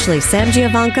 Especially Sam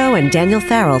Giovanco and Daniel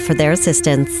Farrell for their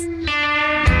assistance.